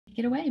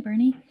it away,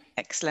 Bernie.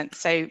 Excellent.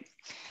 So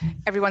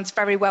everyone's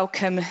very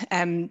welcome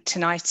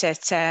tonight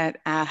at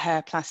our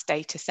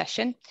HER+Data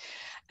session.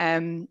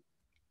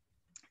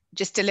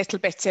 Just a little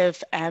bit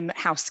of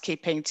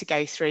housekeeping to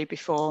go through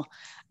before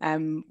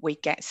we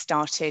get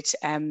started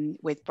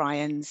with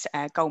Brian's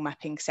goal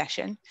mapping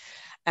session.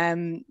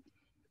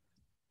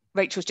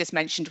 Rachel's just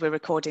mentioned we're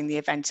recording the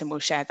event and we'll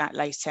share that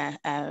later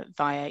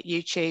via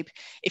YouTube.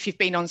 If you've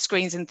been on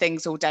screens and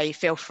things all day,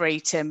 feel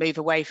free to move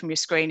away from your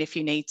screen if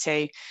you need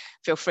to.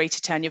 Feel free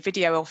to turn your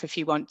video off if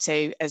you want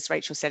to. As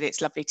Rachel said,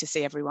 it's lovely to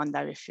see everyone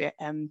though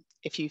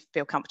if you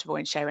feel comfortable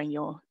in sharing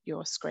your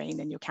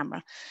screen and your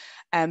camera.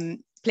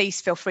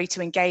 Please feel free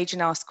to engage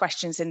and ask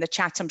questions in the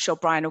chat. I'm sure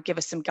Brian will give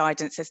us some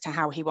guidance as to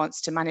how he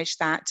wants to manage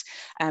that,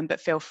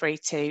 but feel free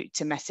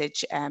to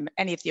message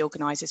any of the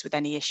organisers with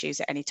any issues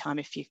at any time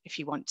if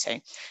you want to.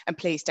 And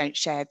please don't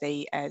share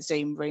the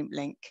Zoom room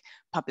link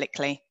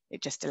publicly.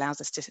 It just allows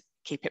us to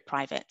keep it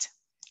private.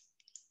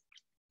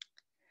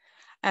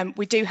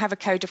 We do have a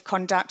code of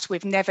conduct.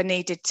 We've never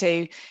needed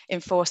to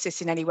enforce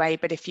this in any way,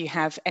 but if you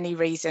have any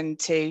reason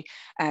to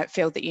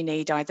feel that you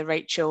need either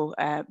Rachel,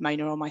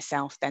 Mona or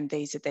myself, then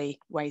these are the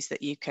ways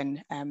that you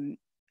can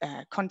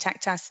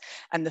contact us,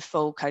 and the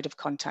full code of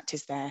conduct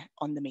is there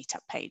on the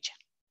Meetup page.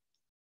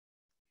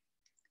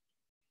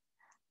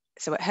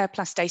 So at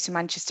HER+Data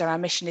Manchester, our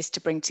mission is to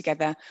bring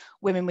together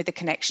women with a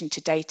connection to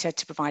data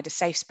to provide a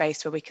safe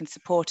space where we can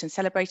support and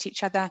celebrate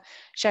each other,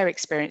 share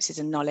experiences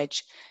and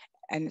knowledge,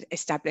 and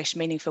establish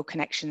meaningful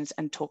connections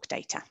and talk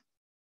data.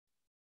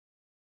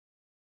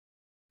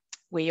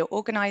 We're your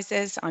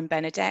organisers. I'm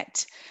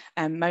Bernadette.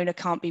 Mona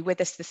can't be with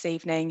us this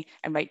evening,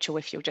 and Rachel,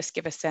 if you'll just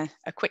give us a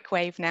quick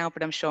wave now,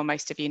 but I'm sure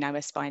most of you know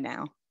us by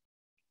now.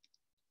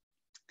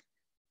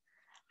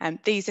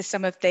 These are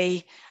some of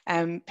the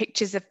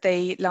pictures of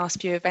the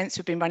last few events.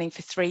 We've been running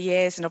for 3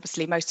 years, and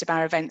obviously most of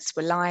our events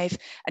were live,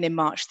 and in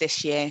March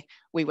this year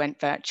we went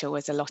virtual,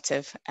 as a lot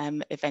of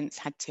events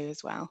had to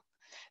as well.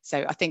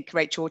 So I think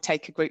Rachel will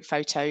take a group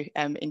photo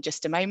in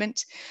just a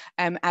moment.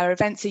 Our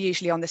events are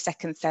usually on the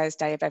second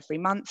Thursday of every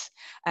month.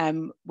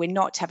 We're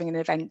not having an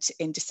event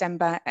in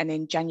December, and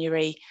in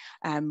January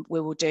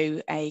we will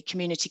do a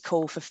community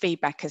call for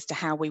feedback as to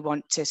how we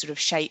want to sort of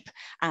shape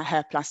our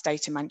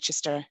HER+Data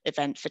Manchester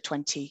event for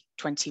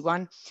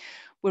 2021.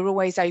 We're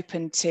always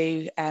open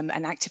to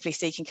and actively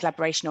seeking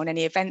collaboration on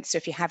any events. So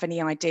if you have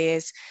any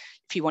ideas,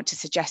 if you want to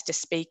suggest a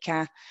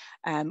speaker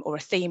or a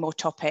theme or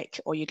topic,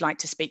 or you'd like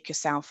to speak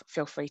yourself,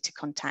 feel free to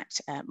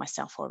contact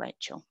myself or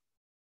Rachel.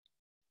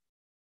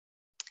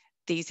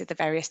 These are the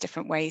various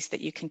different ways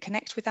that you can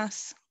connect with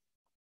us.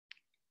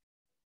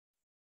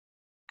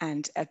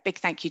 And a big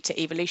thank you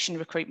to Evolution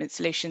Recruitment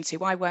Solutions,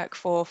 who I work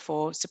for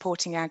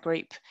supporting our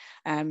group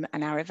and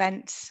our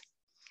events.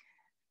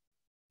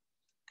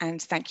 And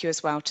thank you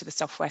as well to the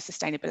Software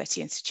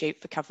Sustainability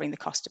Institute for covering the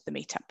cost of the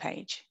Meetup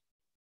page.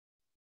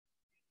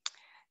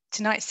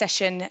 Tonight's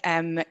session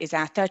is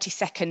our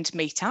 32nd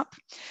Meetup,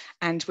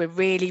 and we're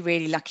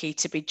really lucky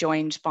to be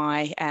joined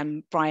by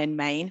Brian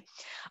Mayne.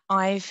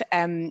 I've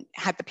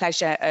had the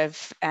pleasure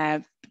of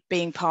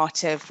being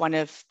part of one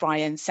of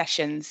Brian's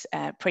sessions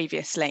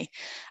previously.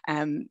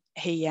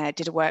 He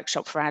did a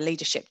workshop for our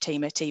leadership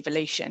team at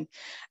Evolution.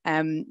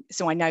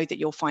 So I know that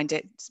you'll find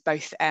it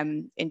both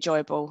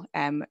enjoyable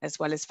as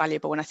well as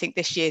valuable. And I think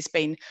this year's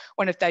been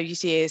one of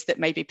those years that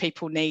maybe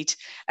people need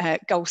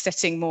goal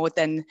setting more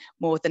than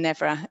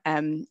ever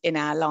in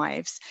our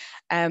lives.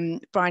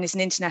 Brian is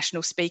an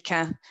international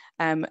speaker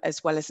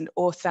as well as an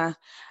author.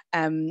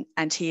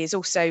 And he is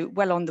also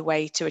well on the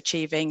way to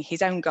achieving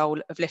his own goal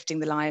of lifting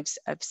the lives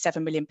of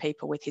 7 million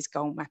people with his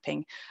goal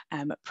mapping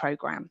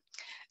programme.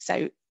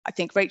 So I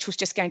think Rachel's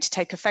just going to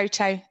take a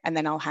photo and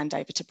then I'll hand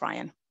over to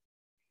Brian.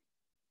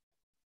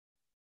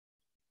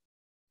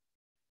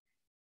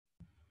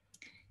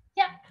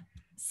 Yeah,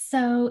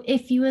 so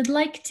if you would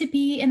like to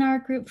be in our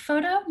group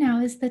photo,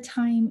 now is the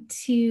time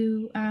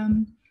to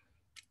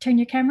turn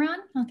your camera on.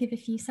 I'll give a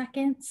few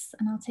seconds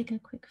and I'll take a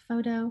quick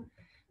photo.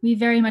 We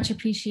very much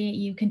appreciate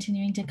you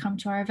continuing to come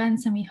to our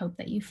events, and we hope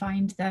that you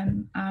find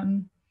them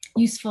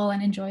useful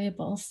and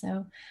enjoyable.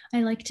 So I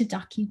like to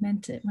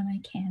document it when I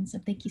can. So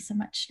thank you so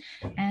much.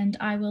 And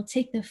I will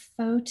take the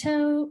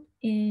photo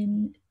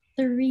in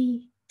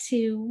 3,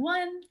 2,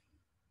 1.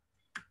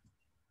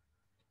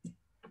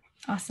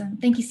 Awesome.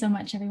 Thank you so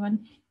much,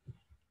 everyone.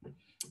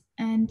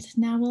 And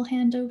now we'll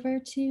hand over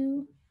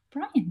to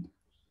Brian.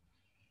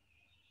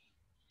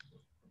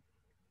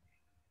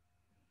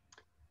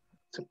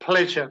 It's a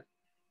pleasure.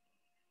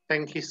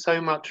 Thank you so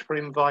much for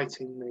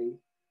inviting me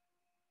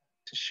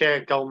to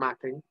share goal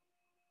mapping.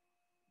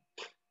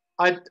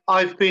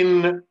 I've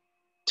been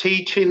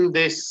teaching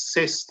this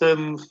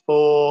system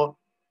for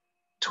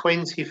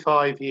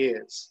 25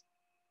 years.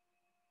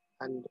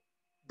 And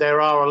there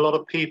are a lot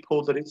of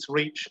people that it's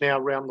reached now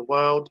around the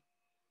world.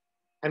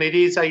 And it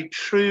is a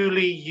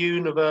truly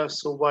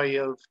universal way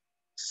of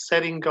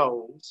setting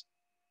goals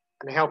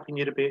and helping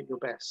you to be at your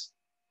best.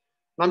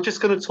 And I'm just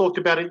going to talk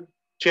about it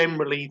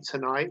generally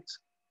tonight.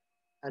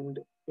 And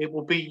it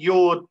will be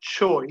your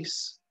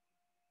choice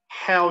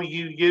how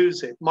you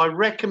use it. My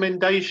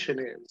recommendation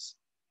is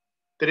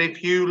that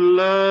if you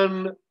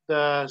learn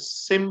the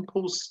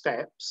simple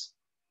steps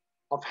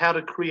of how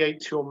to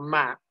create your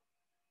map,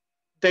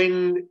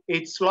 then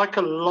it's like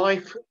a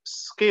life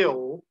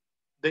skill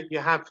that you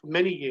have for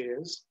many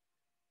years,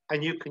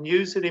 and you can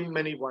use it in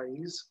many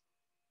ways.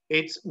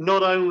 It's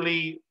not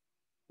only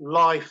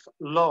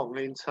lifelong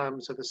in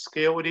terms of a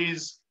skill, it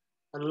is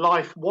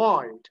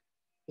life-wide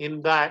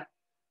in that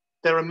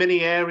there are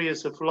many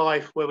areas of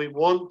life where we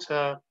want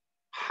to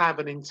have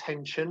an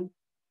intention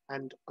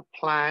and a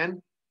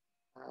plan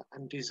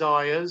and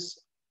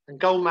desires, and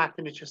goal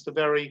mapping is just a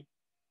very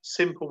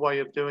simple way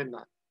of doing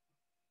that.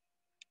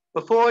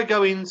 Before I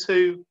go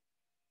into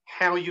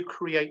how you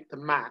create the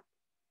map,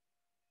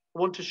 I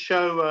want to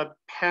show a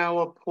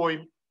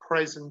PowerPoint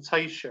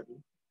presentation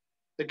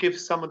that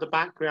gives some of the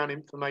background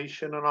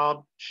information, and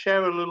I'll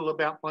share a little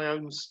about my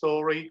own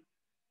story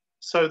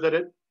so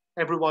that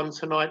everyone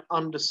tonight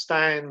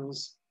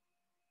understands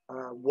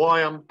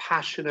why I'm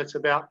passionate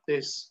about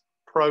this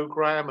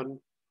program and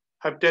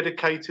have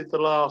dedicated the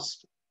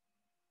last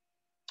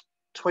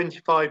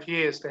 25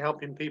 years to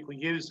helping people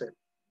use it.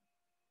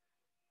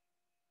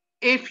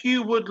 If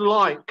you would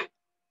like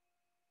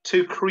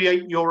to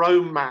create your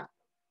own map,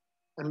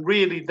 and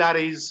really that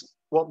is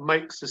what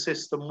makes the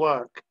system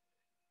work,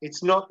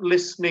 it's not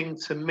listening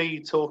to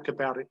me talk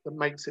about it that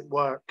makes it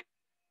work.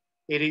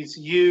 It is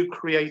you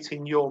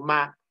creating your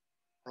map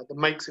that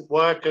makes it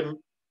work. And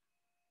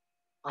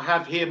I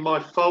have here my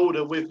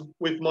folder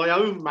with my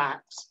own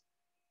maps.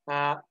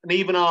 And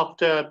even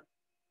after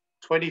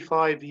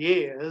 25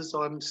 years,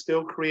 I'm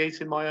still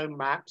creating my own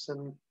maps,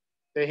 and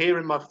they're here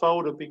in my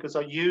folder because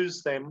I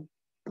use them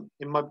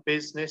in my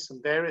business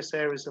and various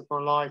areas of my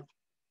life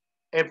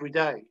every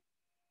day.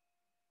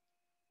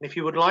 And if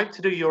you would like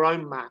to do your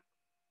own map,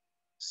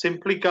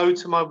 simply go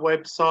to my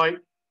website,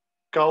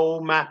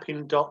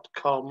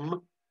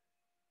 goalmapping.com.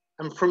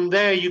 And from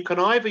there, you can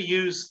either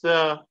use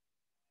the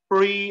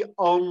free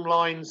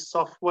online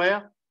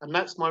software, and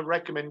that's my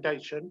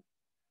recommendation,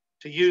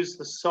 to use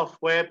the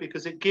software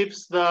because it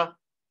gives the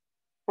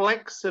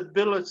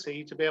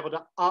flexibility to be able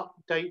to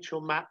update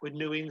your map with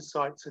new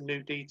insights and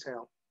new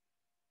detail.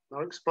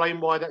 I'll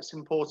explain why that's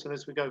important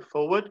as we go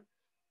forward.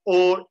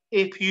 Or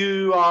if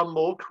you are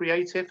more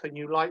creative and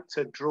you like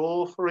to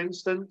draw, for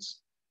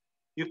instance,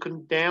 you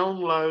can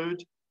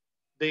download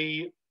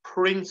the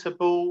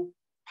printable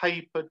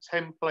paper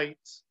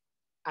templates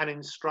and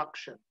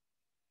instruction.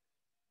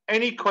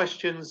 Any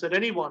questions that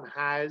anyone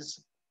has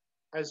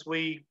as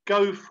we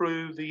go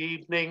through the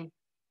evening,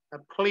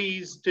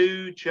 please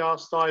do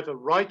just either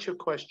write your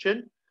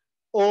question,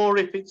 or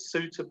if it's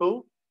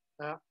suitable,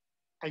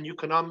 and you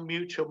can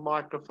unmute your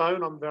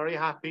microphone, I'm very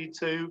happy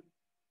to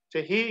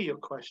hear your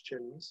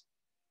questions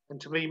and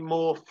to be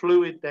more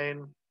fluid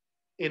then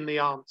in the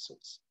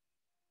answers.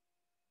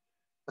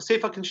 I'll see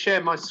if I can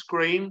share my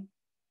screen.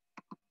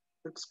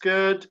 Looks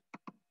good.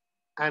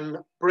 And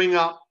bring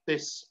up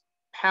this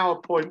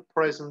PowerPoint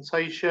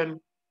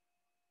presentation.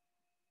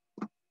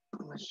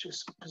 Let's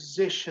just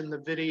position the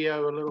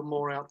video a little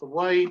more out the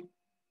way.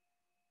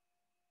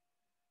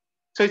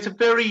 So it's a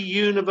very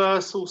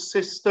universal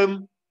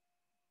system.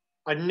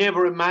 I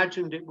never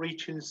imagined it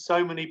reaching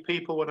so many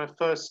people when I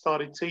first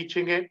started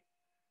teaching it.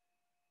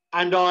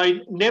 And I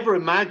never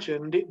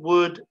imagined it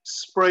would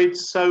spread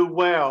so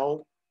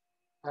well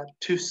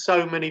to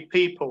so many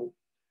people.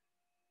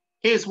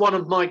 Here's one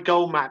of my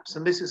goal maps,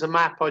 and this is a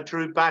map I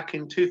drew back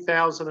in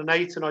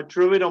 2008, and I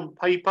drew it on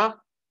paper.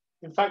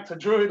 In fact, I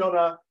drew it on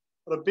a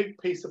big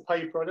piece of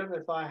paper. I don't know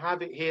if I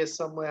have it here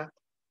somewhere.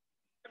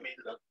 Let me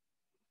look.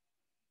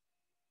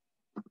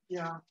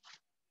 Yeah.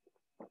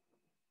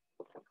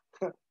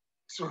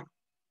 So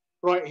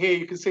right here,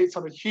 you can see it's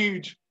on a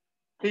huge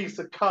piece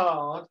of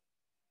card.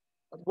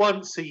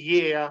 Once a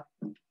year,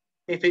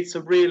 if it's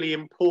a really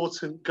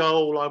important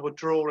goal, I would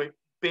draw it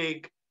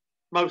big.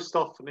 Most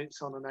often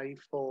it's on an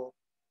A4.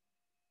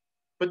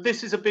 But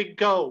this is a big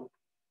goal.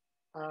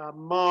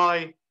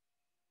 My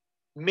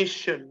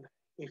mission,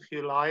 if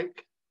you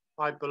like,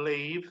 I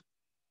believe,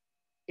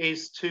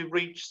 is to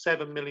reach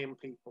 7 million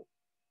people.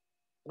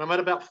 And I'm at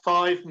about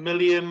 5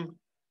 million.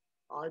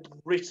 I've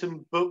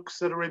written books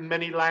that are in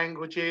many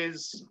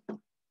languages.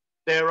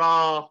 There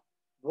are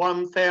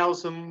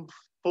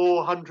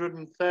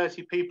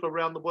 1,430 people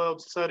around the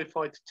world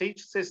certified to teach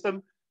the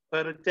system.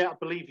 Bernadette, I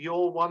believe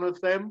you're one of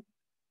them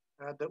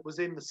that was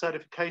in the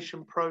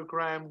certification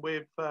program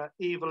with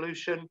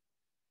Evolution.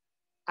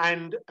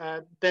 And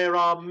there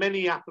are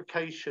many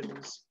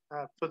applications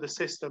for the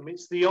system.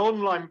 It's the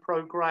online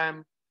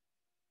program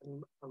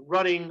and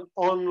running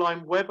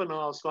online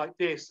webinars like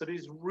this that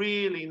is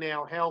really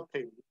now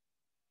helping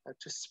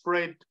to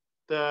spread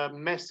the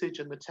message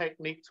and the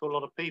technique to a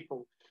lot of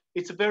people.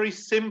 It's a very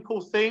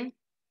simple thing,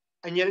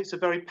 and yet it's a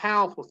very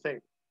powerful thing.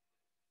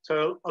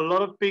 So a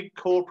lot of big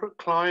corporate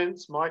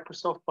clients,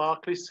 Microsoft,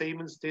 Barclay,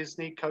 Siemens,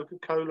 Disney,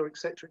 Coca-Cola, et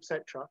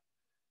cetera,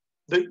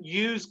 that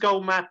use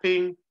goal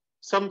mapping,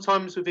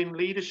 sometimes within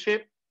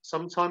leadership,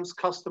 sometimes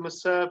customer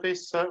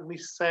service, certainly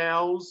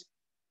sales,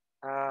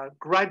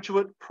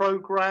 Graduate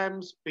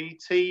programs,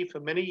 BT for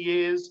many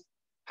years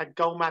had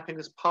goal mapping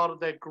as part of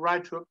their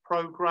graduate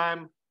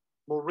program.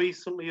 More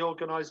recently,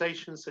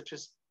 organizations such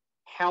as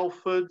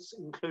Halfords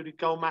included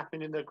goal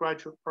mapping in their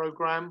graduate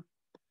program.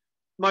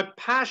 My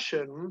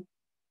passion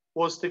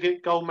was to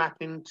get goal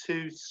mapping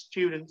to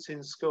students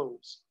in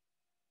schools.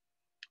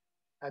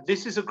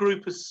 This is a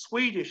group of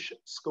Swedish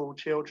school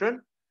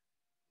children.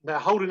 They're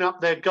holding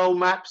up their goal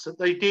maps that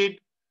they did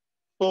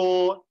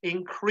for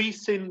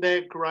increasing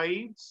their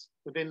grades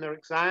within their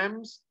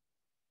exams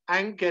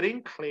and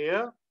getting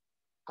clear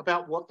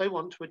about what they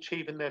want to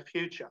achieve in their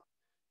future.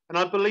 And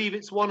I believe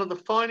it's one of the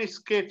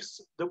finest gifts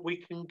that we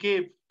can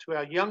give to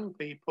our young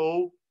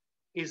people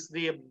is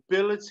the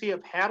ability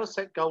of how to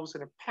set goals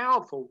in a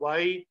powerful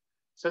way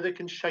so they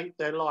can shape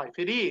their life.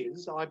 It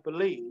is, I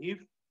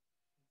believe,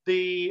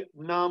 the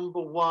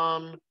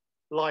 #1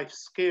 life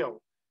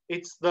skill.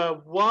 It's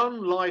the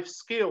one life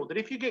skill that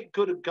if you get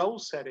good at goal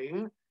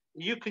setting,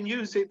 you can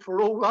use it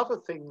for all other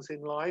things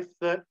in life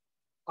that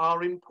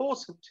are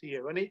important to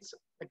you. And it's,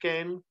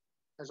 again,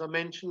 as I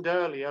mentioned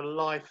earlier,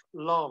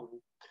 lifelong.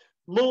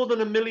 More than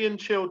 1 million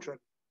children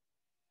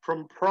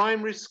from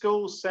primary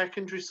school,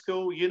 secondary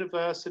school,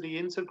 university,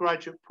 into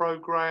graduate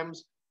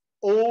programs,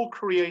 all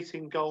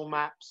creating goal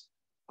maps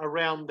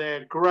around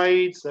their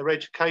grades, their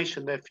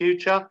education, their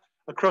future,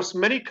 across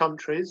many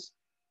countries,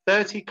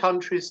 30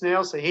 countries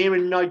now. So here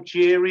in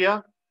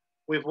Nigeria,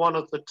 with one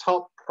of the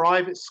top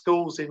private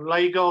schools in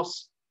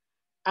Lagos.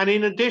 And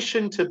in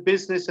addition to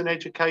business and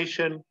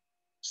education,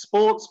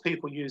 sports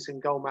people using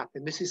goal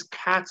mapping. This is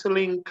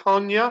Katalin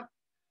Konya,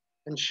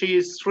 and she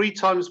is 3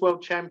 times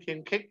world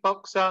champion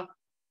kickboxer.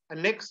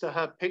 And next to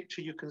her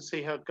picture, you can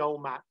see her goal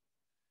map.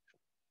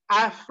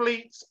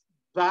 Athletes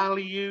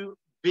value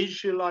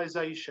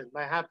visualization.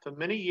 They have for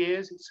many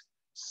years. It's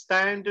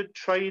standard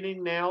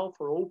training now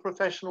for all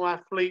professional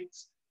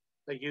athletes.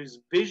 They use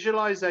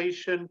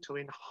visualization to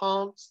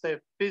enhance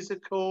their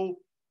physical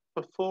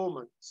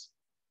performance.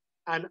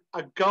 And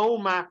a goal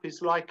map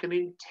is like an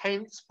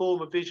intense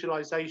form of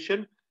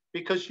visualization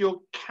because you're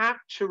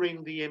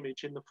capturing the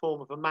image in the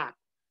form of a map.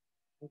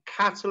 And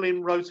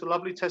Katalin wrote a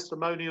lovely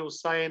testimonial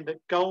saying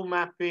that goal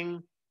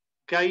mapping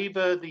gave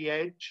her the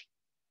edge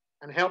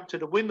and helped her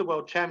to win the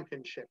world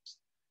championships.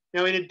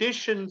 Now, in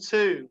addition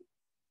to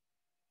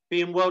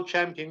being world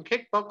champion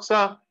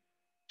kickboxer,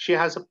 she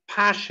has a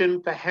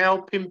passion for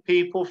helping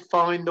people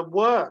find the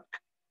work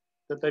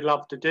that they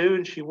love to do.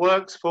 And she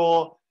works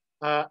for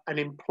an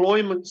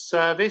employment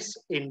service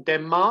in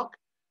Denmark.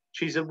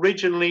 She's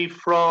originally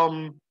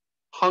from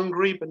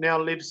Hungary, but now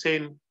lives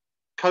in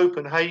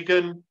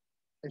Copenhagen.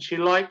 And she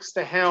likes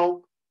to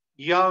help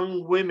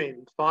young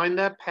women find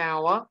their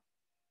power,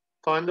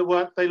 find the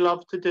work they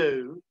love to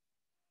do,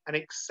 and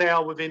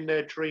excel within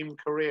their dream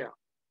career.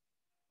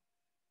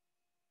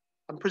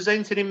 I'm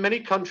presented in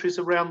many countries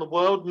around the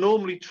world,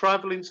 normally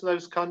traveling to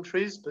those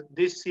countries, but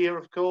this year,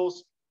 of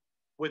course,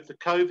 with the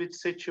COVID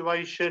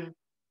situation,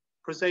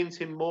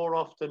 presenting more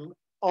often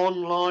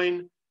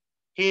online,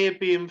 here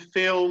being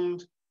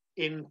filmed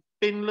in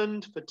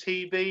Finland for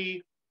TV,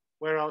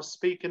 where I was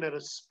speaking at a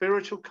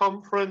spiritual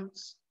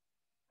conference.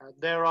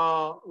 There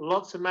are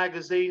lots of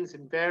magazines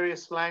in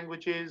various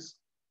languages,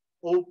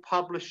 all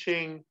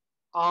publishing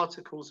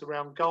articles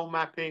around goal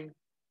mapping.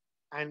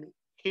 And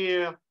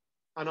here,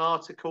 an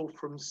article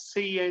from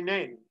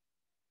CNN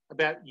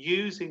about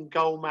using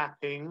goal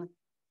mapping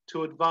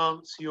to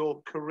advance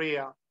your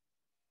career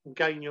and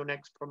gain your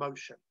next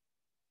promotion.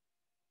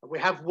 We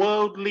have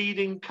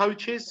world-leading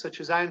coaches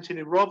such as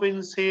Anthony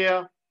Robbins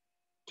here,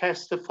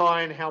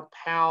 testifying how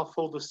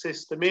powerful the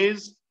system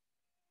is,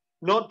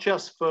 not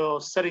just for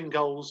setting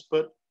goals,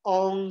 but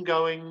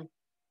ongoing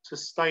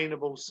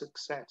sustainable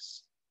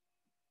success.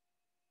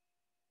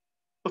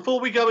 Before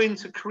we go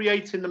into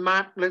creating the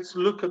map, let's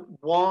look at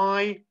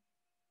why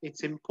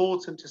it's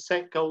important to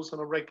set goals on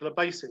a regular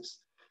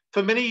basis.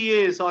 For many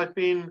years, I've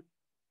been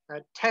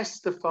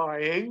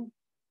testifying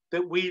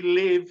that we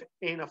live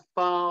in a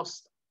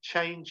fast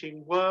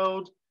changing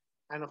world.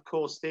 And of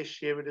course,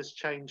 this year it has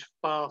changed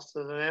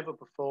faster than ever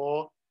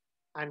before.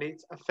 And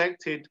it's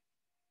affected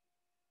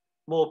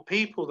more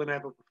people than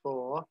ever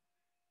before.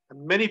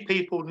 And many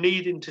people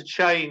needing to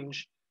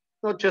change,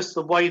 not just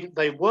the way that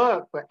they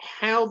work, but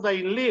how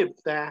they live,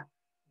 their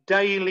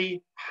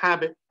daily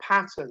habit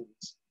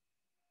patterns.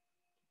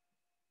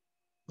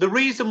 The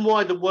reason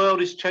why the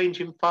world is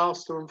changing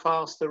faster and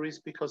faster is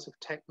because of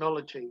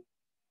technology.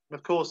 And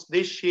of course,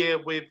 this year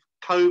with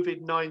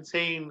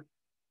COVID-19,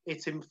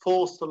 it's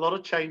enforced a lot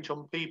of change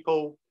on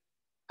people.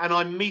 And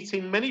I'm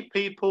meeting many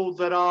people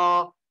that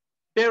are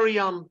very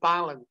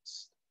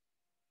unbalanced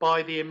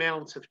by the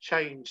amount of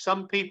change.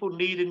 Some people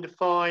needing to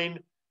find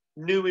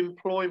new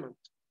employment,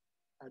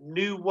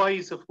 new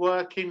ways of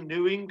working,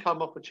 new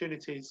income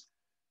opportunities.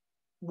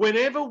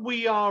 Whenever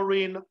we are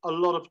in a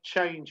lot of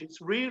change,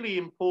 it's really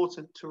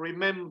important to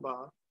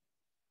remember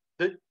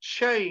that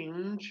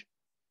change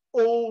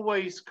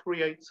always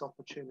creates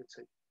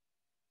opportunity.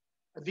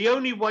 The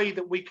only way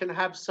that we can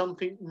have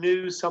something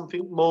new,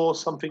 something more,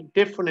 something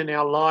different in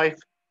our life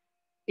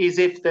is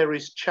if there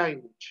is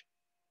change.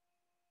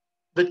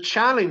 The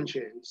challenge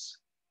is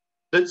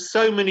that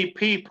so many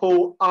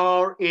people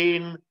are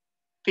in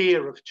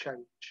fear of change.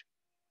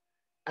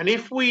 And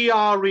if we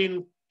are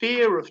in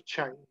fear of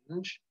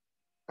change,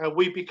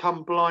 we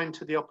become blind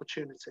to the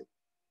opportunity.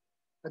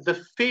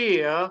 The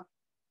fear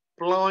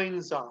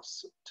blinds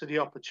us to the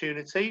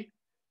opportunity.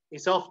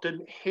 It's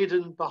often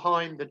hidden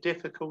behind the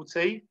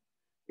difficulty.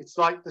 It's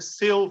like the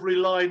silvery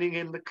lining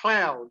in the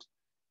cloud.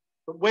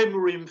 But when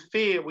we're in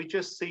fear, we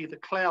just see the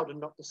cloud and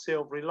not the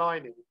silvery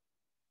lining.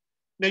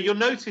 Now, you'll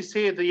notice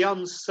here the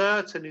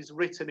uncertain is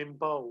written in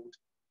bold.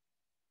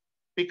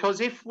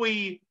 Because if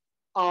we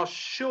are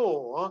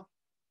sure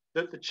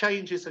that the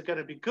changes are going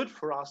to be good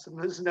for us and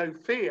there's no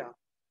fear,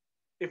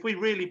 if we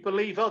really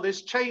believe, oh,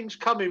 there's change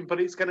coming, but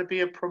it's going to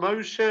be a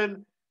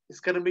promotion, it's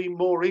going to be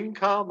more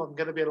income, I'm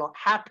going to be a lot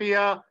happier,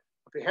 I'll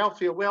be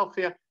healthier,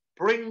 wealthier,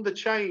 bring the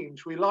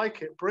change, we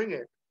like it, bring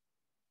it.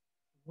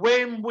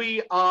 When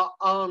we are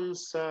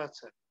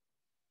uncertain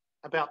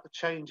about the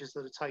changes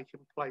that are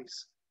taking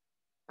place,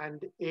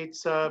 and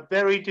it's a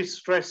very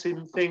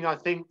distressing thing, I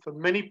think, for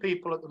many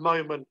people at the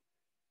moment,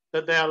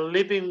 that they are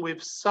living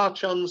with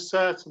such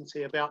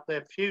uncertainty about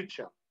their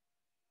future.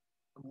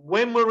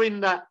 When we're in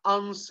that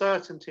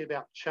uncertainty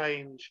about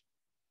change,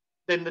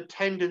 then the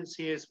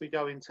tendency is we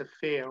go into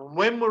fear. And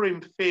when we're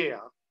in fear,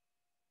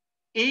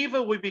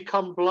 either we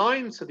become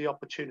blind to the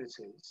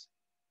opportunities,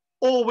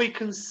 or we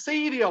can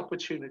see the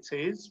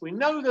opportunities, we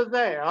know they're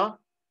there,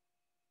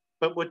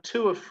 but we're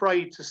too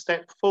afraid to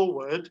step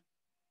forward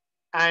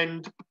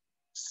and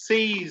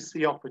seize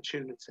the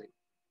opportunity.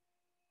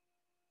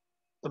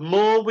 The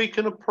more we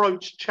can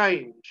approach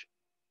change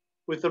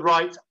with the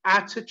right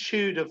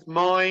attitude of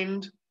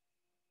mind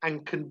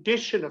and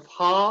condition of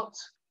heart,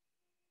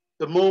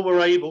 the more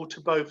we're able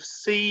to both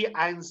see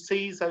and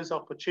seize those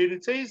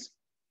opportunities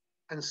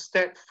and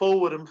step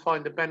forward and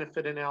find a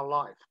benefit in our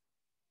life.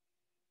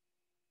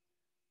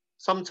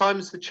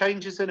 Sometimes the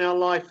changes in our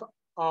life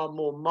are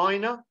more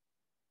minor,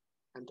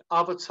 and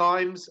other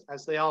times,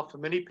 as they are for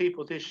many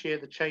people this year,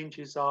 the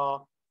changes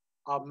are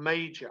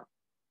major.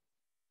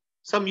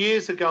 Some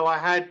years ago, I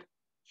had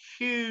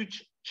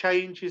huge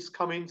changes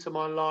come into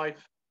my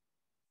life,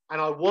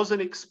 and I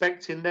wasn't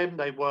expecting them.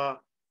 They were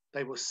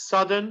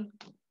sudden,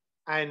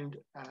 and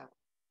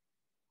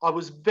I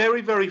was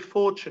very, very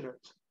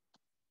fortunate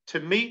to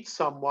meet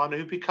someone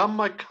who became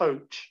my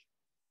coach.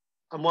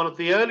 And one of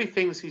the early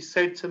things he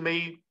said to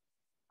me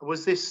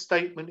was this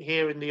statement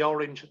here in the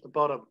orange at the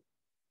bottom.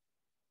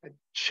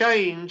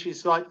 Change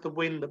is like the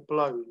wind that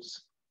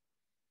blows.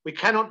 We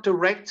cannot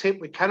direct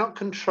it, we cannot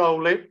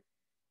control it.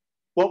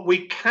 What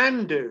we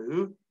can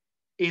do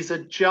is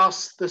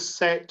adjust the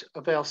set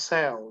of our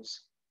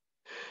sails.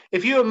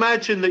 If you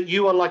imagine that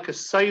you are like a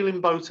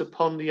sailing boat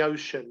upon the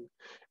ocean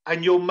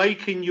and you're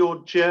making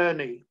your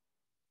journey,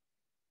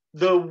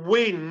 the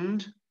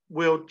wind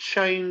will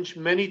change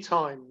many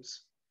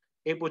times.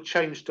 It will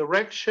change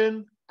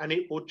direction and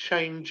it will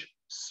change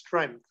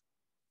strength.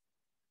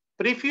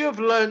 But if you have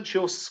learnt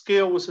your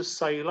skill as a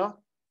sailor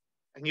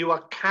and you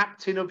are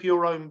captain of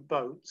your own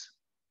boat,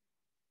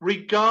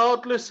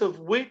 regardless of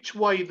which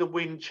way the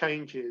wind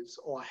changes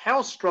or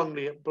how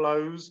strongly it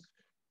blows,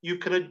 you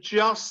can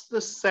adjust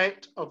the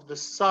set of the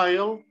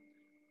sail,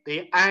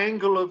 the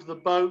angle of the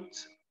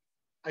boat,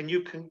 and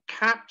you can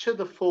capture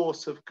the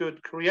force of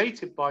good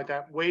created by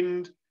that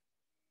wind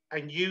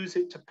and use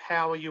it to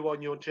power you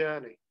on your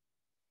journey.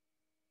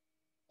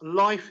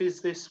 Life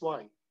is this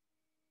way.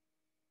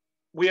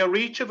 We are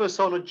each of us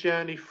on a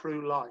journey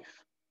through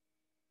life.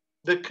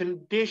 The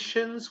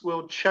conditions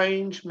will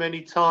change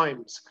many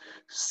times,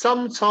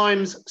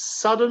 sometimes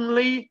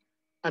suddenly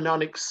and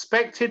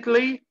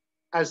unexpectedly,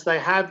 as they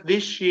have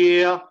this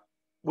year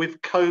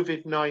with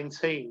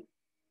COVID-19.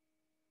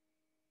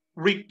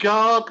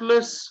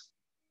 Regardless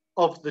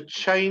of the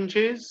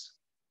changes,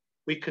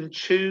 we can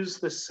choose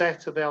the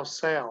set of our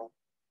sail.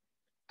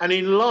 And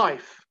in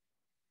life,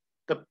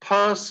 the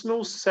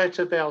personal set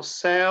of our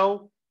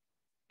sail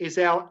is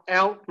our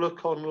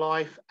outlook on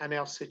life and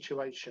our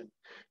situation.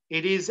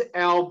 It is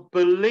our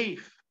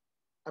belief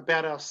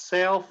about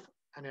ourselves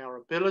and our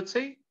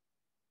ability,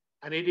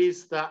 and it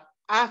is the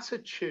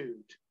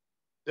attitude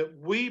that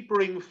we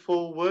bring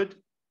forward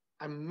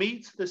and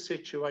meet the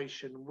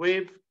situation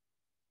with,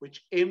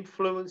 which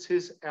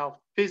influences our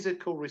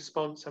physical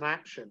response and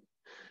action.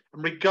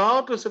 And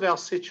regardless of our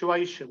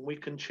situation, we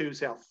can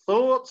choose our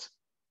thoughts,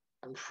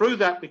 and through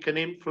that we can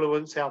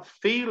influence our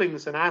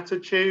feelings and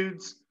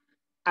attitudes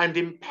and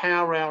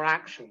empower our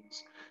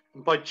actions.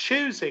 And by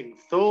choosing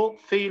thought,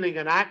 feeling,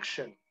 and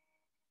action,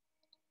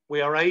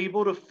 we are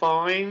able to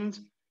find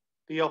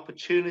the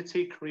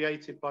opportunity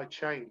created by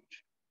change.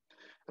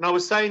 And I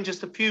was saying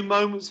just a few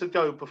moments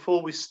ago,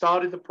 before we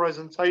started the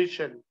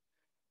presentation,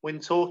 when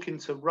talking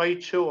to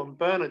Rachel and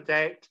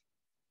Bernadette,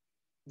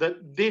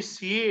 that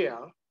this year,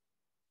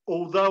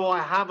 although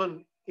I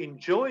haven't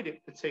enjoyed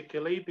it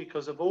particularly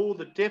because of all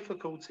the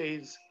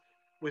difficulties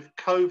with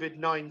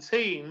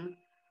COVID-19,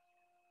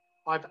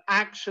 I've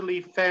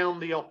actually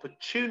found the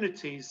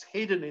opportunities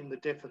hidden in the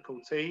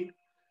difficulty,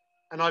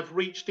 And I've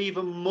reached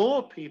even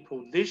more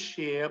people this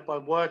year by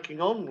working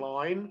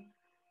online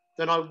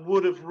than I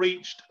would have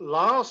reached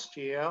last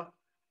year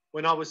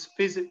when I was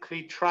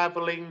physically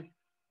traveling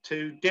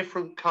to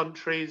different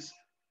countries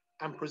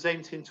and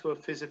presenting to a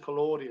physical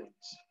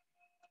audience.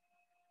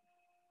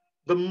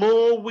 The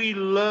more we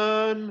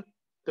learn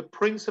the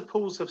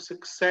principles of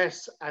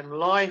success and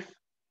life,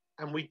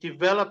 and we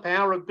develop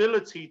our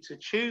ability to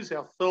choose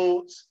our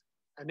thoughts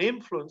and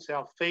influence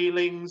our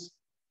feelings,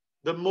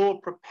 the more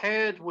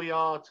prepared we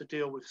are to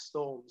deal with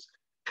storms.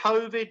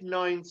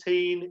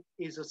 COVID-19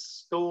 is a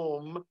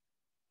storm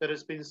that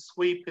has been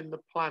sweeping the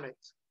planet.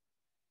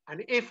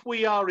 And if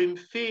we are in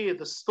fear,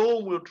 the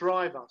storm will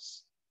drive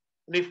us.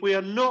 And if we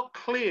are not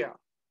clear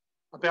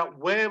about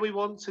where we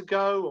want to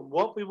go and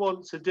what we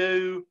want to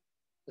do,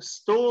 the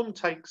storm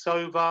takes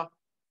over,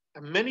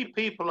 and many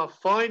people are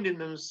finding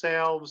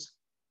themselves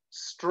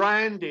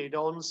stranded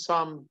on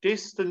some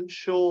distant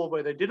shore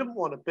where they didn't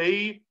want to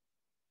be,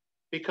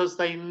 because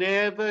they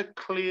never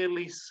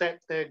clearly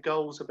set their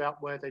goals about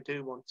where they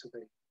do want to be.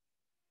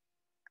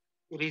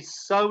 It is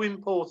so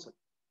important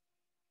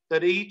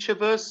that each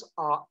of us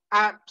are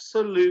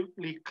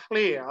absolutely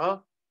clear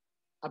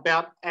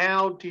about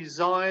our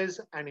desires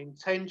and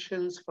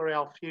intentions for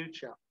our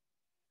future.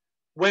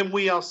 When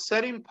we are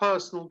setting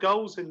personal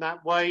goals in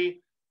that way,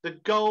 the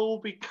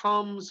goal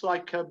becomes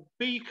like a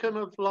beacon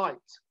of light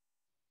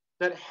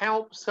that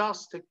helps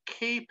us to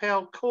keep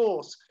our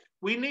course.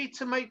 We need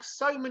to make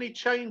so many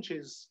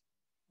changes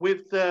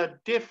with the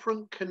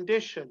different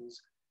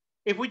conditions.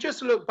 If we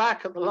just look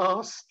back at the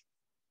last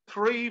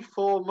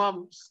 3-4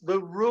 months, the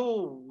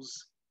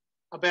rules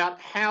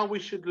about how we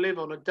should live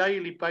on a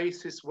daily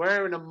basis,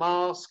 wearing a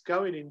mask,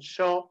 going in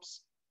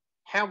shops,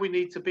 how we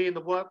need to be in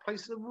the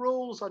workplace, the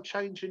rules are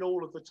changing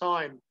all of the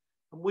time.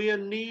 And we are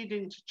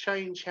needing to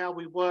change how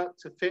we work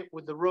to fit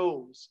with the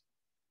rules.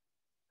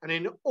 And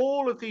in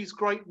all of these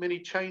great many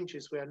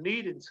changes we are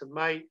needing to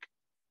make,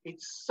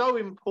 it's so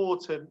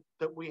important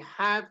that we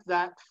have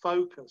that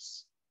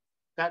focus,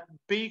 that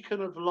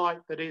beacon of light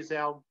that is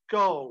our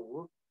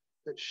goal,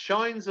 that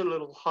shines a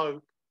little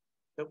hope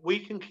that we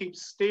can keep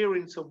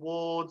steering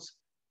towards,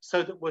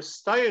 so that we're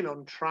staying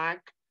on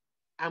track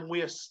and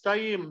we are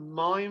staying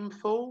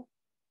mindful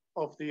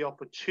of the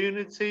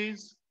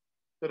opportunities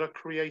that are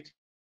created.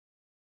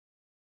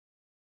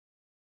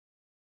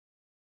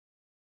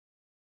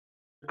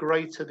 The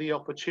greater the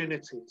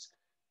opportunities.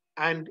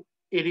 And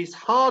it is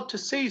hard to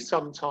see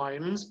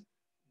sometimes,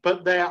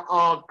 but there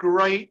are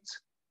great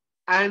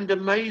and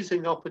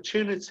amazing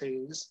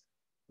opportunities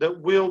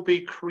that will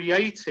be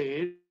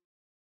created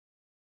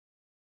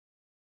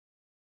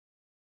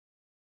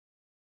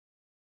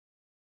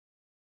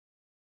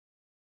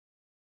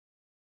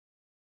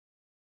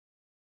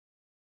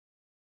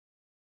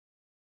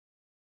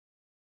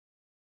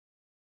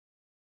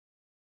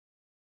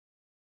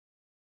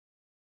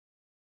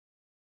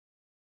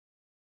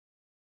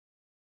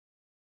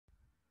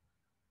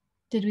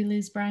Did we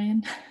lose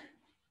Brian?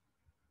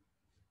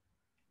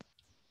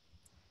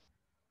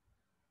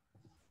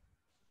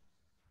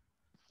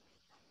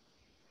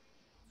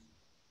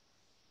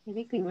 I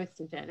think we missed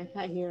it. I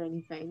can't hear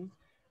anything.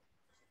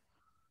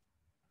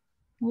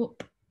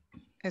 Whoop.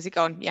 Has he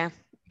gone? Yeah.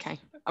 Okay.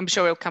 I'm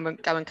sure he'll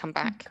go and come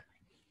back.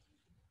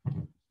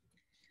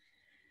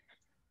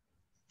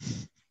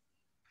 It's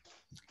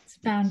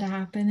bound to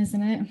happen,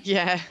 isn't it?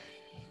 Yeah.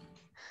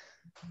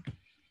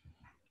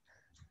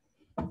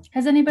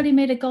 Has anybody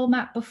made a goal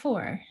map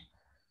before?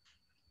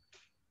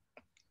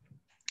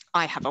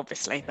 I have,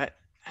 obviously, but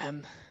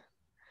has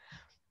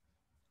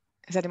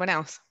anyone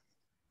else?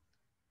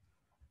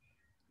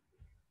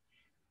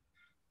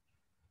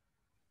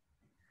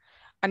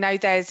 I know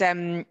there's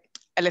a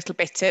little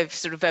bit of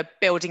sort of a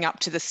building up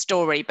to the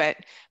story, but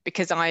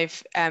because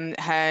I've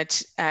heard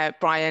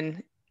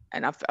Brian,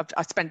 and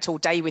I've spent all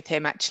day with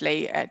him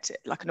actually at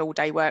like an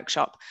all-day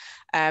workshop.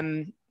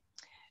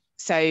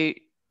 So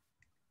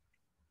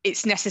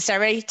it's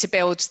necessary to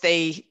build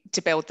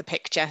the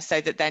picture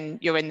so that then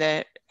you're in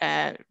the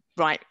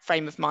right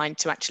frame of mind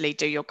to actually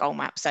do your goal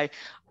map. So I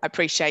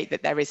appreciate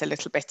that there is a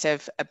little bit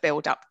of a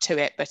build up to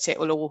it, but it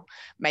will all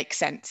make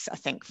sense, I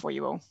think, for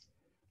you all.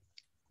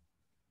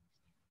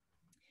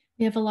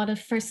 We have a lot of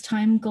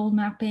first-time goal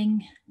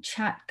mapping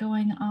chat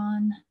going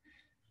on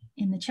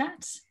in the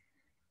chat.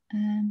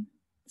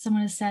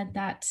 Someone has said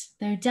that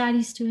their dad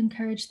used to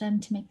encourage them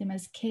to make them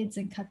as kids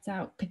and cuts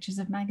out pictures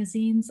of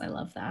magazines. I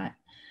love that.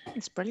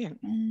 It's brilliant.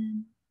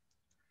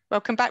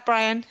 Welcome back,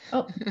 Brian.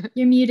 Oh,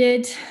 you're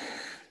muted.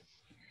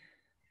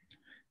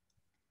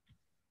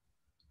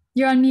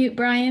 You're on mute,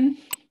 Brian.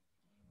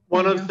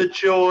 One of the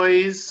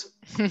joys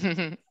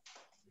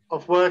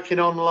of working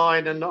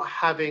online and not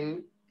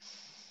having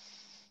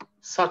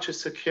such a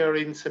secure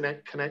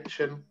internet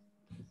connection.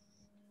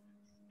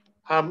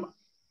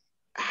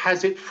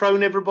 Has it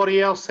thrown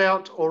everybody else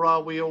out, or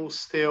are we all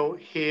still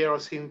here?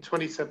 I've seen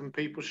 27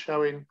 people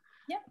showing.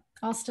 Yeah,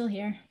 all still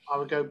here. I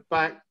will go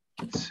back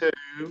to,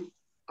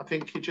 I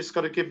think you just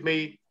got to give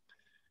me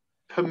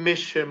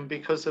permission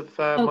because of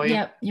my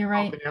yep, you're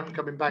right. out and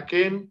coming back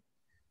in.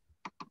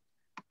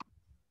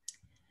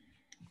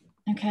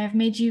 Okay, I've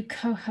made you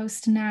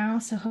co-host now,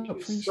 so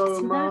hopefully you should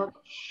see that.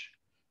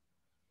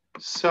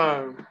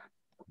 So,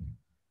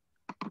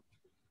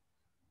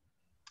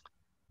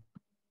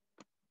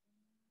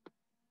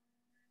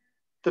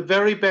 the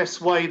very best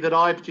way that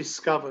I've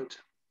discovered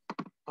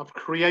of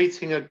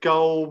creating a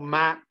goal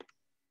map,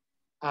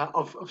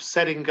 of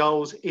setting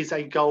goals, is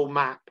a goal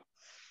map.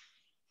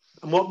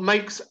 And what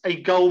makes a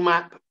goal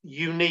map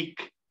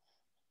unique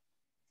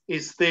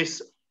is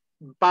this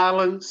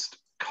balanced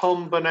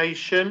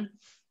combination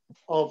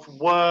of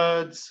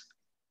words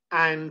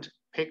and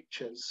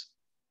pictures.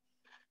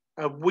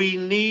 We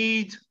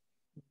need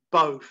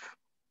both.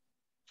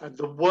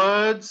 The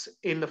words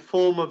in the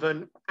form of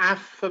an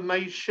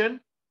affirmation,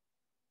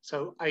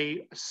 so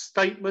a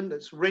statement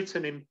that's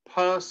written in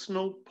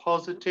personal,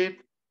 positive,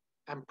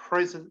 and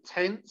present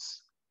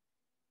tense,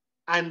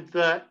 and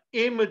the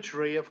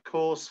imagery, of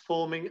course,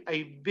 forming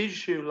a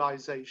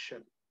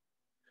visualization.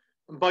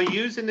 And by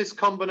using this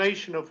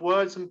combination of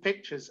words and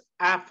pictures,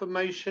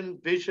 affirmation,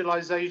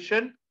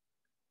 visualization,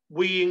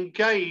 we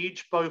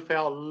engage both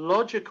our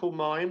logical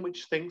mind,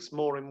 which thinks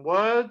more in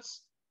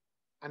words,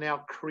 and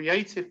our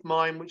creative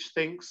mind, which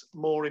thinks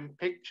more in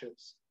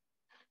pictures.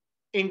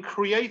 In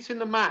creating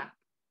the map,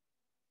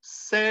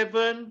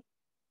 7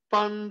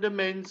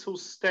 fundamental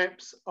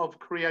steps of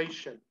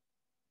creation.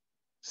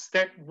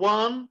 Step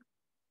 1,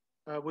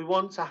 we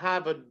want to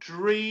have a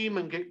dream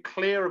and get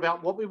clear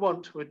about what we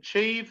want to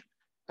achieve,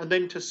 and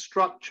then to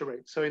structure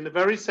it. So in the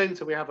very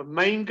center, we have a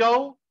main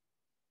goal,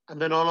 and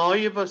then on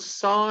either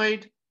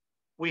side,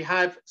 we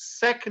have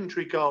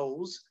secondary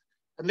goals,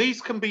 and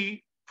these can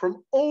be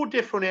from all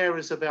different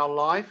areas of our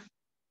life,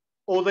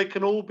 or they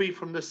can all be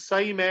from the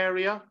same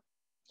area,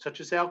 such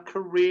as our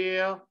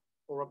career,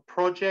 or a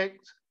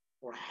project,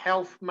 or a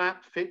health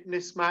map,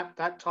 fitness map,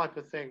 that type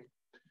of thing.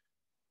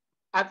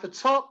 At the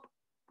top,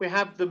 we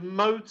have the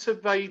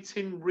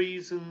motivating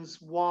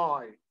reasons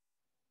why.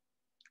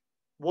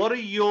 What are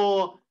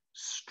your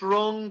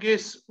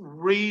strongest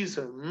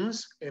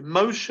reasons,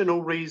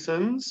 emotional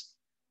reasons,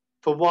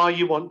 for why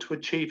you want to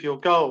achieve your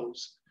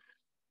goals?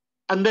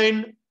 And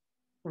then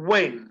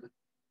when.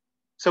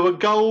 So a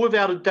goal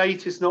without a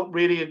date is not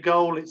really a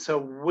goal, it's a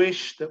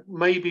wish that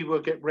maybe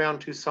we'll get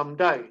round to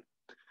someday.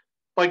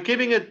 By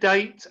giving a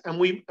date, and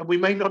we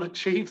may not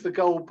achieve the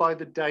goal by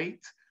the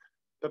date,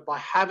 but by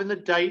having the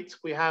date,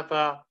 we have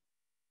a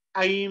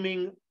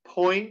aiming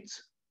point,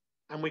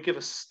 and we give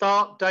a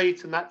start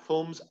date, and that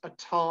forms a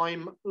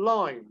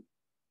timeline.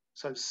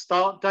 So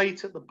start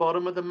date at the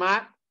bottom of the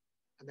map,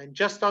 and then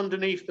just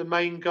underneath the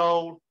main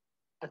goal,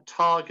 a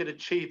target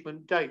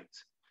achievement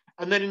date.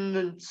 And then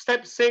in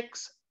step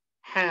 6,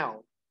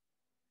 how?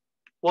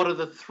 What are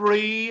the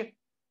 3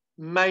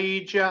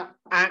 major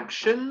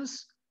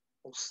actions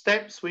or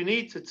steps we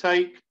need to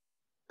take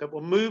that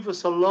will move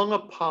us along a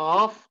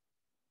path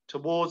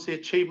towards the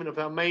achievement of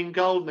our main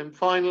goal? And then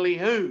finally,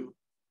 who?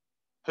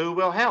 Who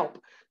will help?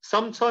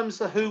 Sometimes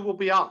the who will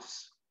be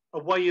us, a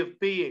way of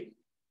being,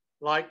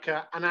 like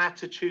an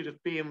attitude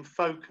of being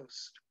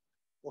focused.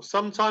 Or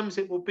sometimes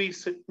it will be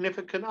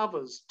significant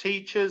others,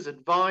 teachers,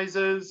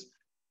 advisors,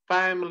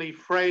 family,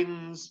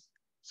 friends.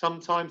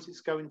 Sometimes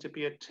it's going to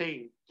be a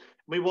team.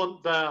 We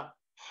want the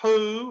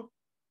who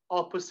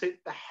opposite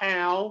the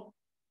how,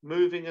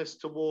 moving us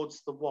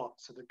towards the what.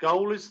 So the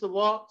goal is the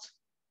what.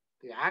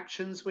 The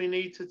actions we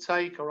need to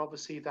take are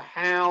obviously the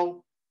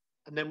how,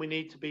 and then we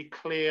need to be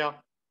clear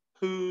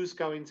who's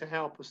going to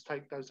help us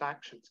take those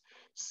actions.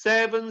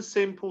 7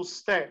 simple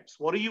steps.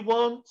 What do you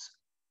want?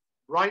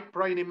 Right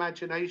brain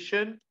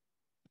imagination.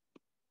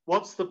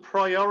 What's the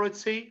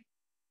priority?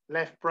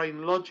 Left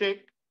brain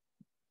logic.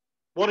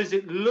 What does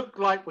it look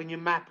like when you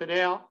map it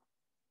out?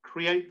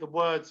 Create the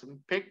words and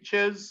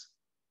pictures.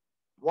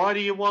 Why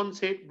do you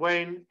want it?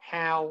 When,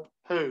 how,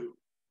 who?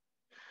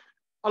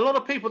 A lot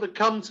of people that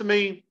come to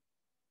me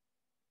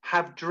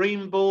have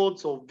dream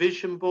boards or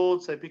vision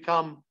boards. They've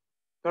become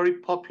very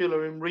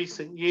popular in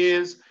recent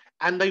years,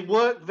 and they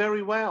work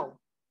very well.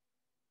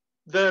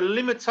 The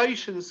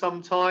limitation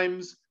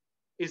sometimes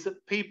is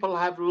that people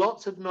have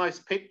lots of nice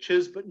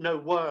pictures but no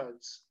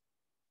words.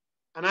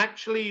 And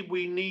actually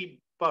we need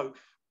both.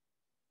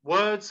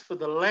 Words for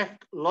the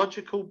left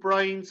logical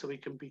brain so we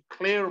can be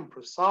clear and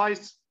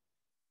precise.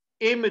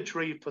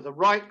 Imagery for the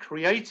right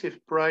creative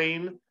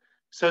brain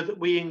so that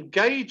we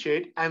engage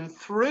it, and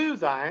through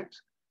that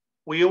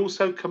we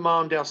also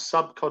command our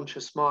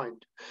subconscious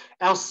mind.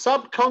 Our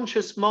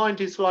subconscious mind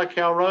is like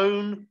our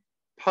own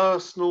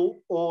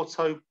personal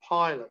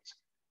autopilot.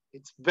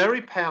 It's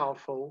very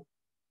powerful.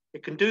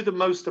 It can do the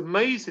most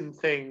amazing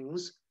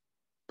things,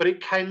 but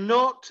it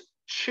cannot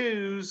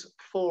choose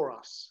for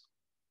us.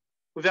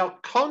 With our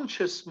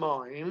conscious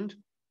mind,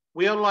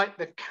 we are like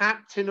the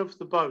captain of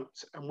the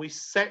boat, and we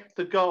set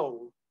the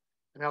goal.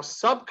 And our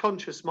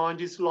subconscious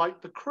mind is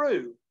like the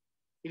crew.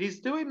 It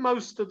is doing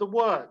most of the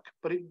work,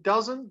 but it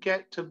doesn't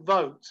get to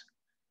vote.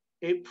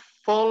 It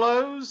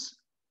follows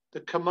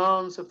the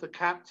commands of the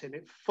captain.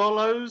 It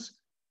follows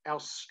our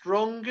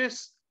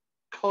strongest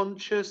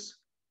conscious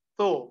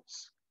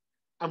thoughts.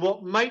 And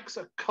what makes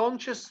a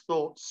conscious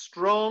thought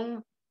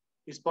strong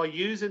is by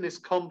using this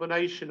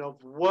combination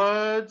of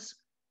words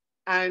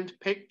and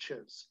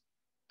pictures.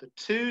 The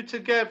two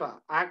together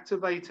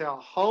activate our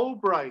whole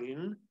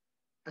brain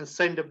and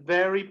send a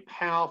very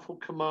powerful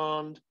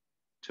command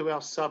to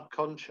our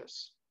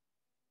subconscious.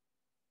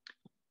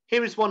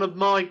 Here is one of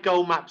my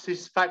goal maps.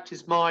 This, in fact,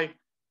 is my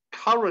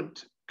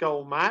current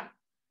goal map.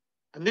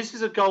 And this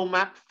is a goal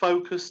map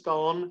focused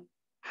on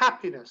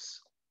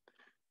happiness.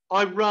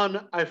 I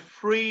run a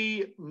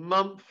free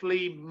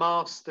monthly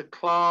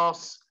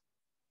masterclass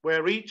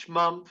where each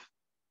month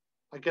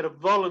I get a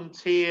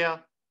volunteer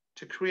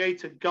to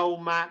create a goal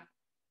map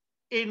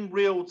in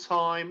real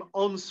time,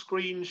 on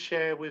screen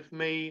share with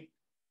me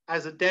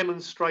as a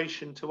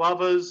demonstration to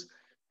others.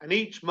 And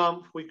each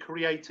month we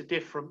create a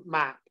different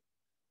map.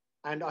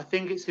 And I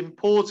think it's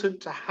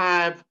important to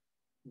have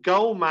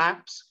goal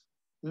maps,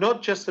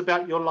 not just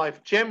about your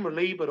life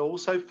generally, but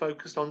also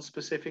focused on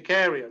specific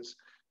areas.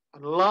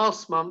 And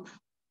last month,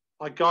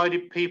 I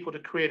guided people to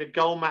create a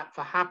goal map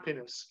for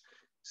happiness.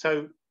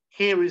 So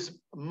here is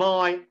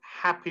my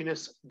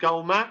happiness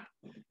goal map.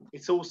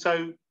 It's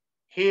also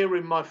here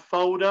in my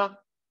folder.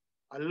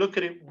 I look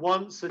at it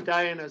once a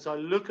day, and as I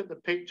look at the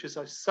pictures,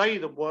 I say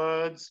the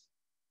words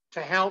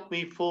to help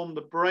me form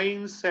the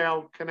brain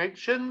cell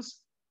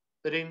connections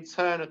that in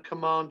turn are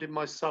commanding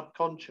my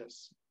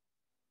subconscious.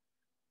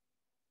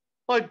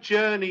 My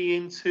journey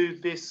into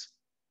this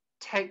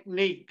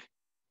technique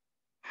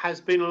has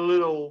been a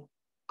little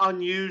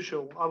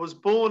unusual. I was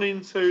born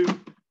into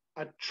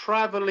a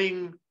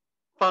traveling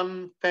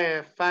fun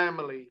fair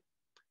family,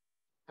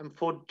 and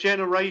for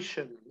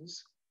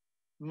generations,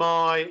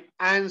 my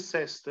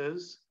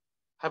ancestors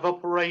have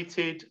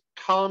operated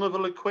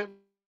carnival equipment.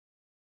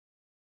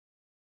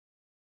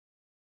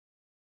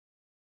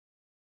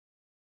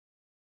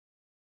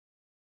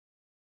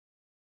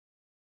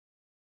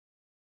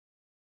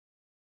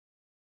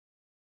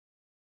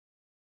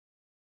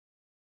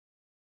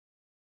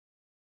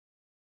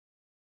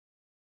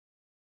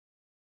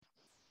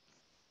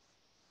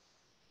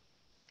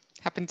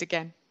 Happened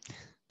again.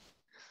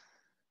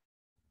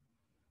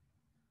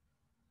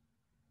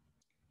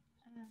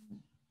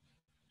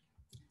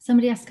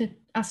 Somebody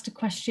asked a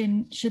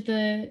question, should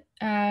the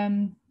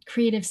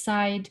creative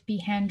side be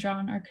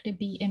hand-drawn or could it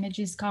be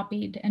images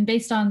copied? And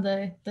based on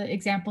the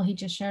example he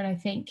just shared, I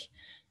think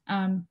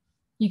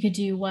you could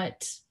do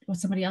what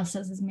somebody else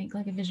does, is make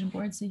like a vision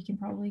board, so you can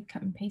probably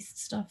cut and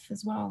paste stuff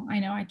as well. I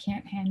know I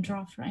can't hand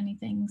draw for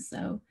anything,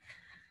 so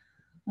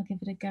I'll give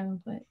it a go,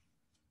 but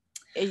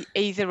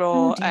either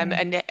or.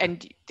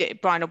 And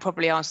Brian will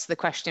probably answer the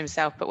question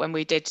himself, but when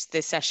we did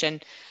this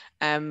session,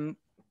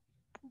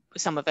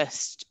 some of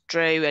us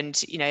drew,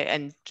 and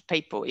and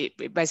people, it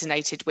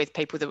resonated with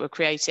people that were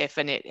creative,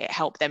 and it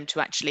helped them to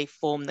actually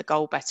form the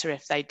goal better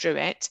if they drew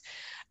it.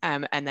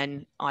 And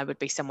then I would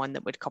be someone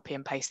that would copy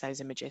and paste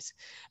those images,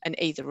 and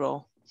either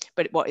or.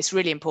 But what is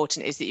really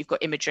important is that you've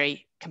got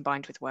imagery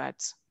combined with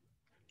words.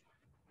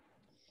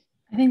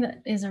 I think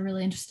that is a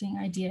really interesting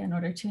idea in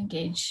order to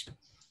engage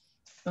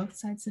both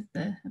sides of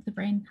the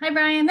brain. Hi,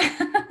 Brian.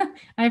 I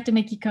have to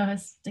make you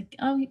co-host.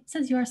 Oh, it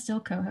says you are still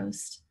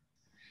co-host.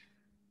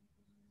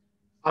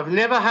 I've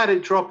never had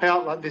it drop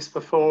out like this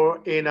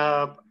before in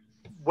a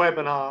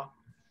webinar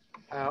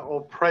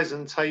or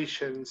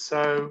presentation,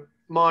 so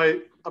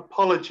my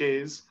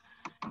apologies.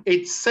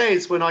 It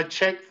says when I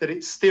check that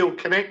it's still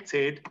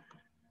connected,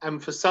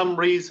 and for some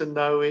reason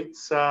though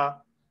it's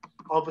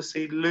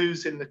obviously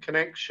losing the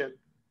connection.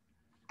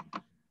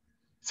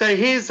 So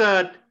here's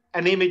an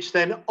image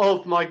then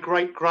of my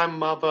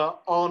great-grandmother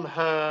on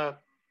her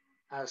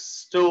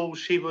stool.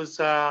 She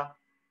was a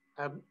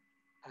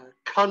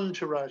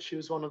conjurer. She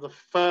was one of the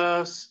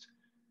first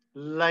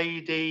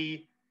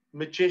lady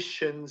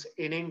magicians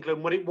in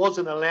England when it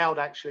wasn't allowed,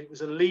 actually. It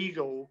was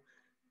illegal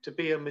to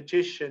be a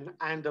magician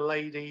and a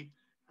lady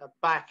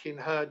back in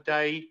her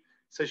day.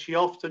 So she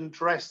often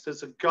dressed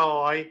as a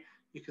guy.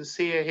 You can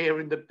see her here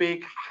in the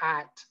big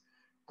hat,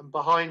 and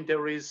behind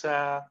her is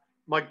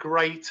my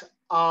great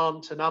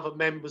aunt and other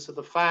members of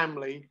the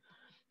family.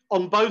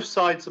 On both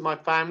sides of my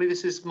family,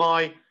 this is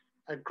my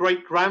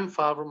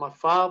great-grandfather on my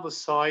father's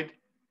side,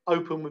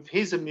 open with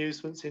his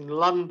amusements in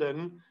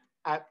London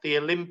at the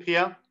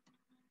Olympia.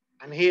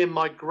 And here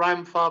my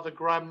grandfather,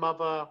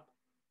 grandmother,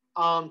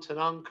 aunt and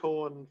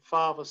uncle and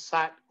father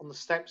sat on the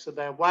steps of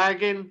their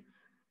wagon.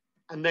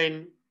 And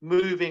then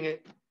moving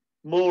it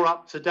more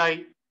up to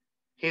date,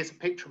 here's a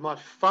picture of my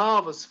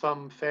father's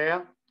fun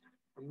fair.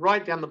 And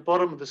right down the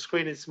bottom of the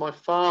screen is my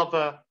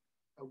father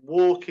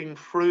walking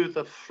through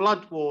the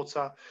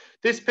floodwater.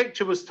 This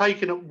picture was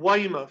taken at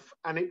Weymouth,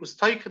 and it was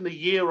taken the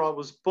year I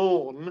was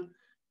born,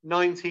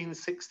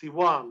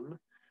 1961.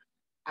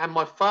 And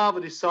my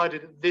father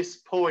decided at this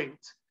point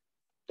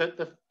that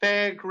the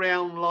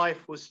fairground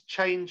life was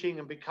changing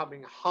and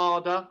becoming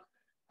harder.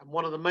 And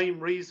one of the main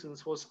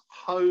reasons was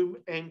home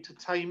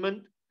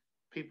entertainment.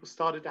 People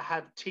started to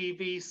have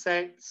TV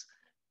sets,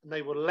 and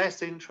they were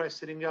less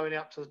interested in going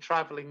out to the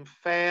traveling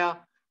fair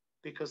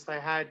because they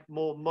had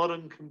more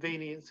modern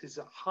conveniences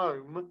at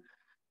home.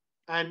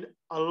 And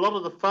a lot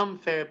of the fun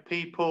fair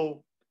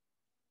people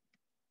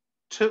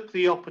took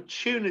the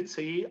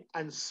opportunity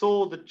and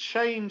saw the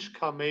change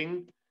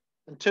coming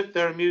and took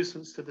their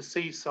amusements to the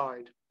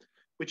seaside,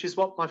 which is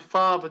what my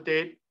father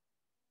did.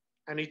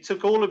 And he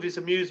took all of his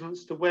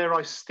amusements to where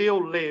I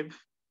still live,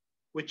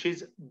 which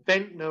is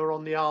Ventnor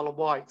on the Isle of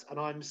Wight. And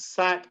I'm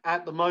sat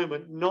at the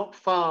moment not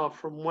far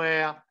from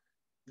where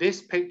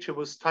this picture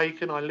was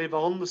taken. I live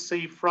on the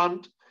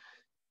seafront.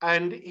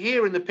 And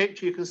here in the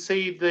picture, you can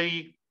see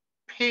the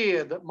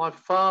pier that my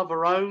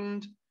father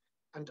owned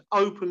and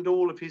opened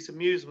all of his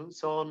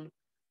amusements on.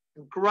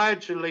 And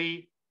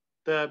gradually,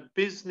 the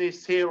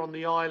business here on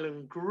the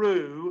island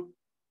grew.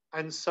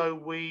 And so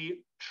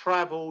we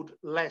traveled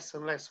less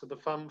and less with the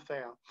fun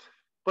fair.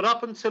 But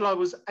up until I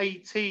was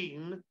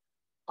 18,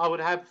 I would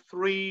have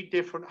 3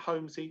 different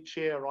homes each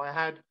year. I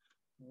had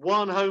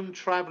one home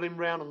traveling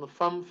around on the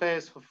fun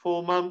fairs for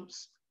 4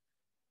 months.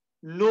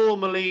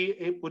 Normally,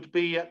 it would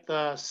be at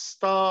the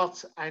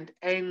start and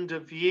end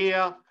of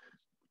year.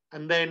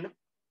 And then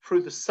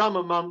through the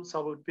summer months, I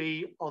would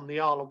be on the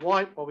Isle of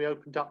Wight, where we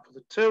opened up for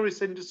the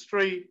tourist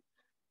industry.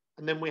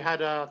 And then we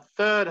had a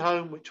 3rd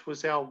home, which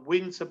was our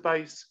winter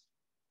base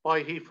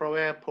by Heathrow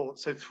Airport.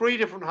 So 3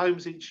 different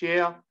homes each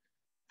year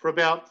for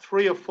about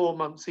 3 or 4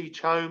 months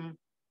each home.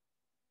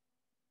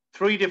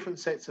 3 different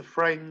sets of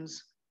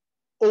friends,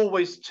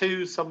 always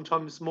 2,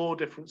 sometimes more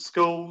different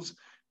schools.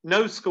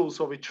 No schools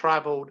where we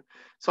traveled.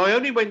 So I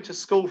only went to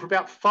school for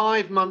about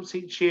 5 months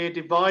each year,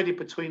 divided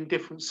between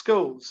different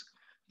schools.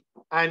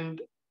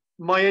 And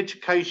my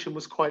education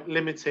was quite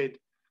limited.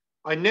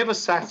 I never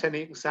sat any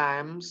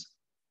exams,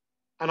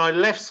 and I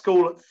left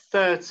school at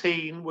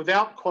 13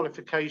 without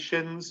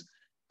qualifications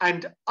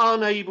and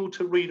unable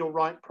to read or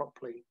write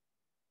properly.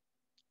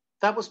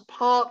 That was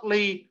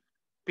partly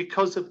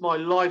because of my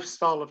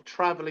lifestyle of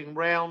traveling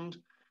round,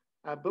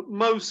 but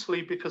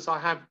mostly because I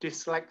have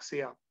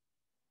dyslexia.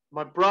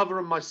 My brother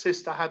and my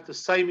sister had the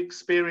same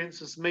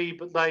experience as me,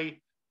 but they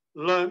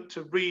learnt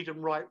to read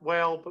and write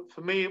well. But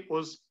for me, it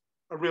was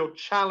a real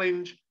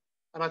challenge.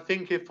 And I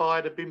think if I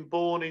had been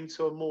born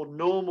into a more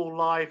normal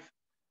life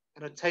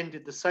and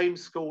attended the same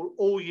school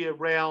all year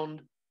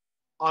round,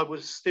 I would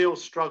have still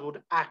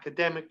struggled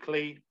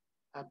academically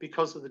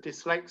because of the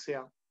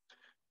dyslexia.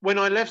 When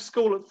I left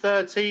school at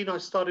 13, I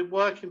started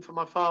working for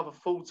my father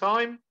full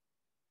time,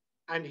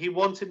 and he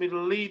wanted me to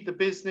lead the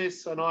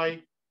business, and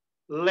I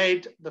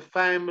led the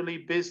family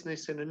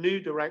business in a new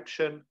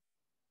direction.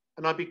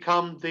 And I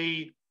become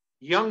the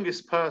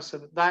youngest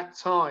person at that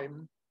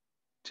time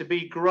to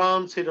be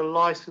granted a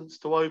license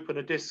to open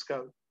a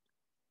disco.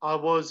 I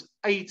was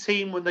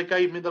 18 when they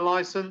gave me the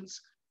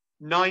license,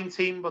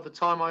 19 by the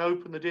time I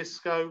opened the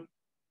disco.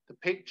 The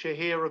picture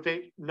here of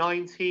it,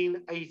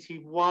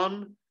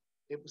 1981.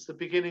 It was the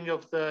beginning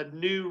of the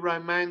new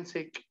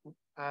romantic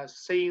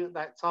scene at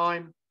that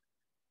time.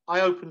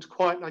 I opened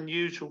quite an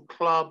unusual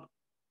club.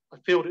 I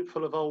filled it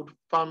full of old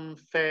fun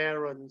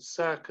fair and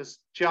circus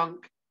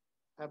junk,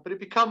 but it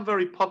became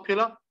very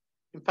popular.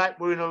 In fact,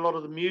 we're in a lot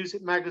of the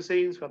music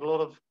magazines. We had a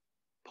lot of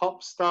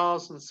pop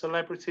stars and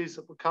celebrities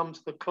that would come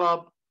to the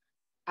club,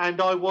 and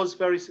I was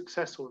very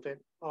successful with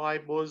it. I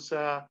was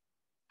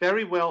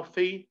very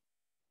wealthy,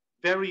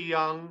 very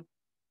young.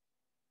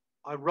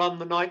 I run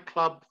the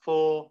nightclub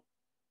for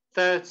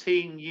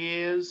 13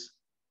 years.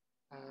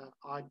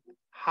 I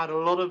had a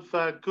lot of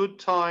good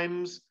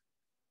times.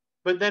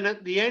 But then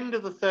at the end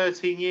of the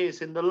 13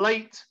 years, in the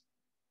late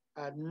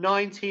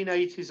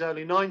 1980s,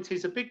 early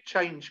 90s, a big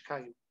change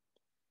came.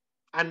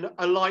 And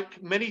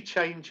like many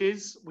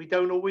changes, we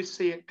don't always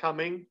see it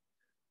coming.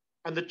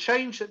 And the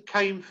change that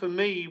came for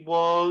me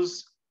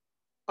was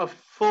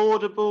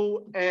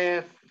affordable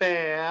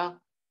airfare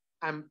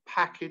and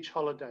package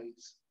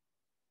holidays.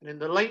 And in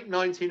the late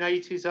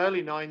 1980s,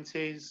 early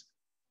 90s,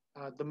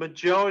 the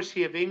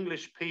majority of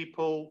English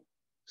people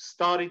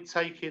started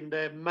taking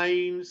their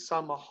main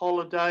summer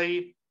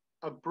holiday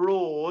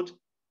abroad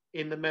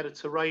in the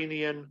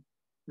Mediterranean,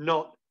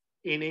 not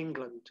in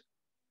England.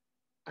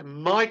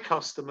 And my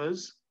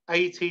customers,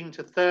 18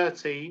 to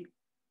 30,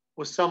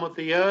 were some of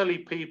the early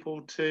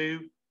people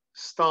to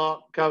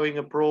start going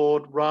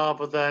abroad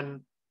rather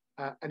than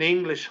an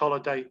English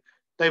holiday.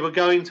 They were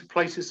going to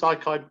places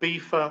like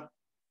Ibiza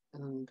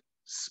and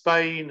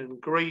Spain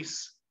and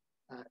Greece,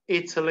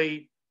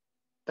 Italy.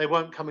 They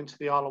weren't coming to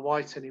the Isle of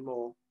Wight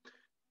anymore.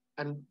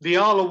 And the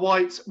Isle of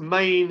Wight's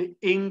main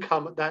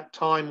income at that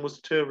time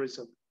was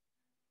tourism.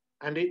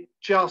 And it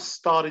just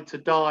started to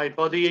die.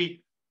 By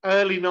the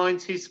early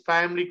 90s,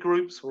 family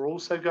groups were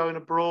also going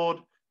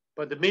abroad.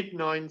 By the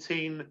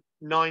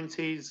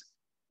mid-1990s,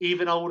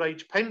 even old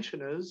age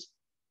pensioners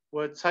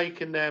were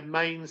taking their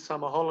main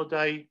summer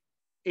holiday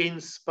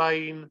in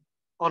Spain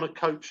on a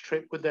coach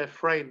trip with their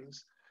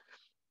friends.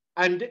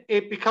 And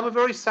it became a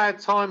very sad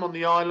time on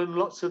the island.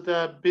 Lots of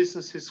the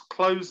businesses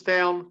closed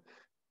down,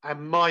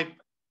 and my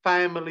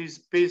family's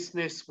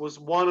business was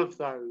one of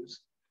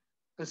those.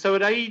 And so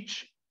at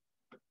age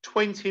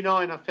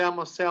 29, I found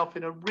myself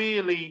in a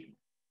really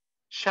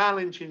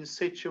challenging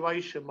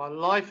situation. My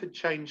life had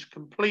changed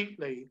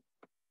completely.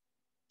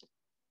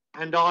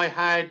 And I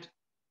had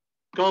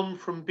gone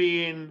from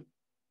being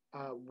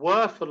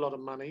worth a lot of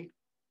money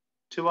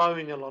to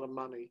owing a lot of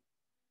money.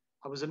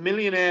 I was a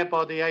millionaire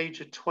by the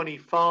age of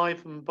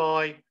 25, and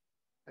by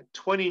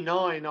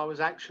 29, I was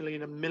actually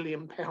in £1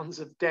 million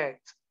of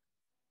debt.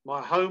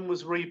 My home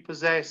was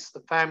repossessed,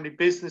 the family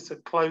business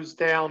had closed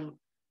down,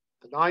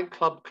 the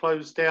nightclub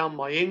closed down,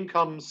 my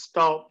income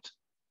stopped.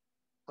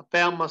 I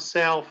found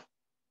myself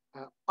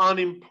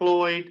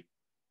unemployed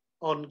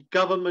on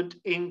government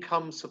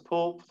income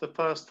support for the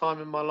first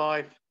time in my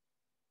life.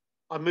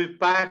 I moved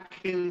back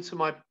into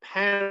my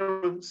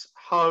parents'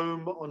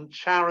 home on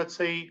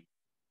charity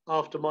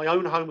after my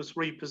own home was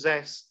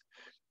repossessed.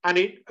 And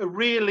it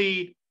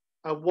really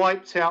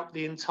wiped out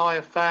the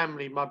entire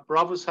family. My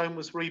brother's home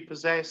was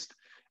repossessed,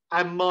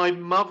 and my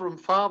mother and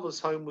father's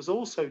home was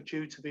also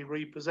due to be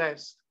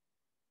repossessed.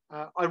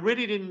 I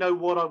really didn't know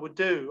what I would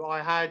do.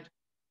 I had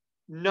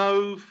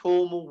no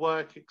formal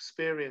work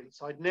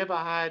experience. I'd never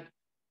had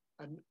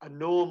a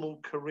normal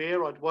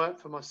career. I'd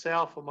worked for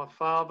myself or my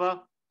father.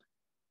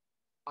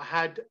 I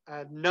had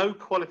no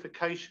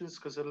qualifications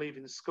because of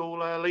leaving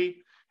school early.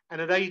 And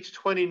at age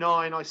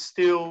 29, I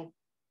still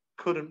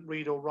couldn't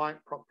read or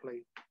write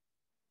properly.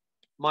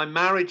 My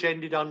marriage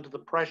ended under the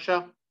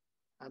pressure,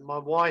 and my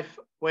wife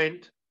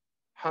went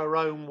her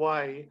own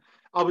way.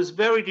 I was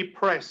very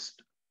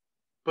depressed,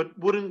 but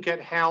wouldn't get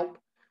help.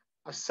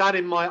 I sat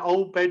in my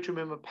old bedroom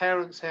in my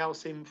parents'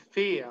 house in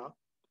fear,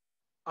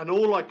 and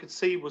all I could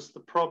see was the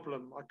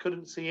problem. I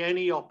couldn't see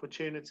any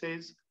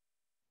opportunities.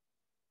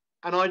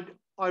 And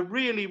I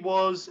really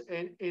was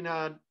in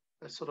a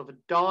sort of a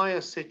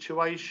dire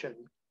situation.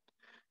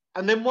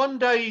 And then one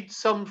day,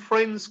 some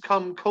friends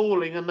come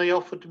calling and they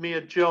offered me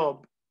a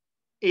job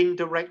in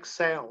direct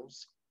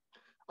sales.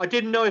 I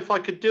didn't know if I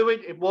could do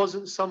it. It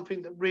wasn't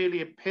something that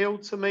really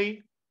appealed to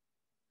me,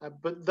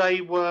 but they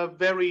were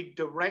very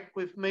direct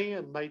with me,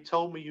 and they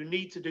told me, you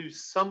need to do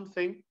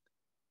something.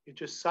 You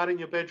just sat in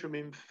your bedroom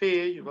in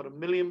fear. You've got £1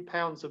 million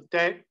of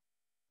debt,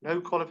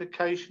 no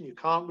qualification. You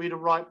can't read or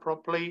write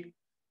properly,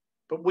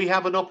 but we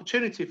have an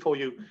opportunity for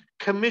you,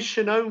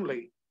 commission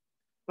only.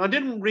 And I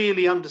didn't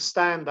really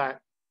understand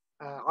that.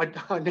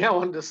 I now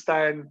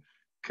understand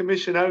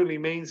commission only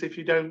means if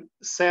you don't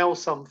sell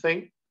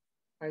something,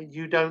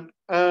 you don't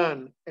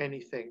earn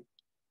anything.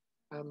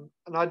 And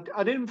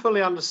I didn't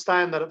fully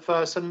understand that at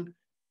first. And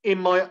in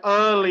my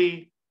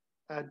early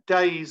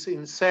days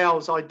in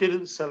sales, I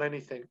didn't sell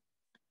anything.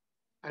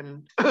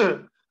 And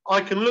I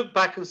can look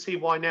back and see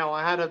why now.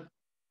 I had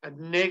a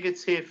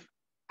negative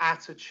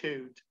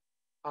attitude.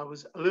 I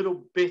was a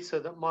little bitter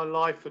that my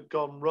life had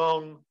gone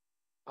wrong.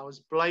 I was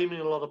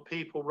blaming a lot of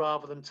people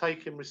rather than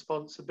taking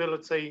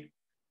responsibility.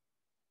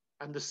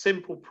 And the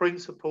simple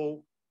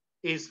principle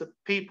is that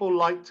people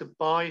like to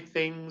buy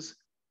things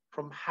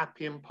from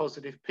happy and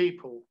positive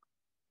people,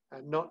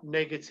 and not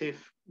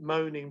negative,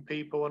 moaning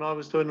people. And I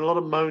was doing a lot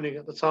of moaning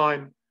at the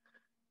time.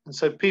 And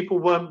so people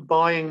weren't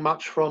buying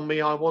much from me.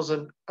 I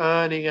wasn't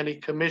earning any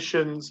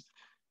commissions.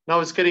 And I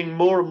was getting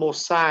more and more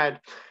sad.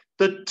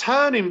 The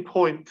turning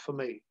point for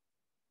me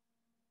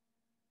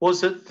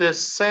was that the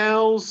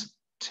sales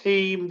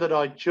team that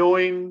I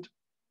joined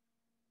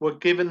were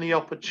given the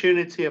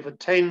opportunity of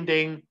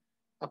attending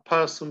a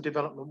personal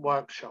development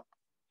workshop.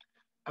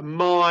 And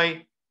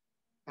my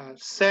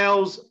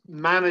sales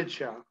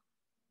manager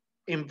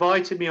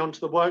invited me onto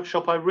the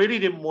workshop. I really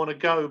didn't want to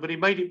go, but he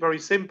made it very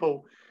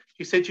simple.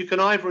 He said, you can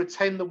either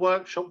attend the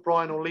workshop,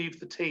 Brian, or leave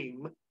the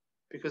team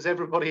because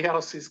everybody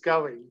else is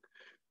going.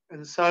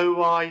 And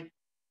so I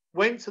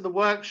went to the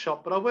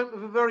workshop, but I went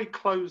with a very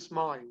closed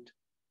mind.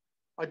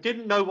 I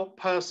didn't know what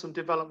personal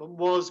development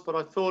was, but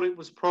I thought it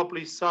was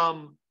probably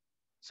some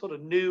sort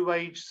of new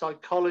age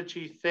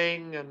psychology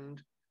thing,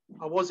 and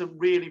I wasn't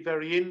really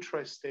very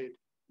interested.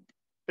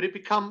 But it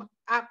became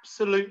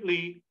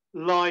absolutely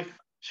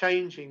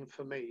life-changing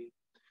for me.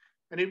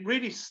 And it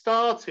really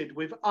started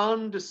with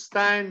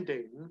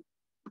understanding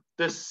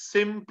the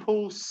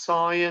simple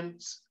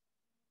science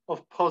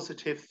of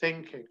positive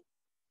thinking.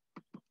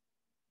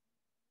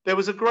 There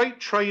was a great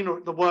trainer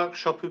at the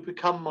workshop who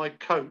became my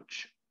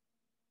coach.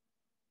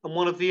 And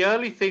one of the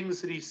early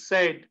things that he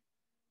said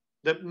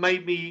that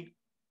made me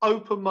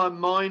open my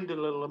mind a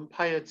little and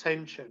pay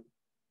attention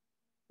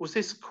was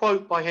this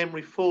quote by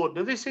Henry Ford.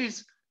 Now, this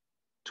is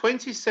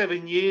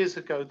 27 years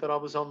ago that I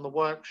was on the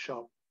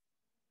workshop.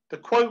 The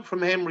quote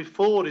from Henry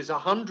Ford is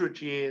 100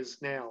 years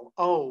now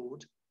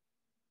old,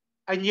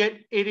 and yet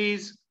it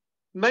is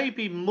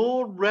maybe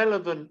more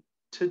relevant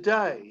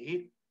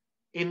today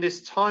in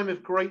this time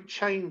of great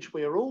change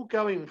we are all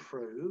going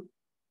through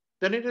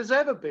than it has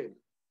ever been.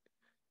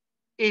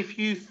 If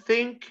you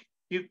think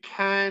you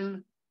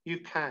can, you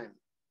can.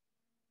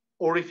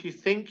 Or if you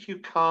think you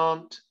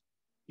can't,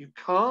 you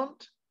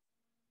can't.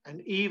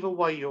 And either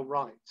way, you're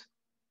right.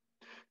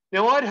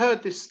 Now, I'd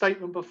heard this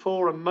statement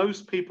before, and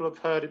most people have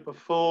heard it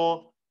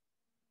before,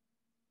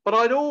 but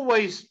I'd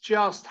always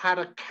just had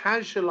a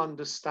casual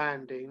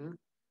understanding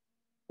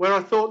where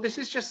I thought this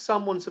is just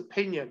someone's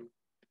opinion.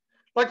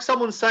 Like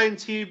someone saying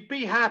to you,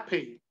 be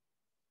happy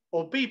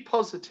or be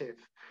positive.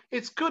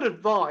 It's good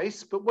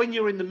advice, but when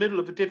you're in the middle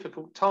of a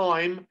difficult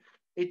time,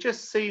 it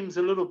just seems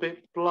a little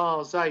bit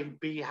blasé,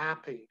 be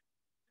happy.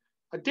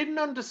 I didn't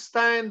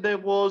understand there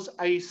was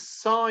a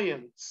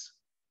science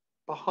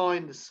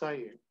behind the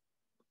saying.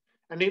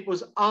 And it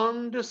was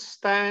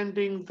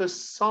understanding the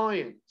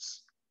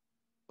science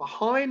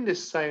behind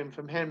this saying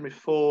from Henry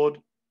Ford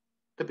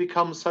that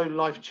becomes so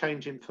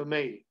life-changing for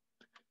me.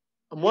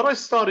 And what I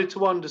started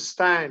to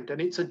understand,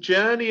 and it's a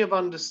journey of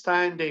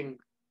understanding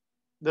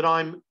that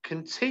I'm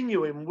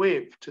continuing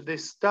with to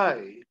this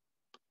day,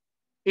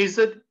 is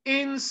that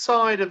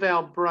inside of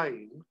our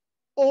brain,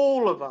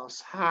 all of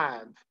us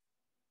have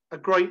a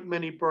great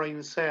many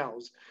brain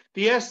cells.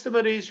 The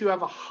estimate is you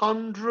have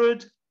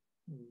 100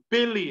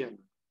 billion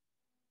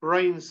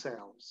brain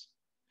cells.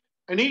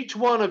 And each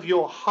one of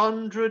your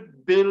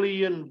 100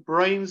 billion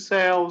brain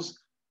cells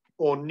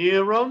or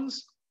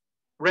neurons,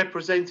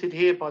 represented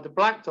here by the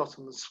black dot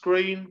on the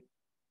screen,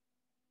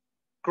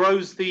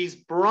 grows these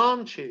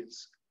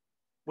branches,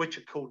 which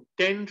are called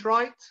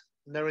dendrite,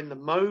 and they're in the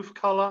mauve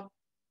color.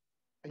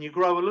 And you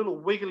grow a little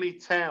wiggly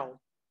tail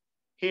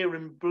here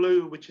in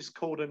blue, which is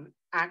called an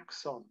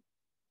axon.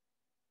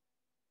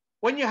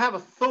 When you have a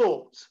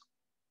thought,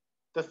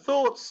 the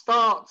thought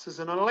starts as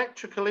an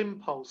electrical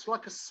impulse,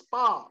 like a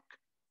spark,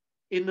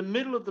 in the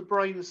middle of the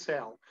brain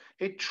cell.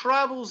 It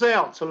travels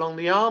out along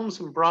the arms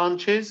and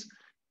branches,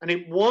 and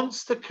it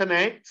wants to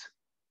connect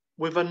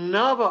with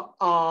another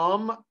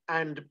arm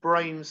and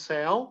brain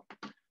cell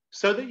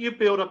so that you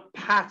build a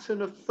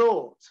pattern of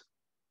thought.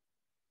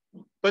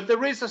 But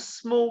there is a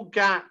small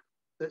gap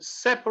that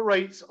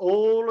separates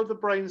all of the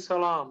brain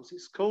cell arms.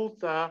 It's called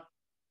the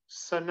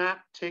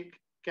synaptic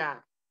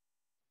gap.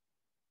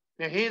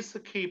 Now, here's the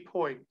key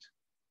point.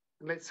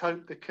 Let's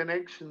hope the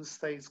connection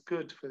stays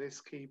good for this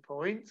key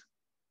point.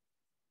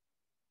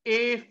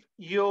 If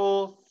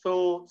your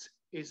thought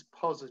is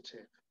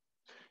positive,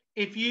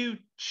 if you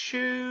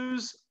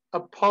choose a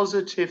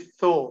positive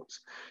thought,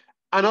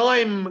 and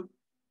I'm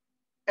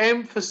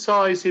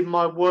emphasizing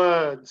my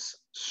words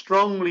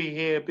strongly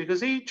here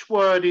because each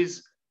word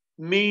is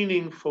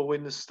meaningful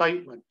in the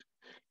statement.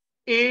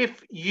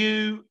 If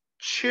you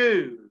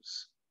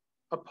choose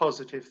a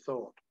positive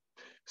thought,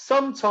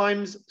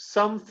 sometimes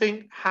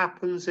something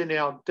happens in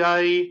our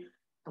day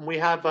and we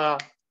have an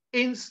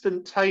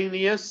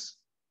instantaneous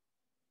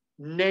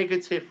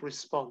negative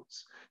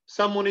response.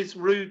 Someone is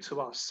rude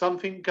to us,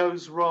 something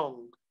goes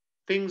wrong,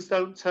 things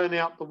don't turn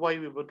out the way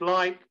we would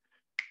like,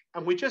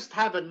 and we just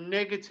have a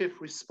negative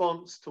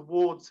response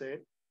towards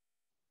it,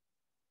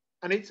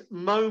 and it's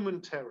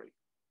momentary.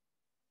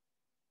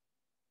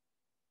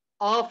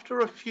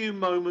 After a few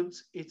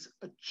moments, it's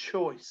a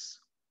choice,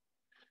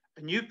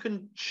 and you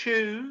can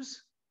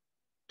choose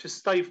to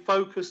stay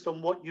focused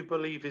on what you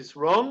believe is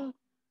wrong,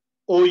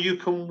 or you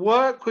can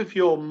work with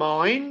your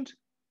mind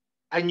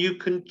and you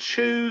can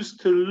choose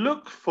to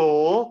look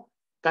for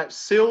that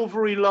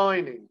silvery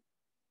lining,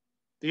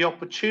 the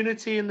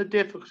opportunity and the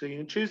difficulty. You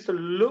can choose to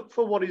look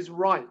for what is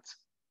right.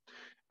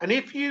 And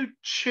if you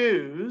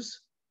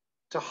choose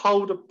to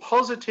hold a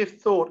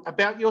positive thought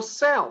about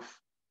yourself,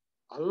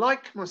 I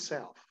like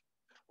myself,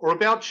 or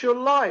about your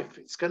life,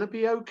 it's going to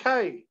be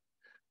okay,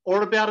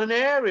 or about an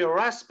area or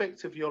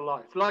aspect of your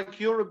life, like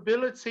your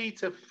ability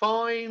to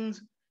find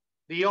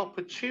the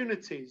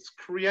opportunities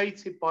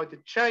created by the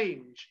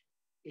change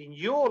in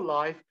your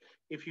life.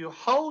 If you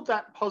hold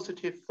that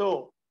positive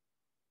thought,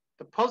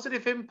 the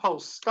positive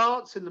impulse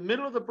starts in the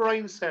middle of the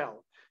brain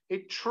cell.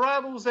 It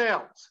travels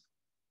out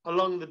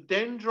along the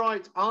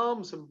dendrite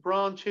arms and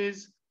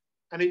branches,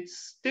 and it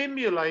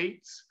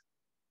stimulates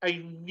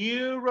a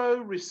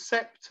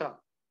neuroreceptor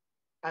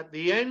at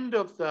the end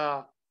of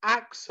the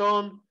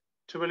axon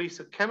to release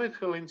a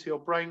chemical into your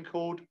brain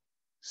called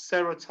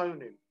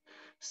serotonin.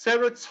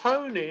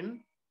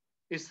 Serotonin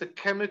is the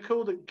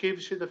chemical that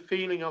gives you the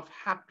feeling of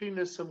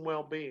happiness and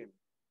well-being.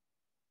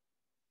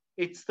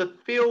 It's the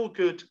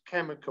feel-good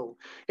chemical.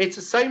 It's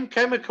the same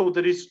chemical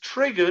that is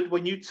triggered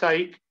when you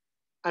take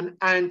an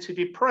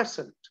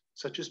antidepressant,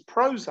 such as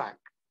Prozac.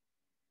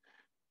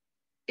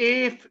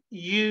 If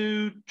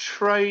you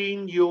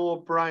train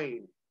your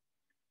brain,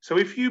 so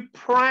if you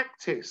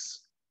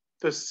practice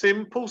the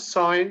simple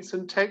science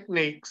and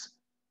techniques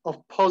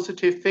of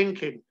positive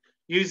thinking,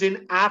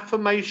 using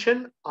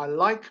affirmation, I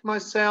like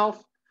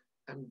myself,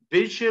 and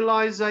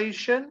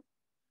visualization,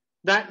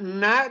 that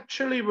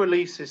naturally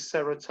releases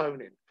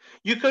serotonin.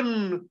 You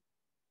can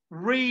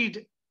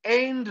read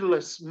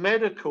endless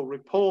medical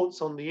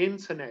reports on the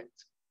internet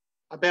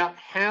about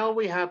how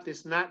we have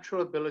this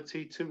natural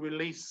ability to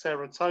release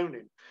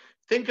serotonin.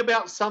 Think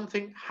about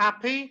something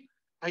happy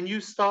and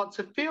you start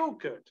to feel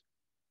good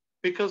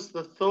because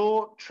the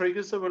thought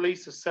triggers the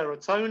release of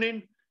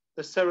serotonin.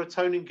 The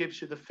serotonin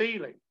gives you the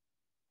feeling.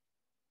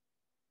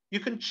 You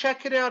can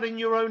check it out in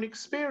your own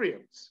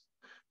experience.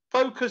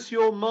 Focus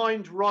your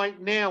mind right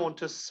now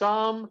onto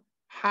some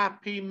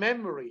happy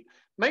memory,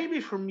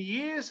 maybe from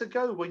years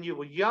ago when you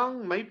were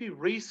young, maybe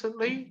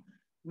recently,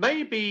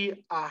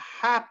 maybe a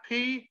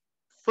happy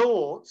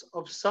thought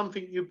of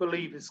something you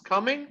believe is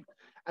coming.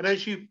 And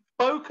as you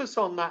focus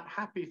on that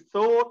happy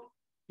thought,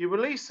 you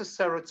release the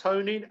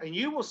serotonin and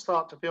you will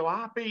start to feel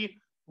happy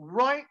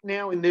right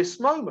now in this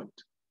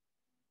moment.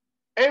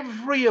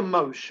 Every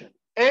emotion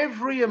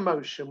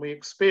we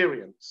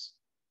experience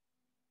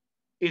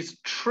is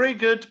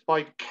triggered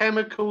by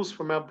chemicals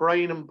from our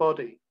brain and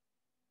body.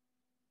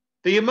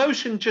 The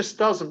emotion just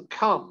doesn't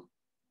come.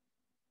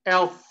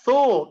 Our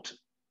thought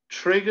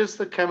triggers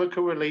the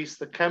chemical release.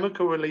 The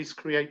chemical release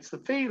creates the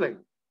feeling.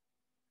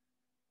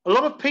 A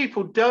lot of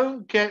people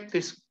don't get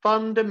this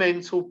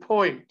fundamental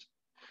point.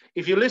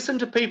 If you listen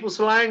to people's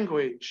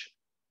language,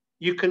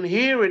 you can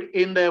hear it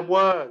in their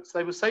words.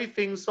 They will say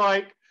things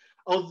like,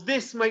 oh,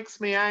 this makes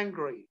me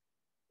angry,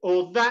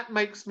 or that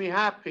makes me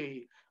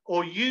happy,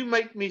 or you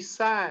make me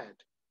sad.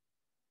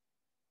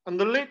 And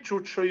the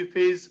literal truth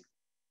is,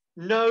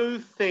 no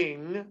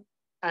thing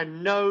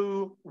and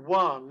no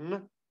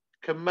one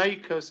can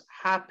make us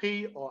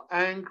happy or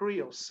angry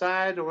or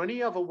sad or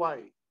any other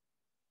way.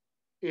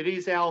 It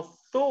is our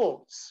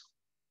thoughts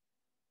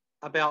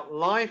about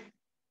life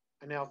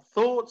and our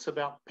thoughts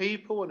about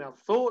people and our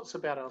thoughts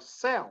about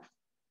ourselves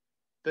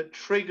that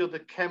trigger the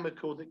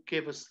chemical that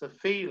give us the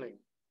feeling.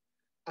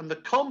 And the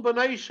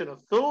combination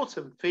of thought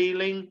and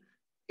feeling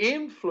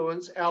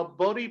influence our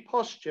body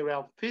posture,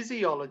 our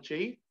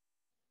physiology,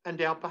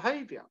 and our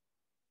behavior.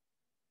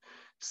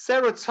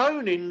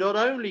 Serotonin not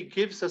only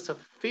gives us a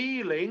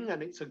feeling,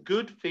 and it's a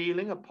good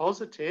feeling, a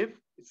positive,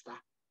 it's the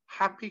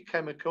happy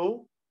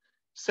chemical.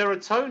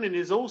 Serotonin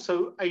is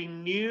also a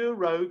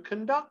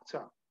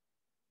neuroconductor.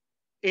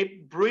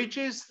 It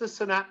bridges the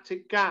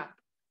synaptic gap.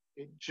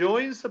 It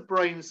joins the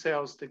brain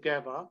cells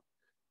together.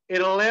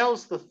 It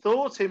allows the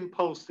thought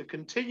impulse to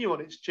continue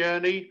on its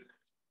journey,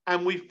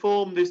 and we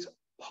form this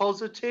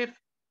positive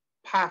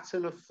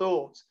pattern of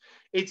thought.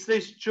 It's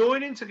this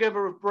joining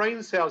together of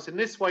brain cells in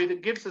this way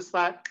that gives us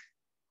that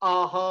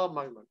aha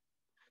moment,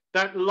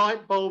 that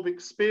light bulb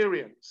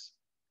experience,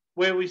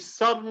 where we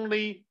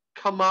suddenly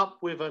come up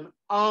with an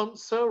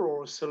answer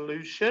or a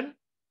solution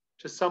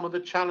to some of the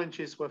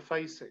challenges we're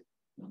facing.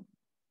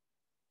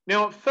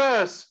 Now, at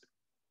first,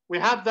 we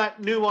have that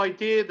new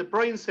idea, the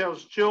brain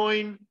cells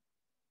join,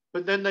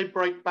 but then they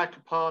break back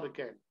apart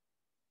again.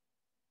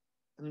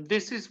 And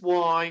this is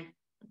why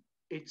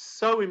it's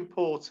so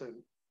important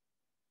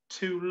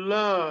to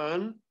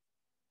learn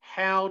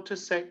how to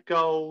set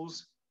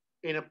goals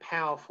in a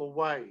powerful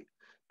way.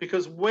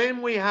 Because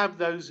when we have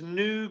those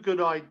new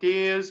good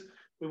ideas,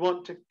 we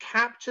want to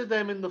capture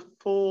them in the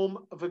form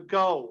of a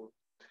goal.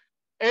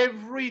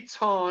 Every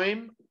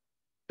time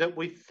that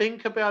we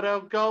think about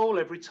our goal,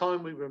 every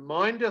time we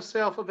remind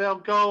ourselves of our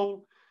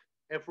goal,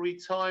 every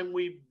time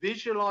we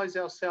visualize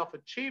ourselves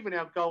achieving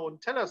our goal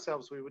and tell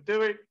ourselves we will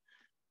do it,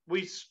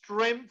 we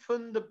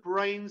strengthen the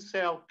brain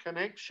cell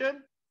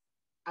connection.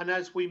 And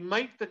as we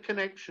make the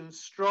connection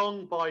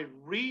strong by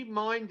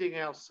reminding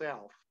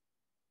ourselves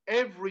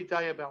every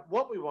day about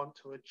what we want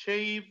to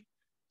achieve,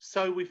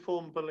 so we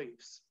form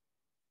beliefs.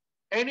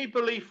 Any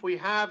belief we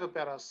have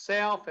about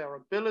ourselves, our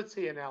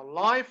ability, and our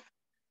life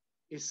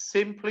is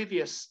simply the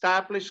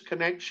established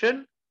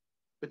connection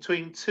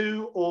between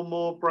two or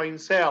more brain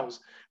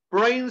cells.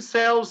 Brain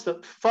cells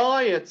that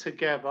fire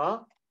together,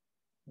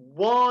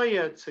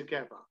 wire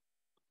together.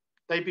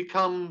 They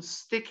become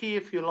sticky,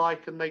 if you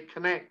like, and they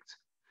connect.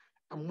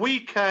 And we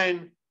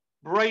can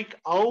break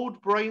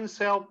old brain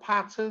cell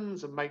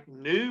patterns and make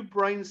new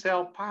brain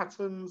cell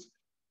patterns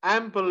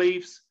and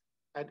beliefs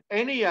at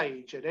any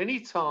age, at any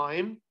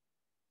time,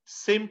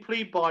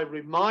 simply by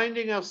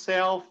reminding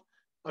ourselves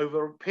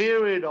over a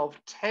period of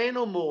 10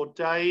 or more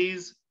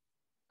days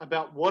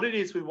about what it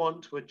is we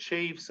want to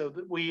achieve so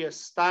that we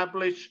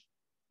establish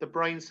the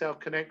brain cell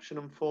connection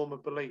and form a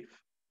belief.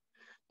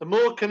 The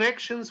more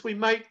connections we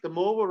make, the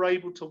more we're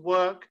able to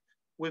work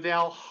with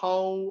our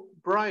whole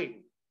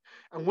brain.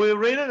 And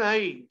we're in an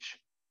age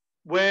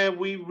where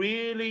we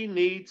really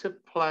need to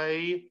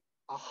play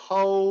a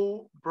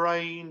whole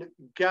brain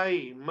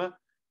game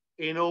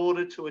in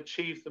order to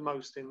achieve the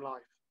most in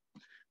life.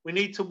 We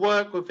need to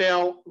work with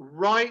our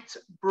right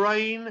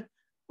brain,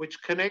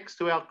 which connects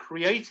to our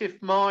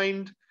creative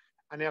mind,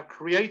 and our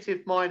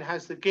creative mind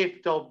has the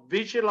gift of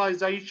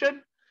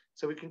visualization,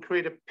 so we can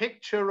create a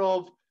picture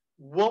of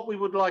what we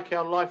would like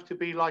our life to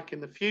be like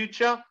in the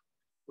future,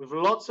 with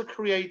lots of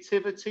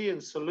creativity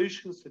and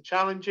solutions to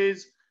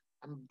challenges,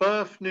 and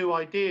birth new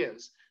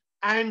ideas.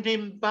 And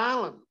in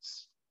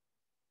balance,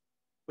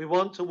 we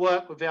want to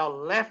work with our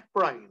left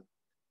brain,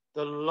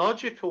 the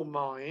logical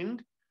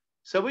mind,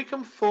 so we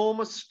can form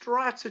a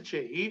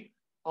strategy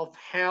of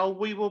how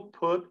we will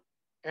put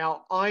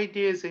our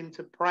ideas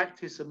into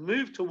practice and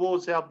move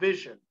towards our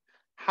vision,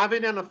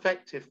 having an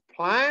effective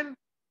plan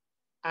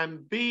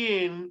and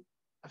being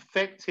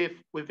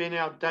effective within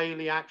our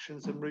daily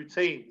actions and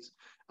routines.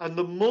 And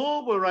the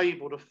more we're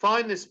able to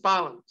find this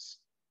balance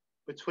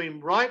between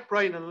right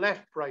brain and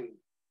left brain,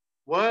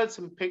 words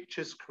and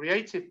pictures,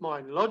 creative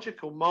mind,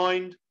 logical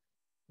mind,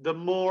 the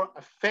more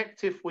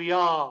effective we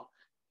are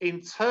in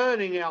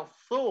turning our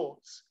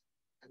thoughts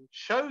and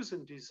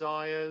chosen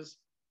desires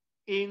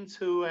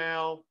into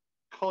our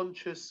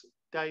conscious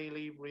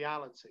daily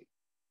reality.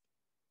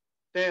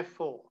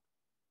 Therefore,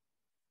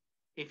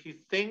 if you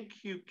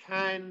think you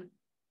can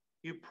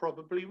you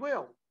probably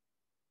will.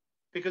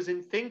 Because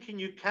in thinking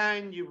you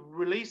can, you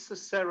release the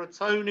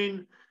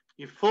serotonin,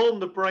 you form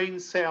the brain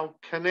cell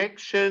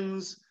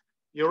connections,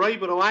 you're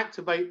able to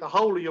activate the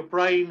whole of your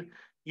brain,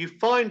 you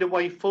find a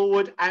way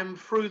forward, and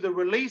through the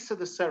release of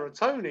the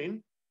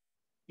serotonin,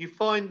 you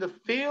find the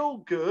feel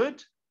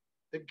good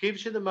that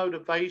gives you the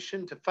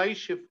motivation to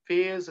face your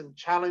fears and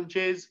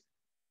challenges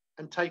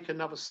and take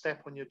another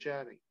step on your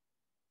journey.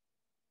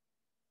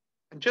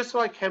 And just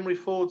like Henry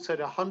Ford said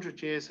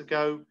 100 years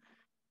ago,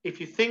 if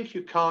you think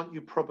you can't,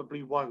 you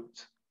probably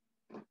won't.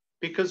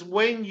 Because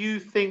when you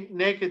think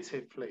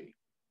negatively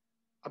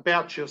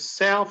about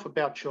yourself,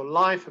 about your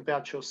life,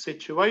 about your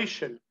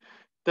situation,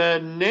 the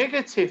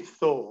negative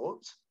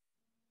thought,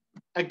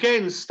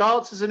 again,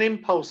 starts as an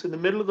impulse in the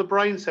middle of the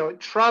brain cell. It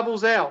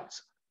travels out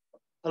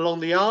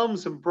along the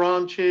arms and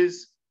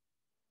branches,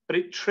 but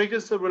it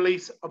triggers the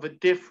release of a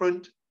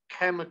different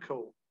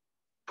chemical,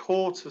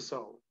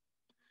 cortisol.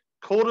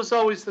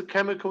 Cortisol is the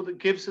chemical that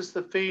gives us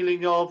the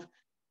feeling of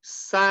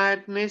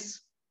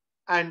sadness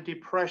and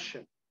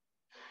depression.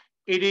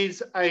 It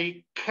is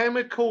a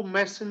chemical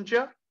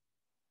messenger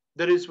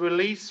that is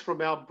released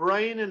from our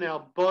brain and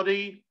our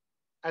body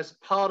as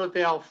part of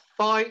our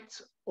fight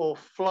or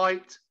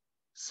flight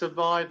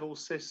survival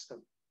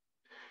system.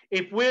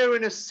 If we're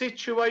in a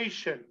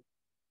situation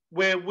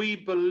where we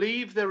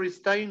believe there is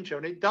danger,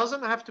 and it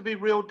doesn't have to be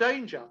real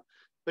danger,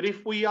 but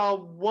if we are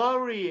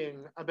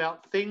worrying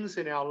about things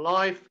in our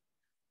life,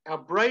 our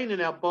brain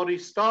and our body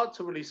start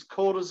to release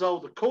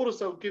cortisol. The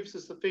cortisol gives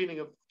us the feeling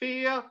of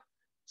fear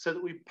so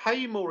that we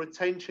pay more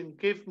attention,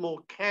 give more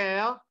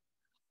care,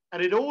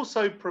 and it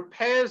also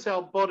prepares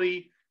our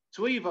body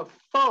to either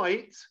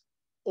fight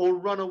or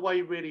run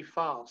away really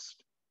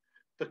fast.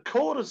 The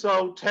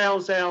cortisol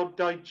tells our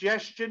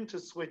digestion to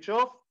switch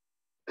off.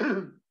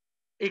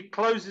 It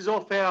closes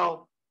off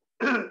our,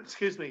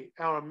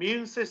 our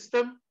immune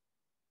system,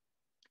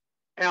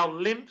 our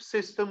lymph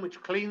system,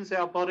 which cleans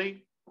our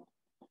body,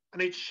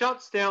 and it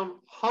shuts down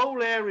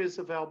whole areas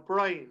of our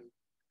brain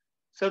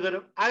so that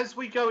as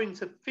we go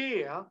into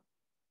fear,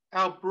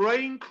 our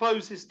brain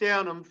closes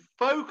down and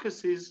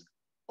focuses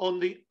on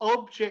the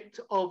object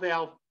of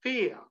our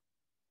fear,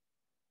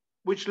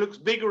 which looks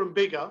bigger and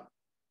bigger,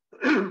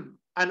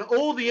 and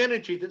all the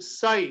energy that's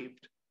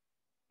saved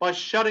by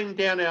shutting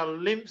down our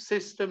lymph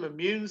system,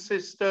 immune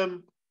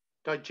system,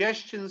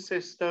 digestion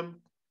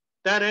system,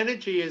 that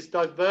energy is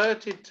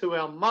diverted to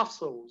our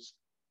muscles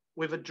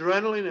with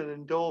adrenaline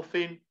and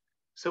endorphin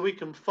so we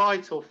can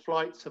fight or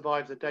flight,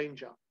 survive the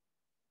danger.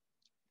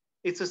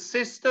 It's a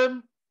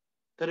system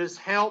that has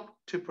helped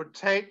to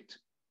protect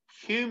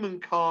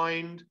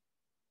humankind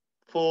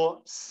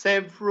for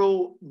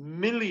several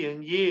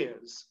million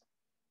years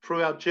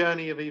through our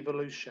journey of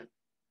evolution.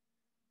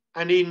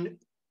 And in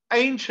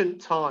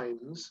ancient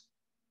times,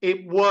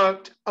 it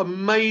worked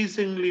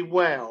amazingly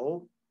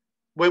well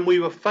when we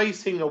were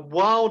facing a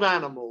wild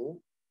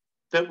animal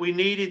that we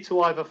needed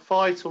to either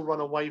fight or run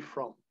away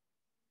from.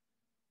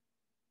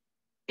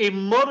 In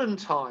modern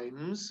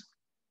times,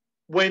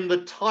 when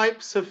the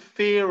types of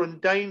fear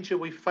and danger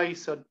we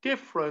face are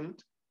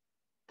different,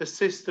 the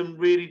system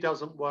really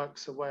doesn't work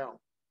so well.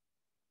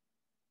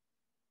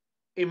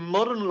 In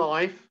modern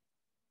life,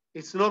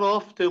 it's not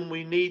often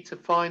we need to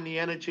find the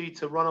energy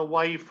to run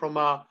away from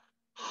a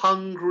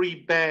hungry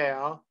bear,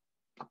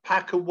 a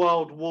pack of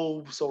wild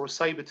wolves, or a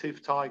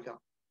saber-toothed tiger.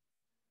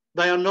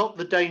 They are not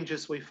the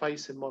dangers we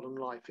face in modern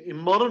life. In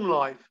modern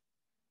life,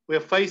 we're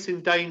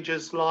facing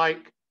dangers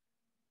like,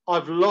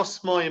 I've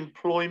lost my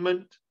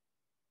employment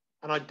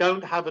and I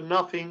don't have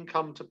enough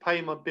income to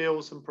pay my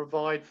bills and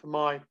provide for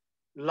my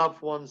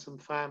loved ones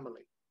and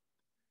family.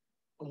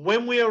 And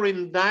when we are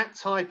in that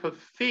type of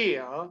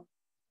fear,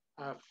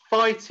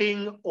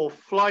 fighting or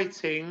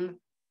flighting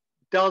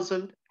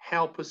doesn't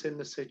help us in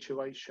the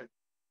situation.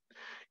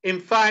 In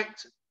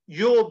fact,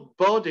 your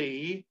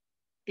body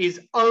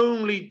is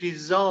only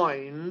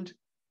designed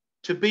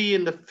to be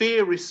in the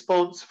fear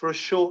response for a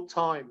short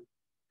time.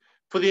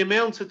 For the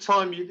amount of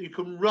time you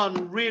can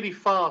run really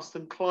fast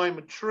and climb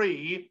a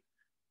tree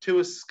to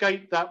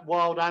escape that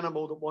wild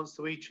animal that wants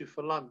to eat you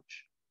for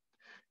lunch.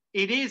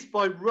 It is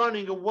by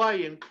running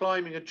away and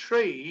climbing a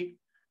tree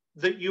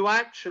that you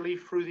actually,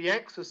 through the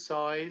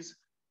exercise,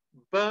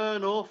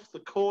 burn off the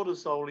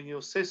cortisol in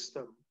your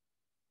system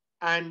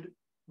and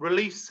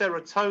release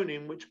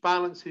serotonin, which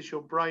balances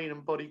your brain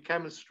and body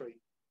chemistry.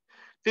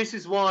 This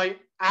is why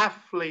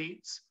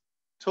athletes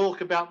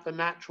talk about the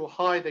natural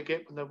high they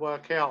get when they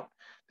work out.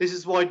 This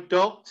is why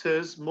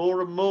doctors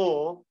more and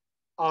more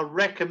are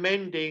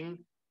recommending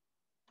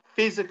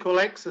physical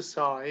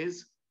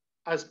exercise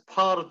as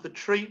part of the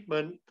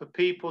treatment for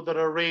people that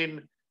are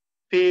in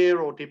fear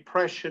or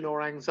depression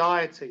or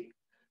anxiety,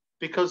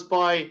 because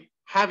by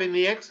having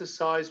the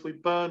exercise, we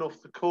burn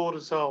off the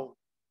cortisol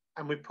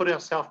and we put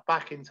ourselves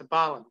back into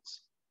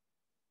balance.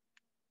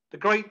 The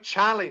great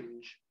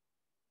challenge,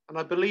 and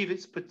I believe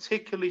it's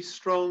particularly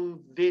strong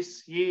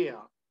this year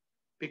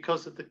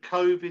because of the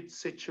COVID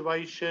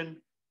situation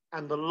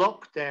and the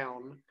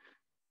lockdown,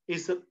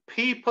 is that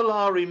people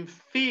are in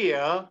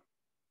fear,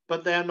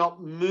 but they're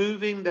not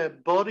moving their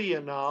body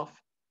enough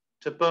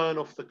to burn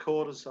off the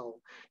cortisol.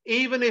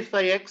 Even if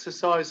they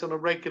exercise on a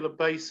regular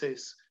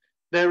basis,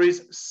 there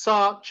is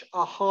such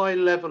a high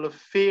level of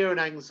fear and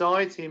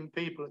anxiety in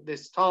people at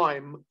this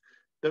time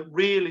that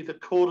really the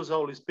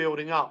cortisol is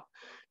building up.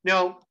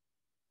 Now,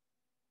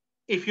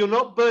 if you're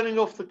not burning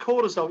off the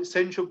cortisol, it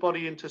sends your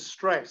body into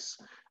stress.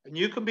 And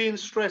you can be in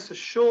stress a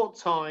short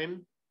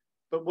time,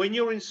 but when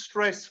you're in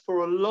stress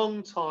for a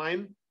long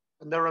time,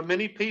 and there are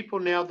many people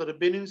now that have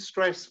been in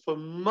stress for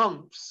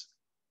months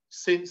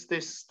since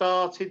this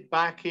started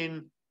back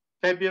in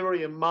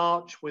February and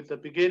March with the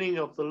beginning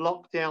of the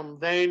lockdown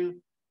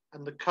then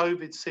and the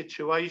COVID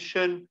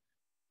situation,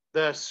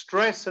 the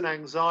stress and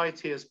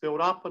anxiety has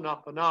built up and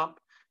up and up.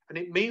 And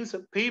it means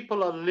that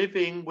people are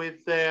living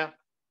with their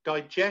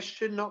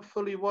digestion not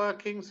fully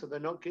working, so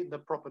they're not getting the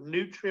proper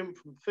nutrient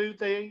from food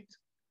they eat.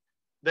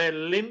 Their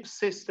lymph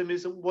system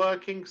isn't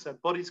working because their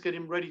body's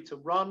getting ready to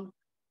run,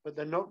 but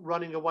they're not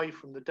running away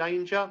from the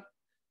danger.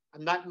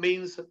 And that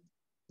means that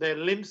their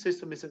lymph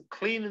system isn't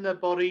clean in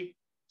their body,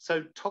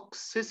 so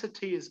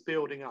toxicity is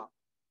building up.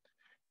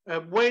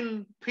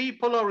 When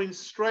people are in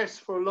stress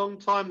for a long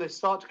time, they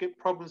start to get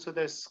problems with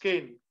their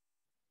skin,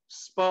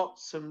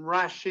 spots and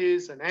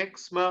rashes and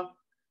eczema,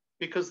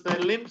 because their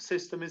lymph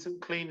system isn't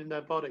clean in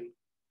their body.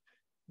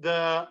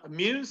 The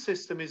immune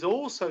system is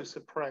also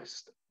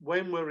suppressed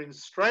when we're in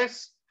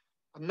stress,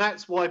 and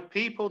that's why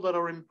people that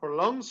are in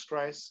prolonged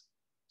stress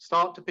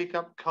start to pick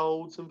up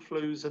colds and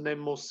flus and then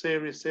more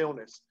serious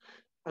illness.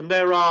 And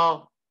there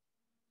are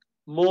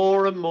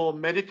more and more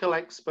medical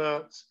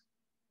experts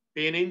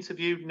being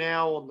interviewed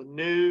now on the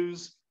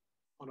news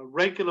on a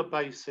regular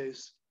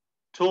basis,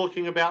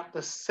 talking about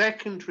the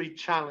secondary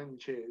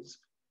challenges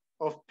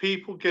of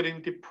people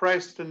getting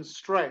depressed and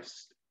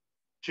stressed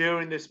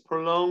during this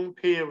prolonged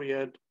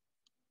period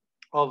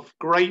of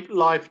great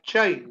life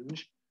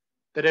change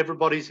that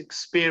everybody's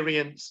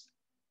experienced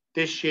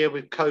this year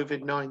with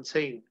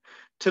COVID-19.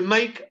 To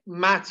make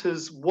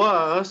matters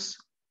worse,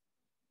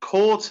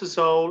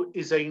 cortisol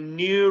is a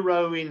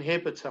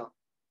neuroinhibitor.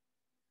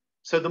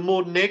 So the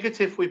more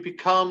negative we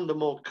become, the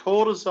more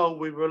cortisol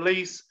we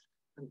release,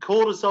 and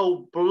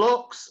cortisol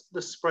blocks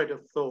the spread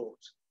of thought.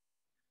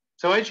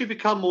 So as you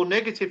become more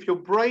negative, your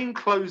brain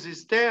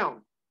closes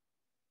down.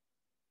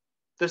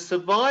 The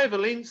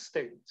survival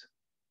instinct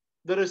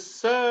that has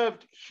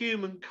served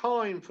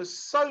humankind for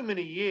so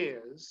many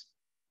years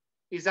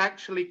is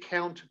actually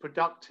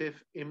counterproductive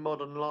in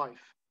modern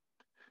life,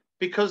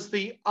 because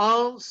the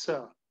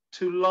answer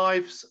to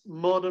life's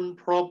modern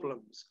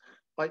problems,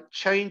 like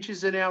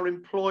changes in our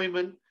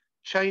employment,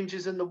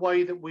 changes in the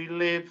way that we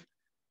live,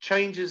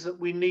 changes that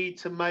we need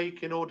to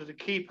make in order to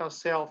keep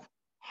ourselves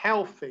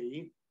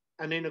healthy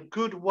and in a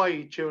good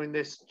way during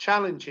this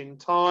challenging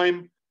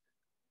time,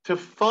 to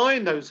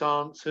find those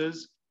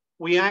answers,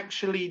 we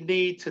actually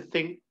need to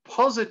think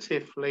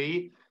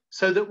positively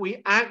so that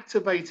we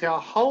activate our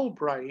whole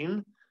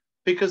brain,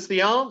 because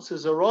the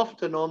answers are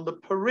often on the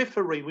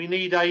periphery. We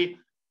need a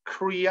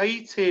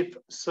creative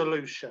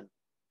solution.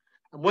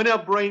 And when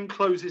our brain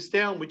closes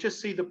down, we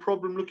just see the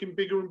problem looking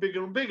bigger and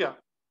bigger and bigger.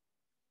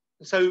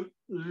 And so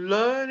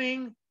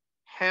learning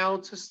how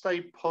to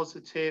stay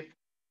positive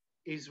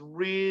is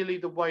really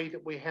the way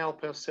that we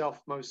help ourselves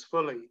most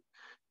fully.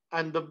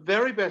 And the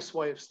very best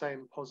way of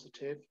staying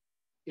positive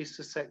is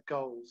to set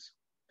goals.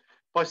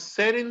 By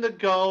setting the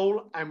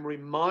goal and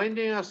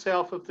reminding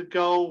ourselves of the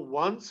goal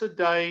once a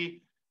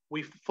day,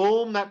 we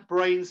form that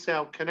brain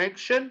cell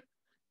connection.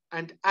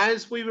 And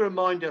as we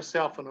remind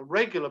ourselves on a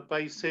regular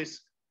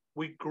basis,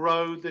 we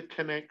grow the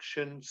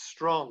connection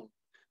strong.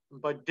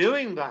 And by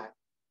doing that,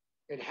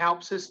 it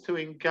helps us to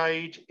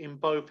engage in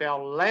both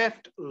our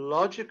left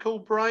logical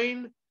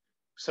brain,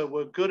 so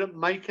we're good at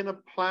making a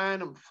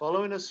plan and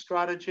following a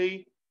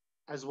strategy,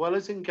 as well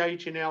as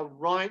engaging our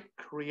right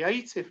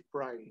creative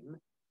brain,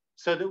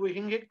 so that we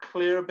can get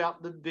clear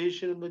about the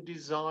vision and the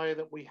desire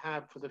that we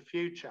have for the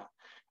future.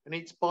 And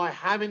it's by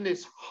having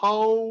this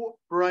whole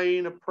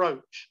brain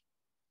approach,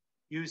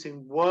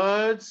 using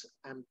words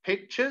and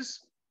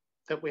pictures,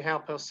 that we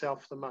help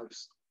ourselves the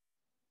most.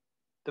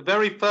 The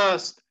very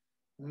first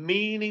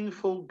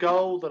meaningful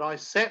goal that I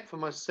set for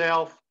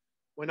myself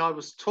when I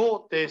was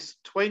taught this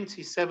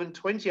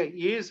 28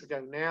 years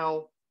ago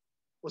now,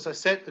 was I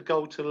set the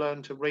goal to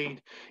learn to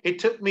read. It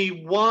took me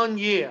 1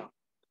 year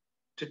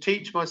to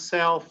teach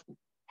myself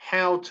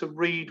how to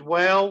read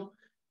well.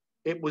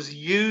 It was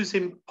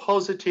using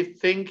positive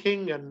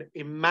thinking and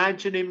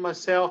imagining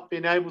myself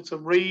being able to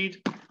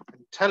read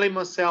and telling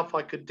myself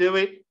I could do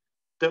it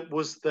that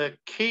was the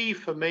key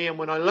for me. And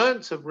when I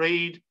learned to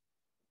read,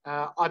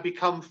 I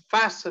become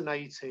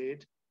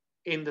fascinated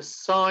in the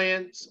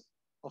science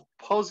of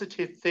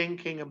positive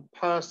thinking and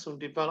personal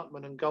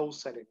development and goal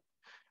setting.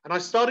 And I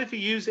started to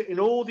use it in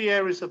all the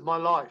areas of my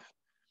life.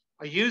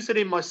 I used it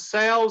in my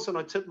sales, and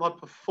I took my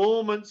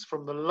performance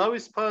from the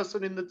lowest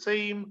person in the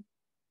team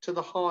to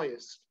the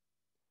highest.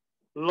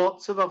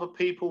 Lots of other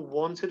people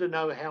wanted to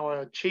know how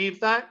I achieved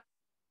that.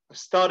 I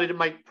started to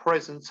make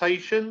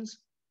presentations,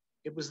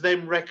 It was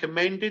then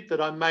recommended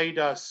that I made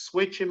a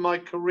switch in my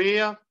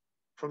career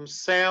from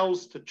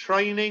sales to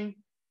training,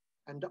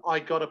 and I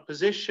got a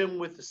position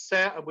with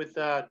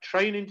the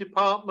training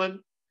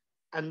department,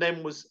 and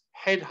then was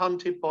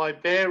headhunted by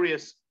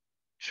various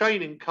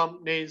training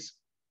companies.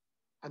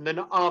 And then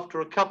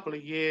after a couple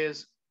of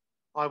years,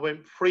 I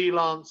went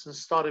freelance and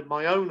started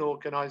my own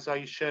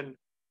organization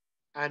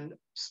and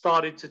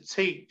started to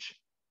teach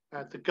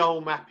the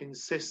goal mapping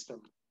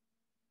system.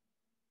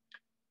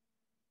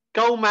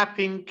 Goal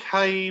mapping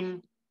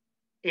came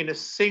in a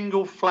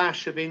single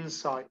flash of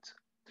insight.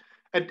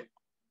 And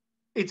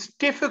it's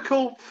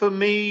difficult for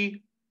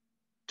me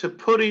to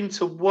put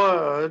into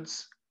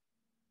words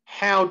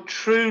how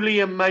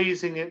truly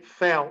amazing it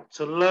felt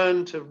to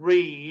learn to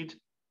read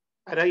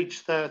at age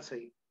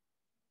 30.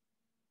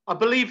 I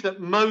believe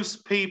that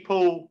most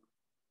people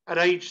at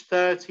age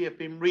 30 have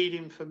been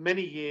reading for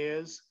many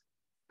years,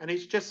 and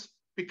it's just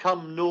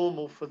become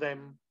normal for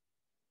them.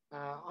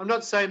 I'm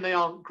not saying they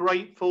aren't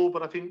grateful,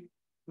 but I think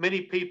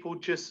many people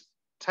just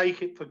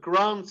take it for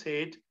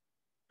granted,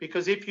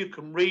 because if you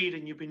can read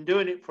and you've been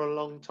doing it for a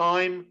long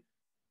time,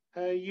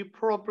 you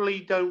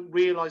probably don't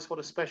realize what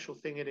a special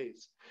thing it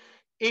is.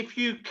 If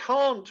you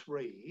can't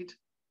read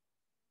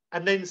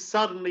and then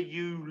suddenly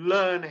you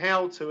learn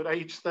how to at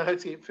age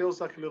 30, it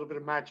feels like a little bit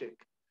of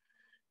magic.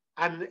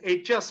 And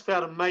it just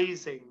felt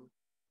amazing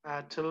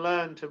to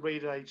learn to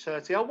read at age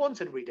 30. I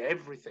wanted to read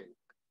everything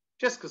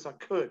just because I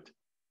could.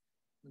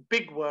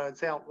 Big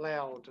words out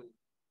loud.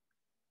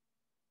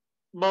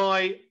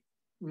 My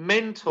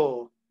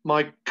mentor,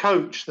 my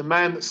coach, the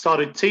man that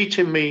started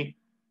teaching me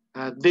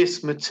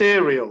this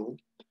material,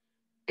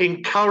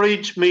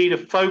 encouraged me to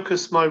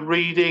focus my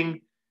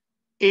reading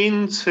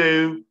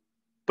into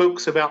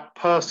books about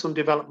personal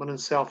development and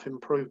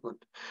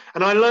self-improvement.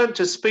 And I learned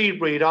to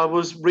speed read. I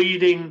was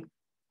reading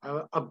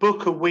a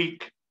book a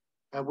week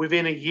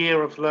within a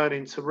year of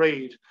learning to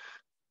read.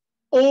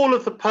 All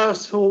of the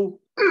personal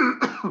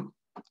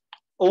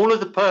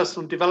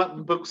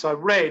development books I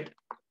read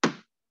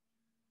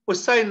were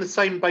saying the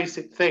same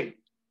basic thing.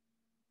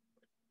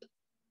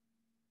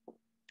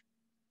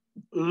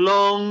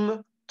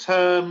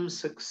 Long-term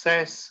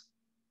success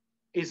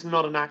is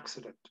not an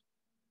accident.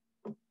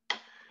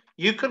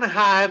 You can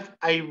have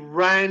a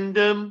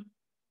random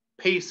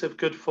piece of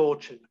good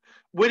fortune.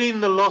 Winning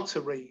the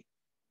lottery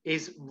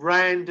is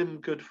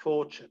random good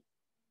fortune.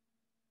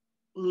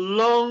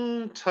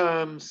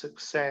 Long-term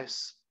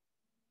success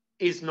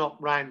is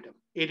not random.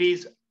 It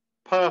is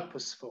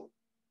purposeful.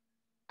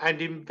 And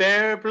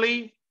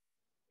invariably,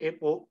 it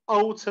will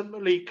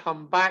ultimately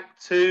come back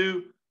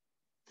to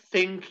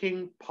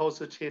thinking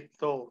positive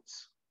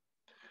thoughts.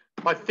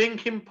 By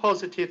thinking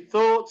positive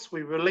thoughts,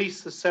 we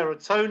release the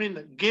serotonin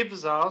that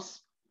gives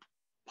us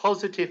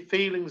positive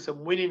feelings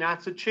and winning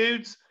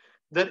attitudes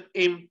that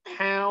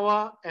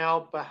empower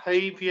our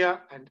behavior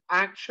and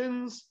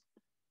actions.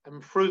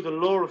 And through the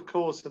law of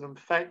cause and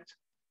effect,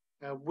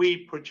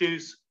 we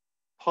produce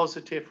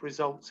positive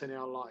results in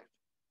our life.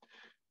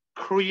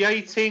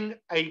 Creating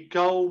a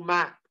goal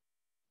map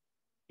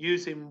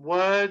using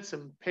words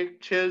and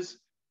pictures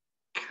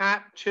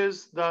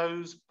captures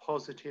those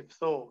positive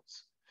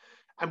thoughts.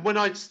 And when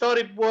I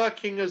started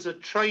working as a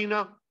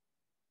trainer,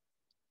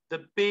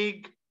 the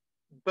big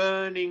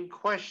burning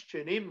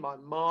question in my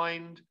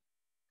mind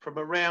from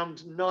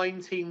around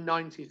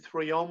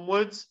 1993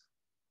 onwards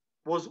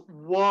was,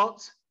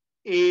 what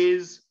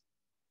is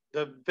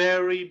the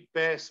very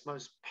best,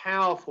 most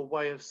powerful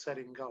way of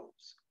setting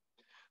goals?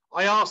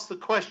 I asked the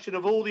question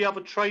of all the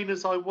other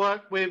trainers I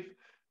worked with.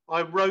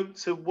 I wrote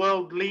to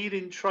world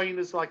leading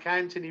trainers like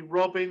Anthony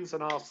Robbins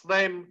and asked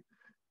them.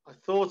 I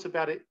thought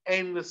about it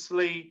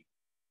endlessly,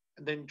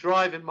 and then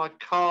driving my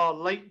car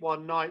late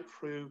one night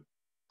through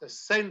the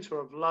center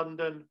of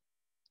London,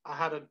 I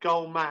had a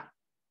goal map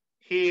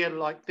here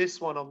like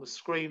this one on the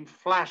screen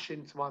flash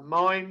into my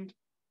mind.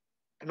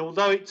 And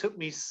although it took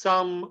me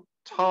some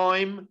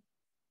time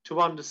to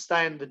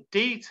understand the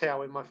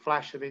detail in my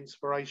flash of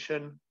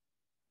inspiration,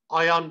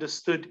 I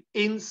understood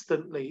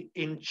instantly,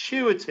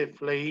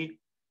 intuitively,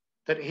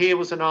 that here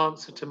was an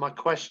answer to my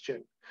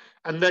question.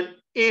 And that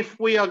if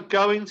we are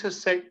going to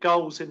set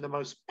goals in the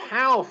most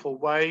powerful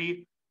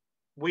way,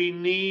 we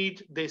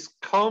need this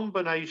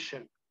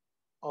combination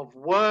of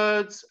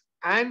words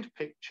and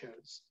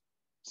pictures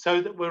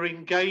so that we're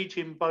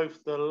engaging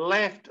both the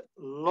left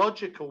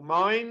logical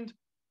mind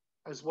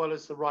as well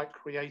as the right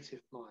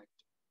creative mind.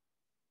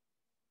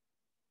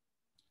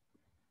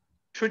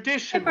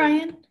 Traditionally, Hi,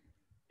 Brian.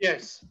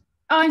 yes.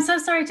 Oh, I'm so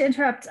sorry to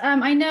interrupt.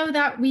 I know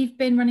that we've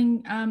been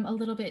running a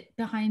little bit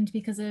behind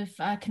because of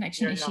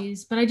connection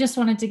issues, but I just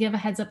wanted to give a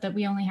heads up that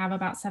we only have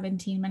about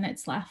 17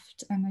 minutes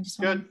left. And I just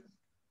want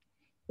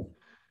Good.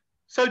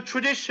 So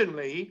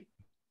traditionally,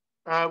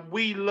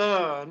 we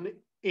learn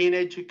in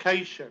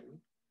education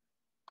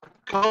a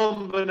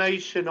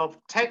combination of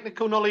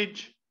technical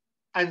knowledge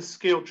and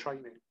skill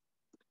training.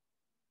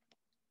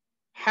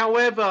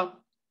 However,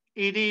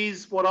 it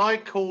is what I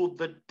call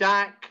the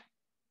DAC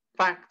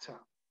factor.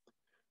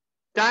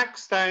 DAC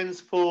stands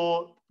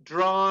for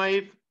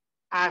drive,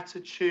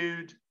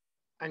 attitude,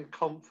 and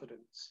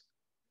confidence.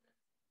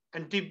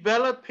 And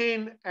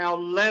developing our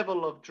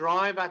level of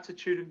drive,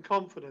 attitude, and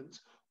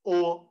confidence,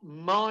 or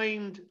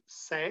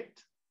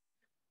mindset,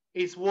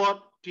 is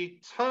what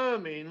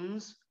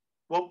determines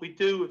what we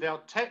do with our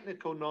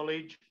technical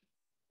knowledge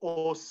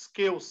or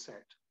skill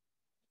set.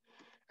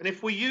 And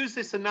if we use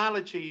this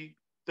analogy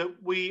that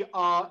we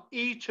are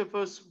each of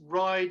us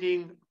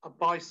riding a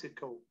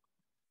bicycle,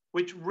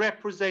 which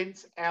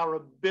represents our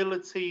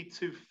ability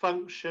to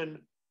function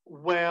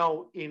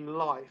well in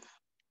life,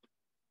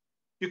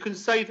 you can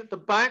say that the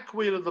back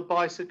wheel of the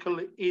bicycle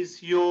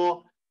is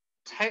your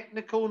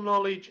technical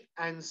knowledge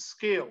and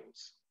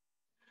skills.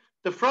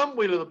 The front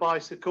wheel of the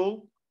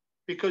bicycle,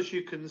 because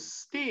you can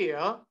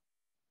steer,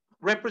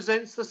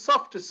 represents the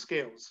softer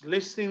skills,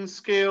 listening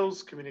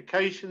skills,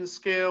 communication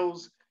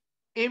skills,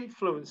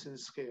 influencing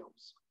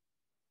skills.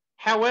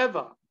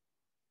 However,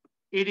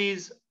 it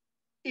is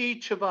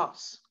each of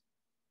us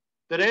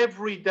that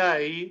every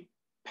day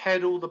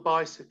pedal the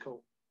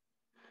bicycle.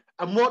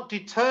 And what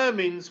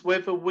determines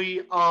whether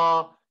we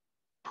are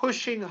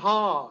pushing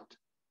hard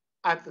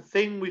at the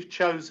thing we've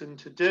chosen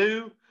to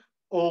do,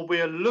 or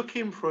we're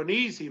looking for an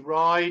easy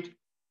ride,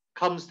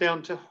 comes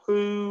down to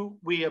who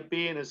we are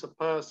being as a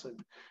person.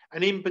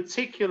 And in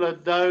particular,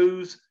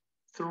 those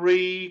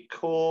 3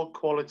 core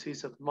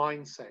qualities of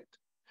mindset.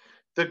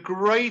 The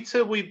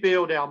greater we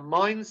build our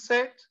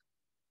mindset,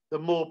 the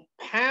more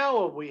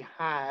power we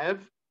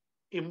have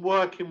in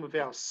working with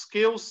our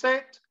skill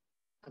set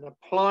and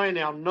applying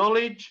our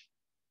knowledge,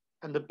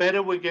 and the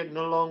better we're getting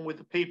along with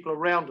the people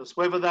around us,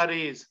 whether that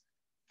is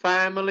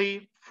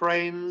family,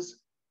 friends,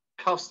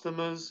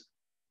 customers,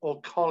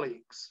 or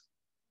colleagues.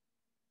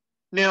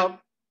 Now,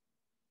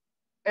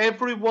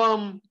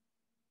 everyone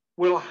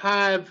will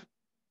have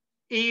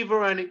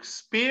either an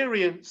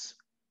experience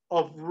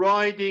of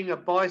riding a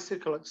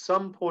bicycle at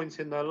some point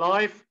in their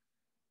life,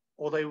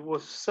 or they will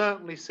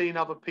certainly seen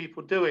other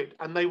people do it,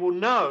 and they will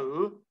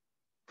know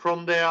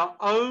from their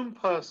own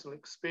personal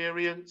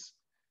experience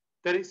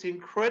that it's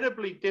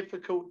incredibly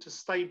difficult to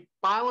stay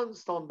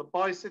balanced on the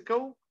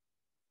bicycle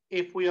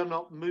if we are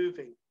not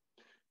moving.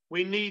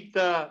 We need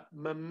the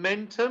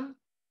momentum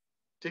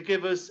to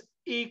give us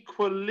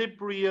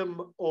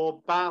equilibrium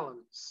or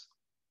balance.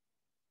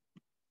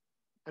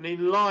 And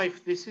in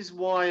life, this is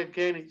why,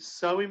 again, it's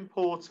so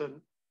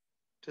important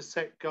to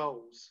set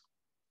goals.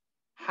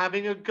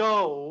 Having a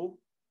goal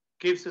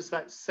gives us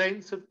that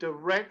sense of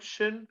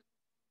direction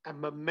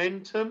and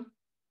momentum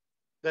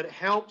that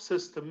helps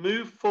us to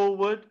move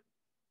forward,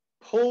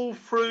 pull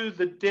through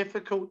the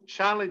difficult,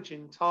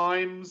 challenging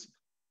times,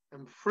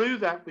 and through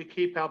that we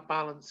keep our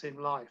balance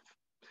in life.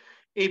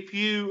 If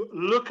you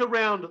look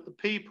around at the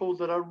people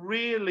that are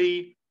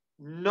really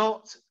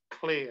not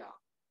clear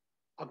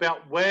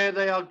about where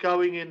they are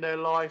going in their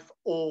life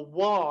or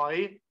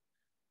why,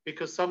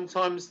 because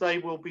sometimes they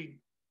will be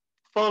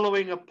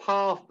following a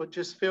path but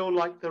just feel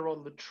like they're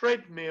on the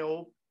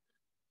treadmill,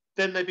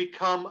 then they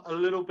become a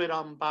little bit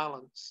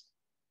unbalanced.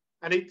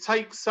 And it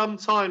takes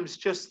sometimes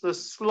just the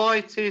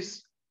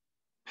slightest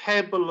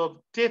pebble of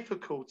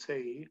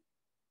difficulty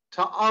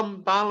to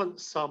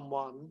unbalance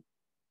someone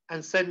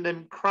and send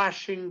them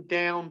crashing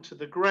down to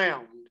the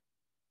ground.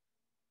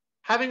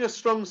 Having a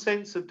strong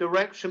sense of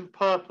direction,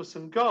 purpose,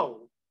 and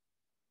goal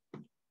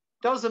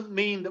doesn't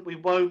mean that we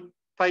won't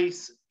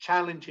face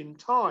challenging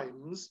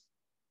times.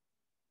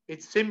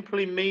 It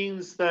simply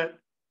means that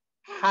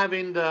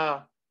having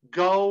the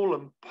goal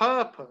and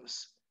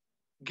purpose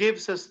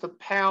gives us the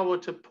power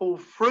to pull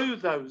through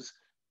those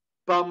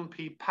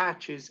bumpy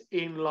patches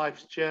in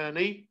life's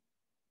journey,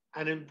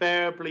 and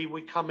invariably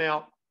we come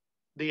out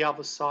the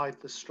other side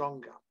the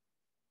stronger.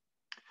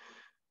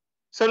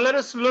 So let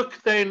us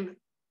look then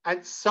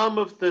at some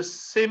of the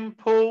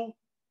simple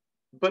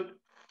but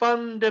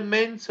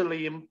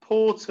fundamentally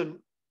important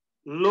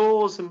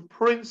laws and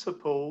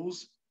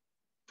principles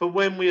for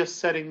when we are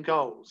setting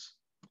goals.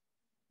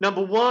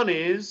 Number 1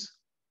 is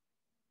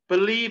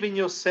believe in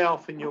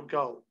yourself and your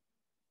goal.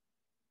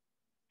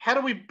 How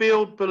do we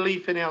build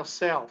belief in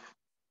ourselves?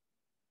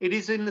 It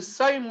is in the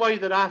same way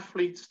that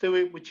athletes do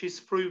it, which is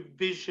through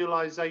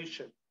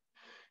visualization.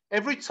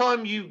 Every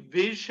time you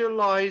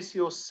visualize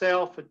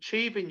yourself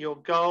achieving your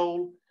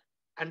goal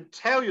and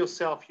tell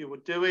yourself you will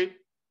do it,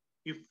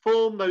 you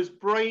form those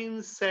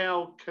brain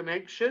cell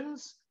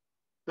connections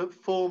that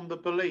form the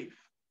belief.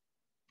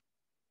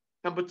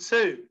 Number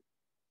 2,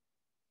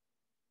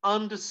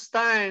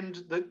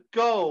 understand that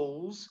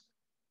goals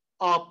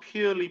are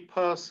purely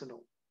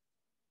personal.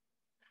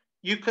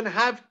 You can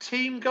have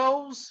team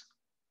goals,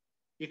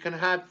 you can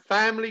have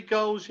family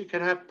goals, you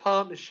can have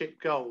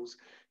partnership goals.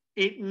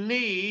 It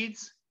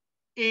needs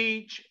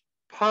each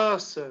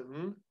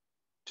person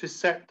to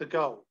set the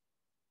goal.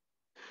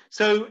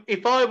 So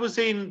if I was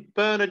in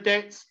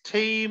Bernadette's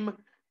team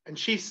and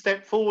she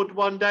stepped forward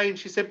one day and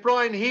she said,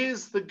 Brian,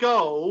 here's the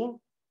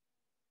goal,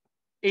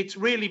 it's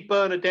really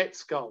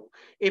Bernadette's goal.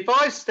 If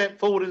I step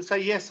forward and say,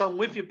 yes, I'm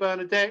with you,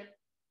 Bernadette,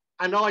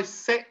 and I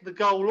set the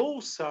goal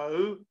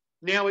also,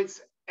 now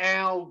it's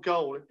our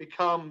goal. It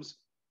becomes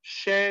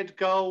shared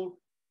goal,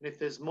 And if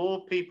there's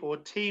more people, a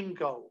team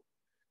goal.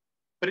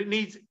 But it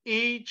needs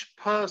each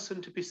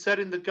person to be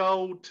setting the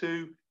goal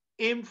to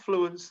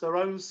influence their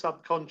own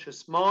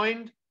subconscious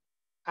mind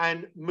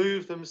and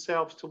move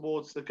themselves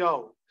towards the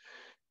goal.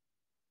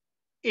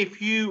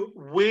 If you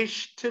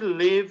wish to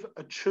live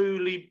a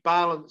truly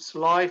balanced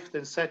life,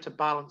 then set a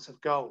balance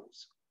of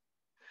goals.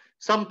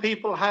 Some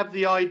people have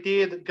the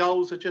idea that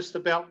goals are just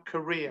about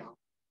career,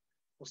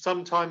 or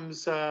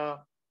sometimes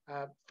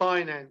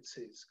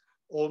finances,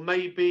 or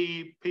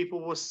maybe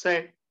people will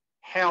set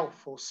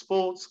health or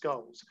sports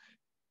goals.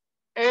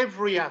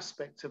 Every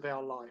aspect of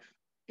our life,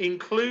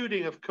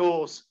 including, of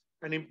course,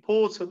 and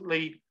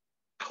importantly,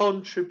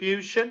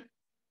 contribution,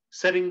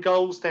 setting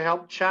goals to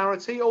help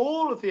charity,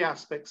 all of the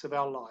aspects of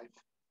our life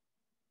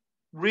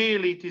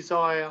really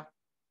desire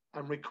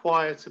and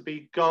require to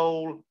be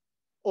goal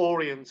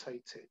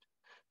orientated.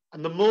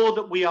 And the more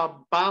that we are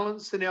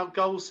balanced in our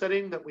goal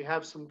setting, that we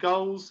have some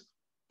goals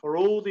for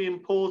all the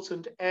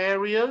important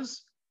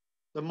areas,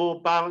 the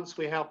more balance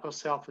we help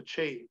ourselves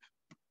achieve.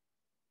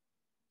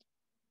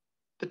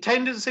 The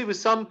tendency with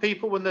some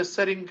people when they're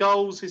setting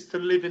goals is to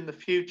live in the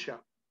future.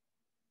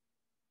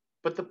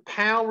 But the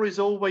power is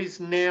always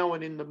now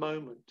and in the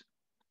moment.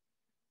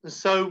 And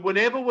so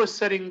whenever we're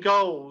setting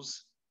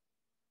goals,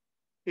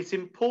 it's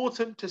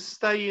important to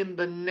stay in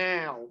the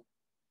now,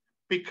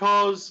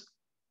 because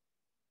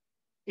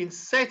in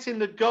setting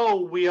the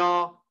goal, we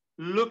are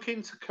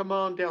looking to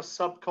command our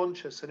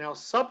subconscious, and our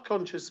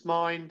subconscious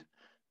mind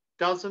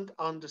doesn't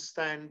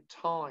understand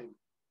time.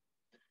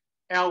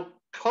 Our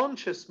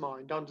conscious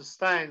mind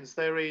understands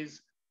there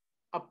is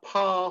a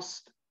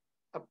past,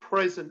 a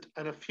present,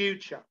 and a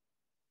future.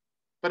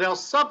 But our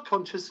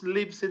subconscious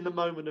lives in the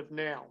moment of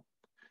now.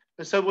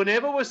 And so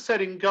whenever we're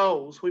setting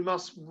goals, we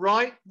must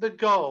write the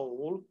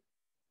goal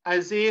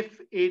as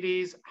if it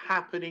is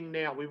happening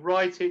now. We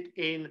write it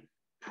in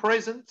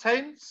present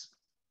tense.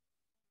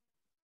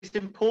 It's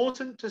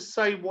important to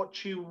say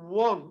what you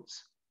want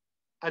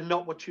and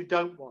not what you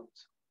don't want.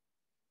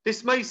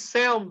 This may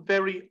sound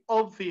very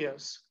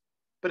obvious,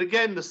 but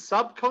again, the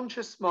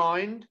subconscious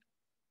mind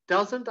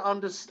doesn't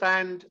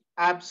understand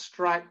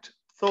abstract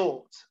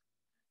thought.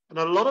 And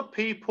a lot of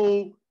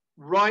people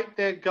write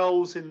their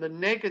goals in the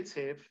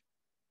negative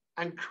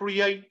and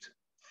create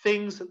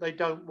things that they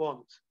don't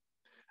want.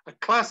 A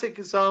classic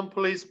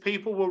example is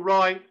people will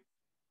write,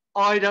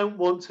 I don't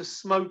want to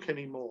smoke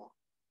anymore.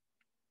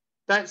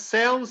 That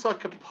sounds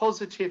like a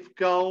positive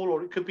goal,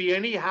 or it could be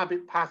any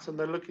habit pattern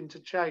they're looking to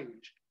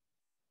change.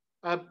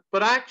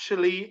 But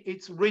actually,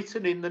 it's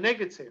written in the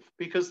negative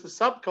because the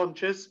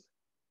subconscious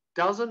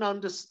doesn't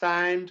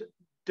understand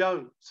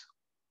don't.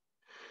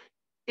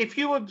 If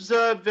you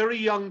observe very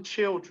young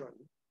children,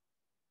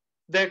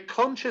 their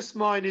conscious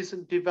mind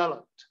isn't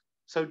developed.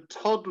 So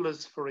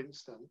toddlers, for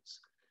instance,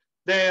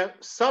 their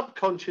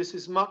subconscious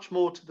is much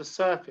more to the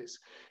surface.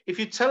 If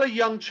you tell a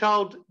young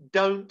child,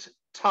 don't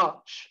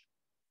touch,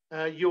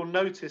 you'll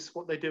notice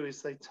what they do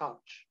is they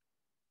touch.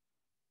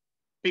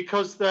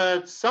 Because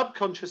the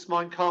subconscious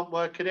mind can't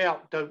work it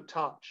out, don't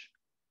touch.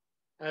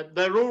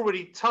 They're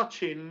already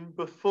touching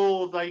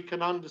before they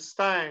can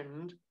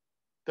understand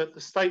that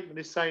the statement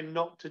is saying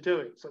not to do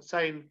it. So it's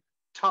saying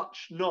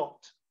touch not.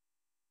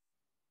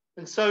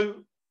 And so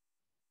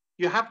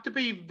you have to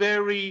be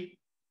very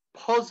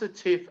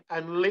positive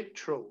and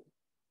literal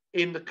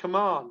in the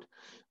command.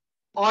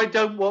 I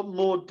don't want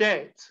more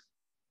debt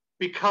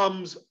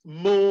becomes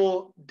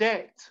more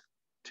debt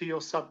to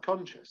your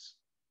subconscious.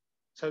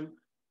 So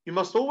you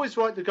must always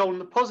write the goal in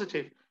the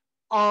positive.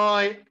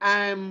 I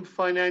am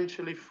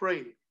financially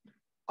free.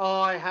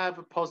 I have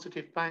a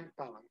positive bank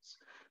balance.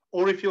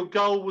 Or if your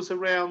goal was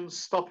around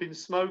stopping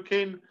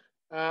smoking,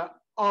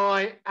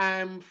 I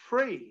am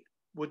free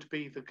would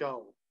be the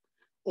goal.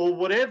 Or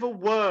whatever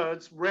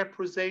words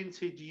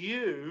represented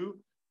you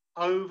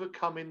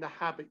overcoming the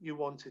habit you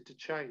wanted to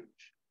change.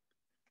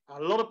 A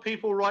lot of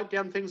people write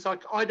down things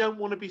like, I don't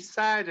want to be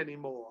sad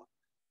anymore.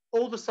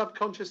 All the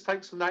subconscious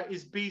takes from that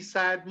is be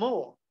sad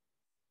more.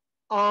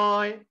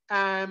 I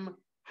am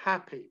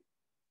happy.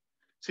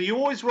 So you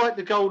always write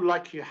the goal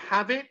like you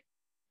have it,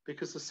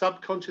 because the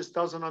subconscious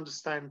doesn't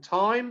understand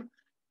time,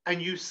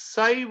 and you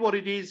say what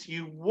it is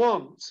you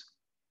want,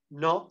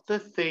 not the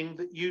thing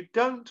that you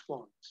don't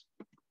want.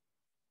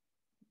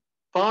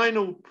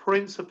 Final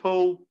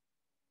principle,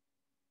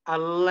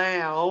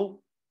 allow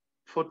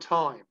for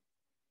time.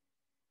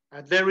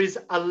 There is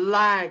a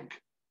lag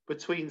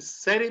between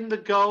setting the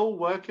goal,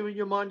 working with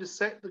your mind to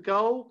set the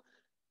goal,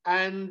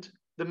 and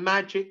the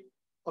magic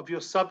of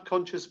your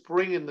subconscious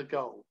bringing the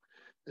goal.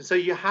 And so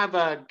you have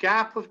a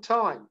gap of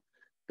time.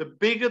 The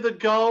bigger the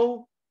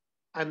goal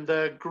and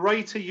the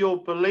greater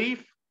your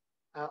belief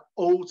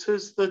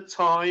alters the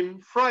time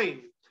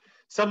frame.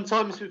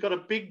 Sometimes we've got a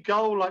big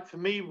goal, like for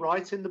me,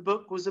 writing the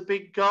book was a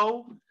big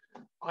goal.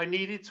 I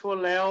needed to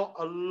allow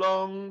a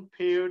long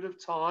period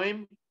of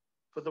time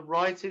for the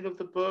writing of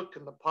the book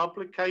and the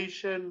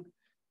publication.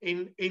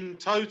 In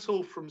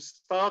total, from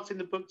starting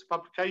the book to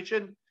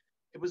publication,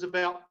 it was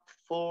about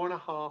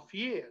 4.5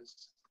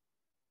 years.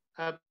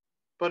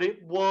 But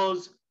it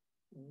was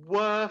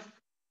worth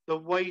the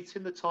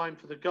waiting, the time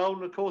for the goal.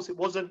 And of course, it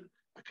wasn't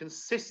a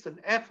consistent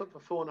effort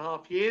for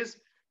 4.5 years.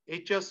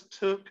 It just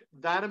took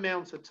that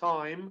amount of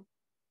time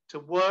to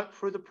work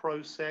through the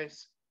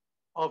process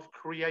of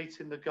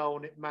creating the goal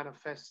and it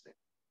manifesting.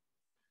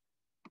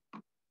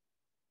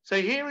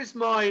 So here is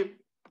my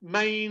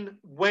main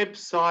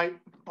website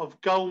of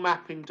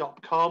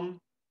goalmapping.com.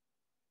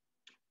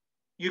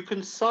 You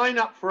can sign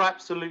up for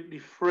absolutely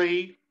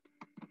free.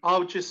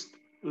 I'll just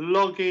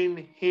log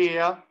in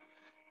here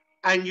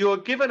and you're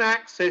given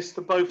access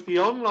to both the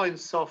online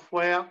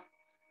software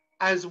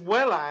as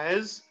well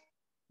as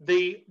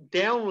the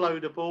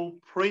downloadable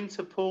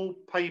printable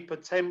paper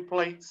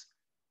templates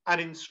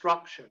and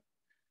instruction,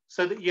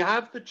 so that you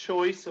have the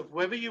choice of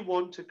whether you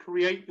want to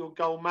create your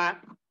goal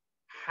map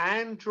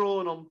hand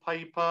drawn on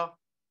paper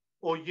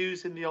or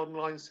using the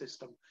online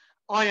system.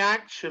 I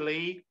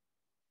actually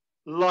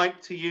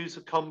like to use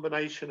a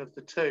combination of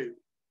the two.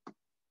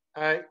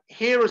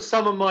 Here are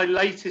some of my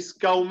latest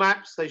goal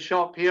maps. They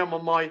show up here. I'm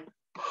on my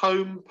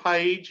home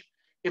page.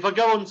 If I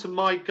go on to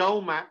my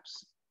goal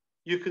maps,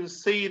 you can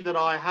see that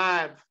I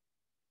have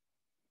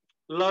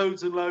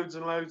loads and loads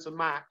and loads of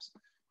maps.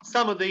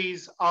 Some of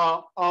these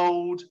are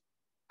old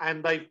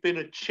and they've been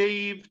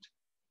achieved,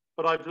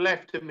 but I've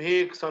left them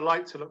here because I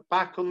like to look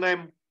back on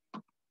them.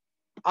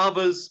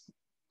 Others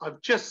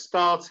I've just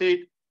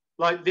started,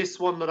 like this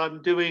one that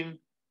I'm doing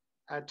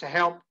to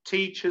help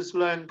teachers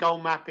learn goal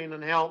mapping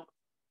and help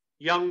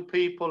young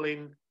people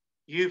in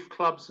youth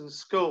clubs and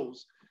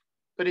schools.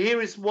 But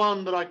here is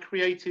one that I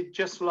created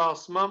just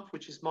last month,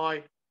 which is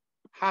my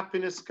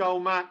happiness goal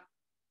map.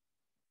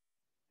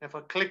 If I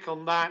click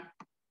on that,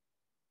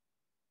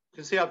 you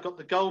can see I've got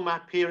the goal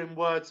map here in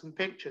words and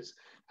pictures.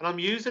 And I'm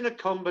using a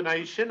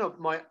combination of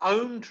my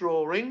own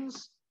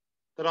drawings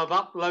that I've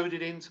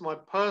uploaded into my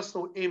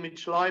personal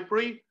image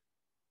library,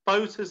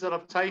 photos that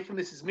I've taken.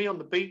 This is me on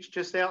the beach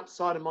just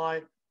outside of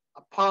my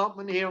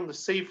apartment here on the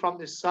seafront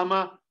this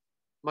summer.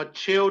 My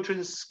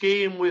children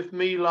skiing with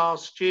me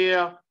last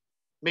year,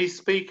 me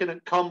speaking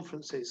at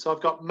conferences. So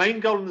I've got main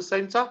goal in the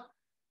center.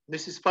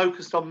 This is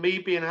focused on me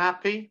being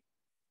happy,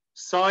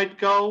 side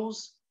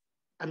goals,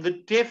 and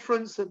the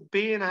difference that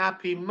being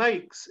happy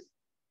makes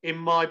in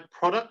my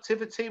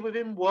productivity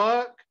within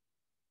work,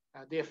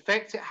 the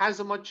effect it has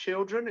on my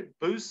children. It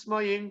boosts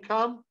my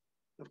income.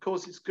 Of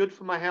course, it's good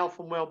for my health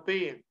and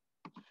well-being.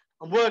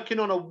 I'm working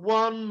on a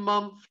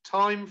 1-month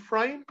time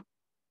frame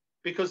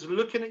because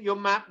looking at your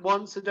map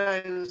once a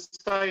day and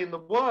saying the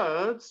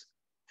words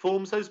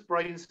forms those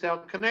brain cell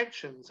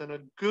connections. And a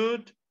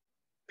good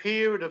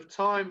period of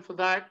time for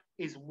that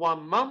is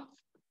 1 month.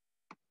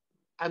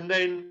 And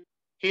then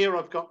here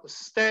I've got the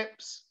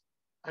steps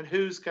and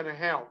who's going to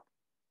help.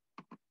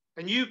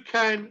 And you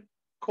can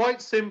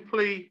quite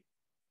simply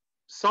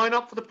sign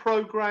up for the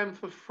program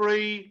for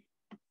free,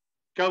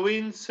 go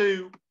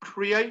into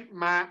Create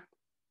Map,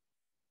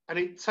 and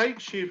it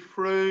takes you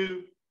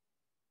through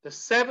the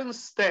 7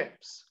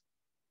 steps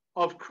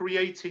of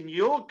creating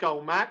your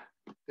goal map.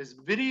 There's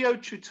video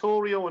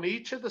tutorial on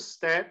each of the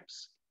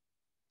steps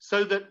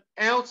so that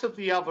out of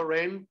the other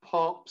end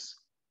pops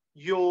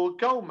your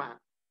goal map.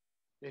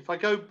 If I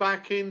go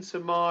back into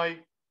my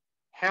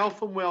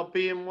health and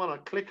well-being one, I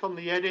click on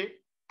the edit.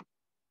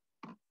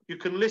 You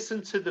can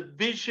listen to the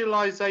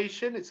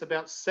visualization. It's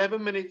about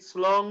 7 minutes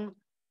long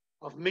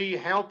of me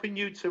helping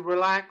you to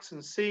relax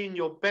and seeing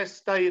your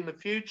best day in the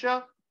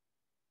future.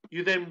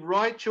 You then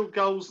write your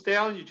goals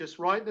down. You just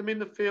write them in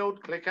the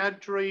field, click Add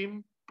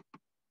Dream.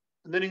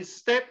 And then in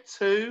step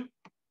 2,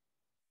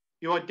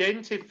 you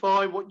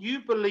identify what you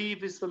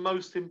believe is the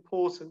most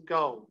important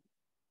goal.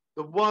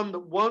 The one that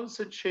once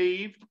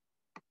achieved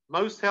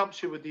most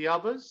helps you with the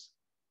others.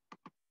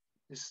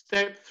 In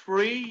step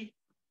 3,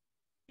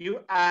 you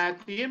add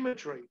the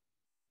imagery.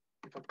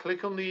 If I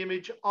click on the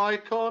image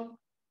icon,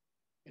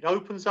 it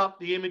opens up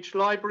the image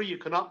library. You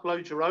can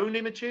upload your own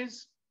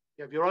images.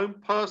 You have your own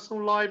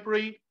personal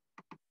library,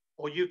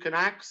 or you can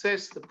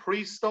access the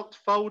pre-stocked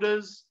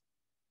folders,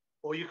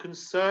 or you can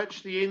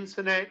search the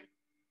internet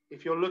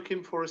if you're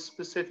looking for a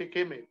specific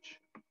image.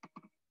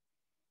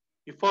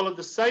 You follow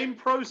the same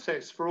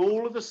process for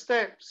all of the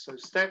steps. So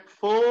step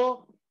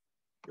 4,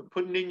 you're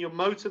putting in your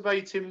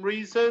motivating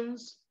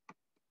reasons.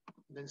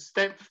 And then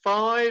step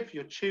 5,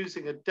 you're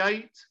choosing a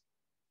date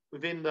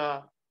within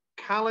the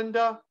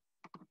calendar.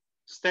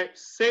 Step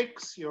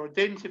 6, you're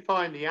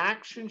identifying the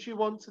actions you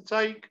want to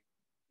take.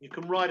 You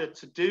can write a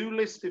to-do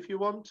list if you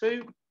want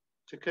to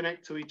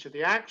connect to each of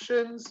the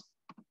actions.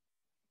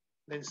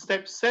 Then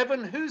step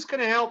 7, who's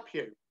going to help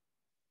you?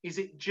 Is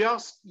it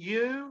just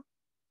you,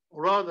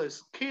 or are there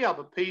key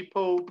other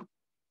people?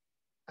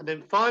 And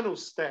then final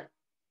step,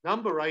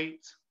 number 8,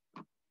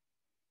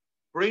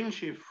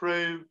 brings you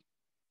through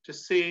to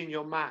seeing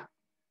your map.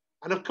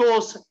 And of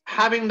course,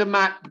 having the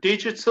map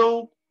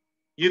digital,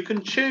 you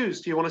can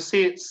choose. Do you want to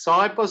see it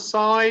side by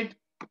side,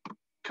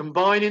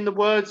 combining the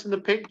words and the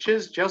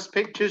pictures,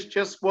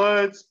 just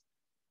words?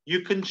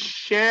 You can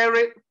share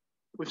it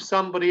with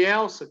somebody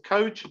else, a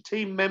coach, a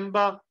team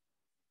member.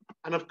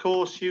 And of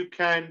course, you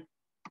can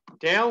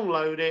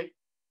download it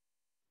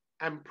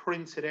and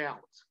print it out.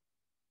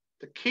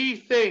 The key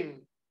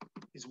thing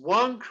is,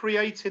 one,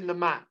 creating the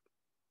map,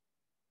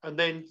 and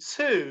then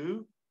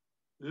two,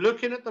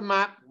 looking at the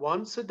map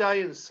once a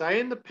day and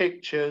saying the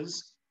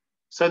pictures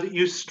so that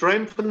you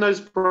strengthen those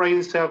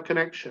brain cell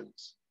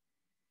connections.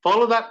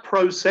 Follow that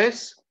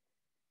process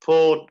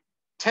for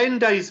 10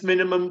 days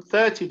minimum,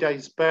 30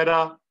 days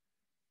better,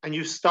 and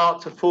you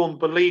start to form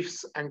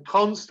beliefs and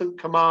constant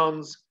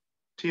commands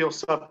to your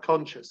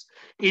subconscious.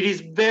 It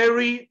is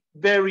very,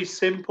 very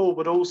simple,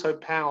 but also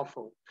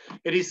powerful.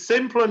 It is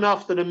simple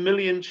enough that 1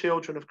 million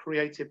children have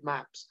created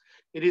maps.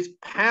 It is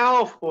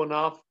powerful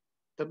enough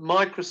that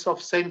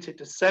Microsoft sent it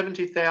to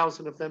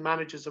 70,000 of their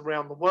managers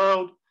around the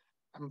world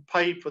and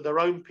paid for their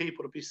own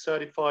people to be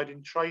certified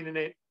in training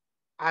it,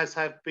 as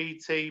have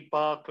BT,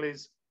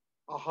 Barclays,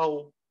 a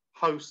whole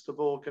host of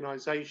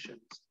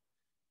organizations.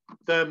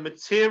 The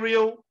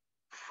material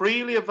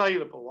freely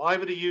available,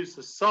 either to use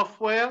the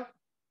software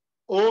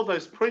or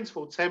those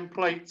printable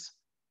templates.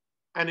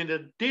 And in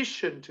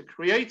addition to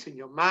creating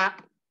your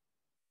map,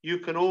 you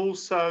can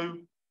also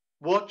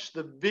watch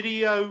the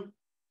video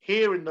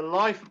here in the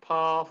life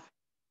path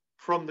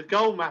from the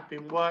goal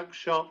mapping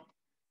workshop,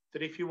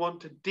 that if you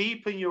want to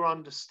deepen your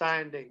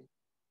understanding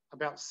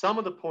about some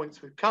of the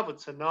points we've covered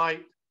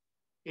tonight,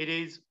 it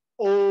is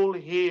all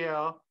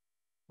here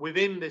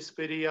within this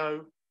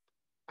video,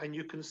 and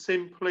you can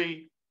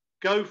simply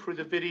go through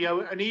the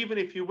video, and even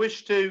if you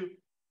wish to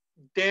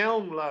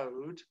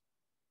download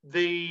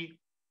the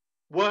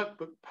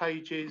workbook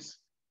pages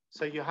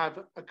so you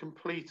have a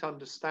complete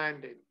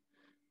understanding.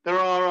 There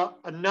are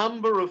a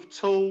number of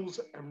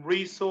tools and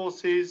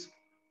resources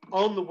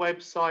on the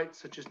website,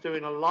 such as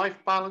doing a life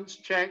balance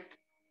check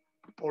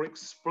or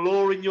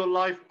exploring your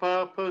life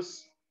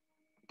purpose,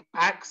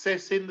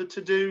 accessing the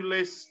to-do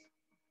list.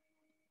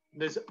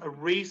 There's a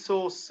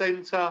resource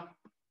center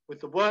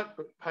with the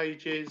workbook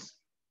pages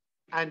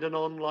and an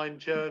online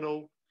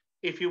journal.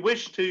 If you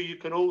wish to, you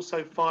can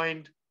also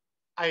find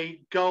a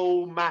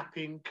goal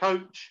mapping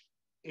coach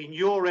in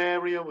your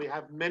area. We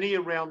have many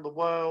around the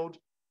world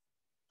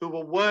who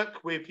will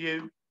work with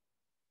you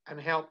and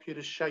help you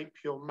to shape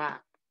your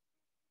map.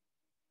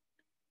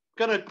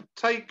 I'm going to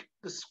take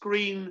the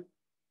screen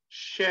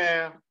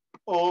share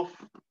off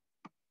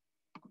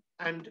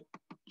and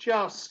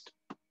just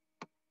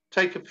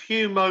take a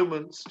few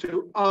moments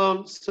to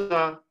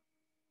answer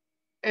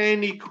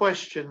any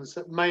questions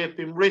that may have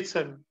been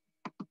written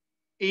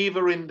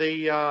either in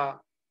the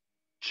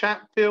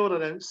chat field. I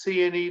don't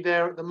see any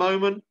there at the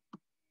moment,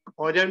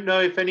 or I don't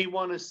know if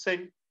anyone has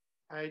sent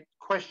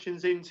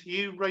questions in to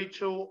you,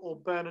 Rachel or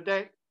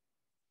Bernadette,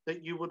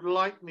 that you would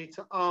like me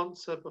to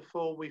answer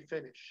before we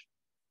finish.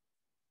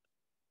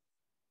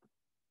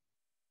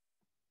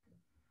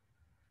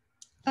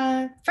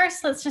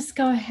 First, let's just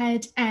go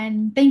ahead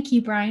and thank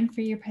you, Brian,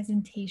 for your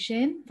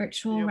presentation.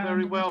 Virtual You're round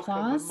very of welcome.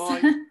 applause.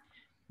 My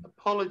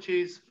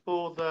apologies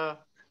for the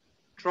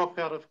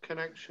dropout of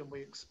connection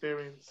we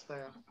experienced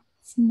there.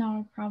 It's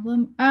not a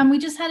problem. We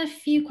just had a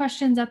few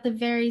questions at the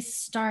very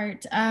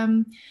start.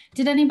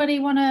 Did anybody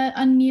want to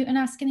unmute and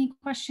ask any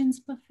questions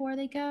before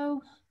they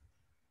go?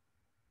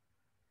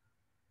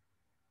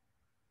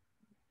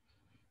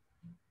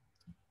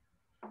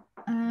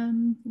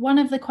 One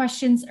of the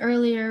questions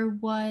earlier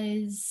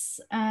was,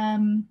 let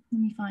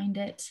me find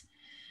it.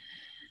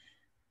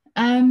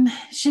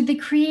 Should the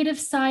creative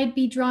side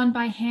be drawn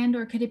by hand,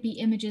 or could it be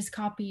images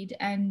copied?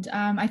 And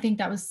I think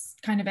that was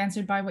kind of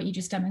answered by what you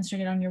just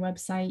demonstrated on your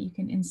website. You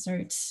can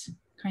insert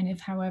kind of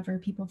however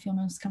people feel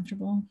most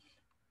comfortable.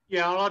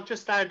 Yeah, I'll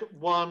just add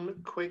one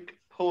quick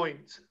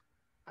point,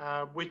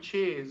 which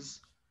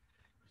is,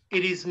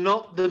 it is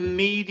not the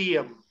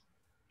medium,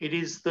 it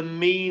is the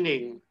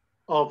meaning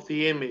of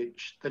the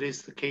image that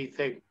is the key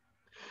thing.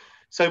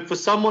 So for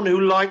someone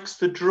who likes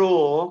to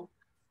draw,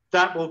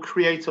 that will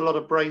create a lot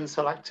of brain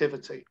cell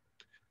activity.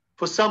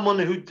 For someone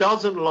who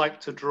doesn't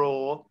like to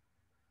draw,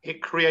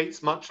 it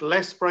creates much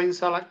less brain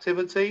cell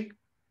activity.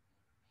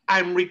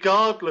 And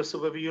regardless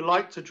of whether you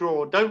like to draw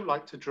or don't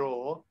like to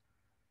draw,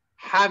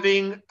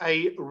 having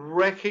a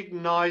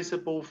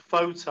recognizable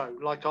photo,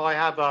 like I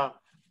have a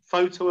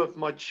photo of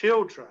my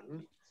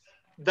children,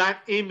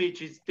 that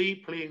image is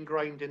deeply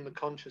ingrained in the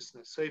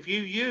consciousness. So if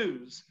you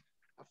use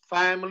a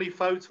family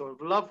photo of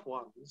loved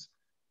ones,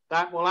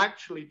 that will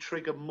actually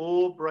trigger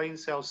more brain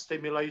cell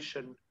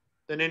stimulation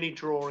than any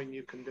drawing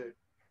you can do,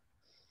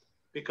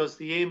 because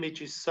the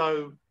image is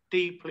so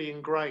deeply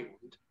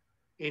ingrained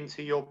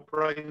into your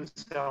brain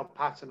cell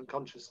pattern and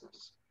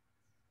consciousness.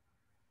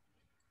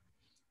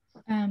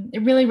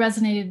 It really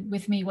resonated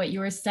with me what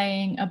you were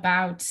saying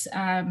about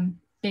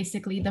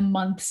basically the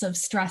months of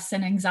stress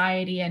and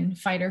anxiety and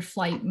fight or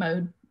flight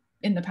mode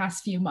in the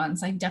past few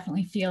months. I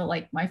definitely feel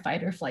like my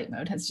fight or flight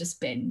mode has just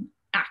been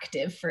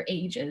active for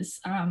ages.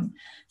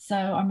 So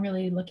I'm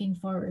really looking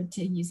forward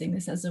to using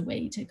this as a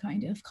way to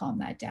kind of calm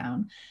that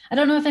down. I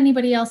don't know if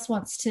anybody else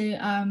wants to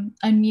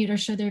unmute or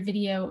show their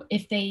video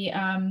if they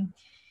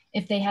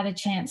had a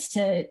chance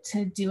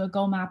to do a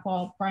goal map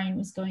while Brian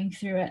was going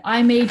through it.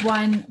 I made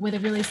one with a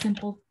really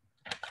simple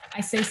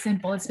I say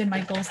simple, it's been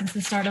my goal since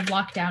the start of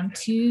lockdown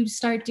to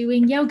start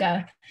doing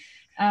yoga.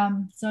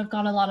 So I've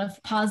got a lot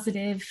of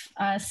positive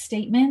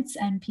statements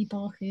and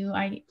people who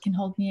I can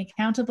hold me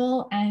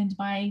accountable. And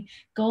my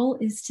goal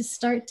is to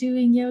start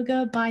doing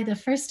yoga by the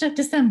 1st of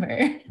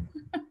December.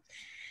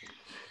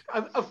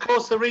 Of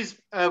course, there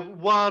is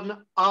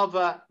one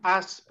other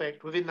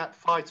aspect within that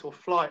fight or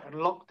flight and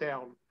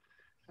lockdown,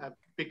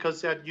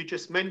 because you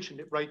just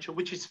mentioned it, Rachel,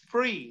 which is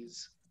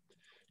freeze.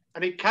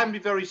 And it can be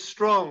very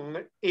strong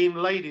in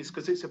ladies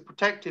because it's a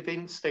protective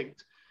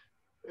instinct,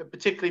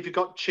 particularly if you've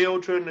got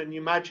children and you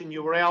imagine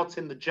you were out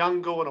in the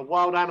jungle and a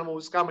wild animal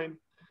was coming.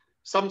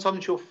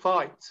 Sometimes you'll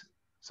fight,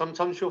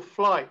 sometimes you'll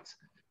flight,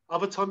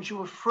 other times you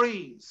will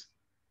freeze.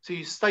 So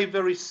you stay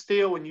very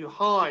still and you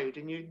hide,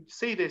 and you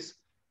see this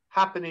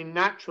happening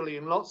naturally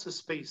in lots of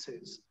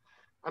species.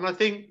 And I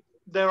think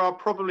there are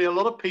probably a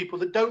lot of people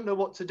that don't know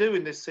what to do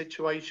in this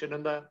situation,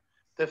 and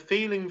they're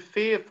feeling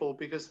fearful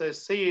because they're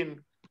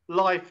seeing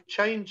life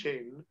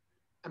changing,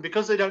 and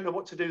because they don't know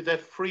what to do, they're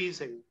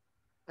freezing,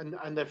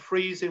 and they're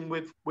freezing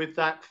with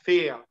that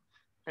fear.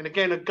 And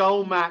again, a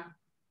goal map,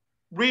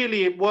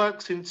 really it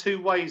works in two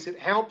ways. It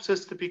helps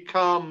us to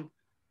become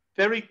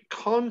very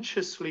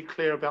consciously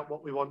clear about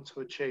what we want to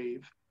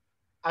achieve,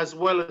 as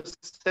well as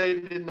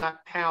sending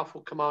that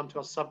powerful command to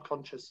our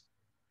subconscious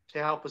to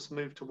help us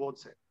move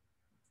towards it.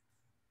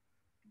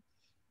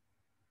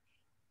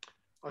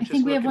 I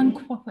think we have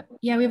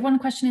one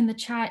question in the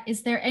chat.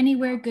 Is there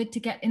anywhere good to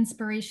get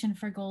inspiration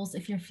for goals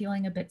if you're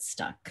feeling a bit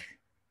stuck?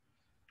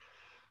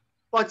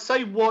 Well, I'd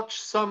say watch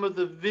some of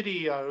the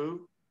video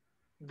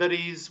that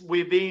is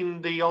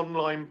within the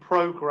online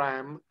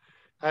program.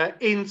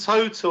 In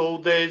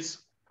total, there's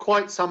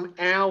quite some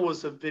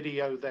hours of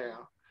video there,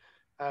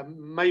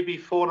 maybe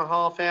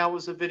 4.5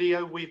 hours of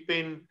video. We've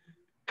been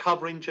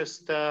covering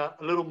just a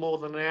little more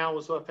than an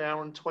hour's worth,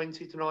 hour and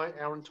 20 tonight,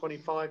 hour and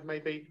 25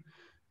 maybe.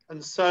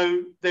 And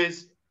so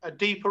there's a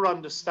deeper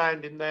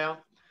understanding there.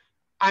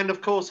 And of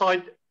course,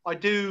 I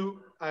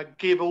do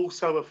give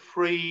also a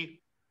free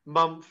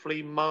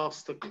monthly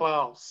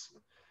masterclass.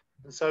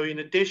 And so in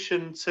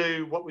addition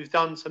to what we've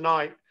done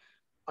tonight,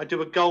 I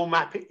do a goal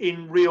map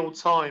in real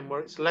time where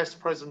it's less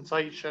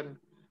presentation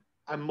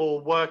and more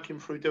working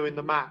through doing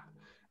the map.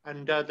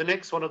 And the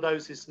next one of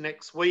those is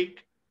next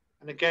week.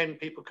 And again,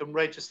 people can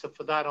register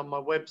for that on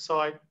my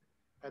website.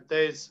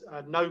 There's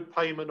no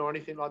payment or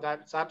anything like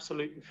that. It's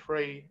absolutely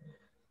free.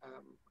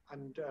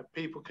 And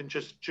people can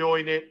just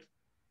join it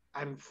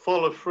and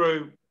follow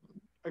through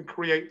and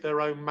create their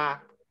own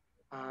map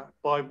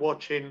by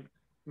watching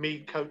me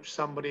coach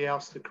somebody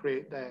else to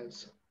create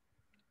theirs.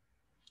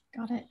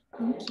 Got it.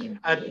 Thank you.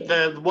 And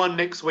the one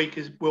next week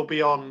will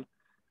be on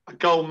a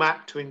goal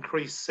map to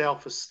increase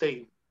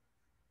self-esteem.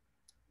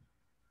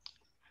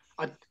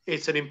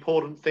 It's an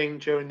important thing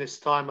during this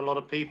time. A lot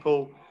of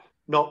people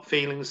not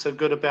feeling so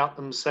good about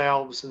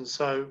themselves. And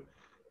so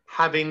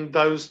having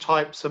those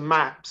types of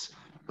maps,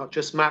 not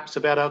just maps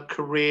about our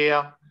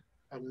career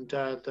and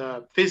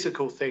the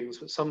physical things,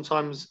 but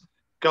sometimes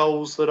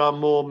goals that are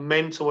more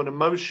mental and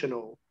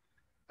emotional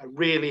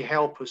really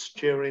help us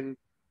during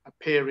a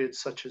period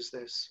such as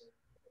this.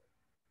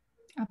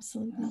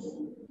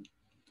 Absolutely.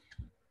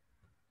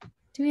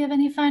 Do we have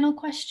any final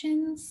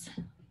questions?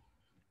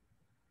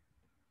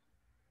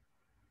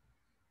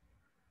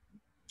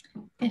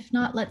 If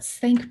not, let's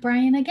thank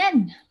Brian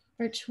again.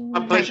 Virtual.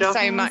 My pleasure.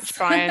 Thanks so much,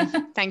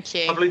 Brian. Thank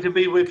you. Lovely to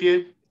be with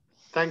you.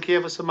 Thank you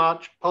ever so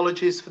much.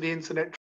 Apologies for the internet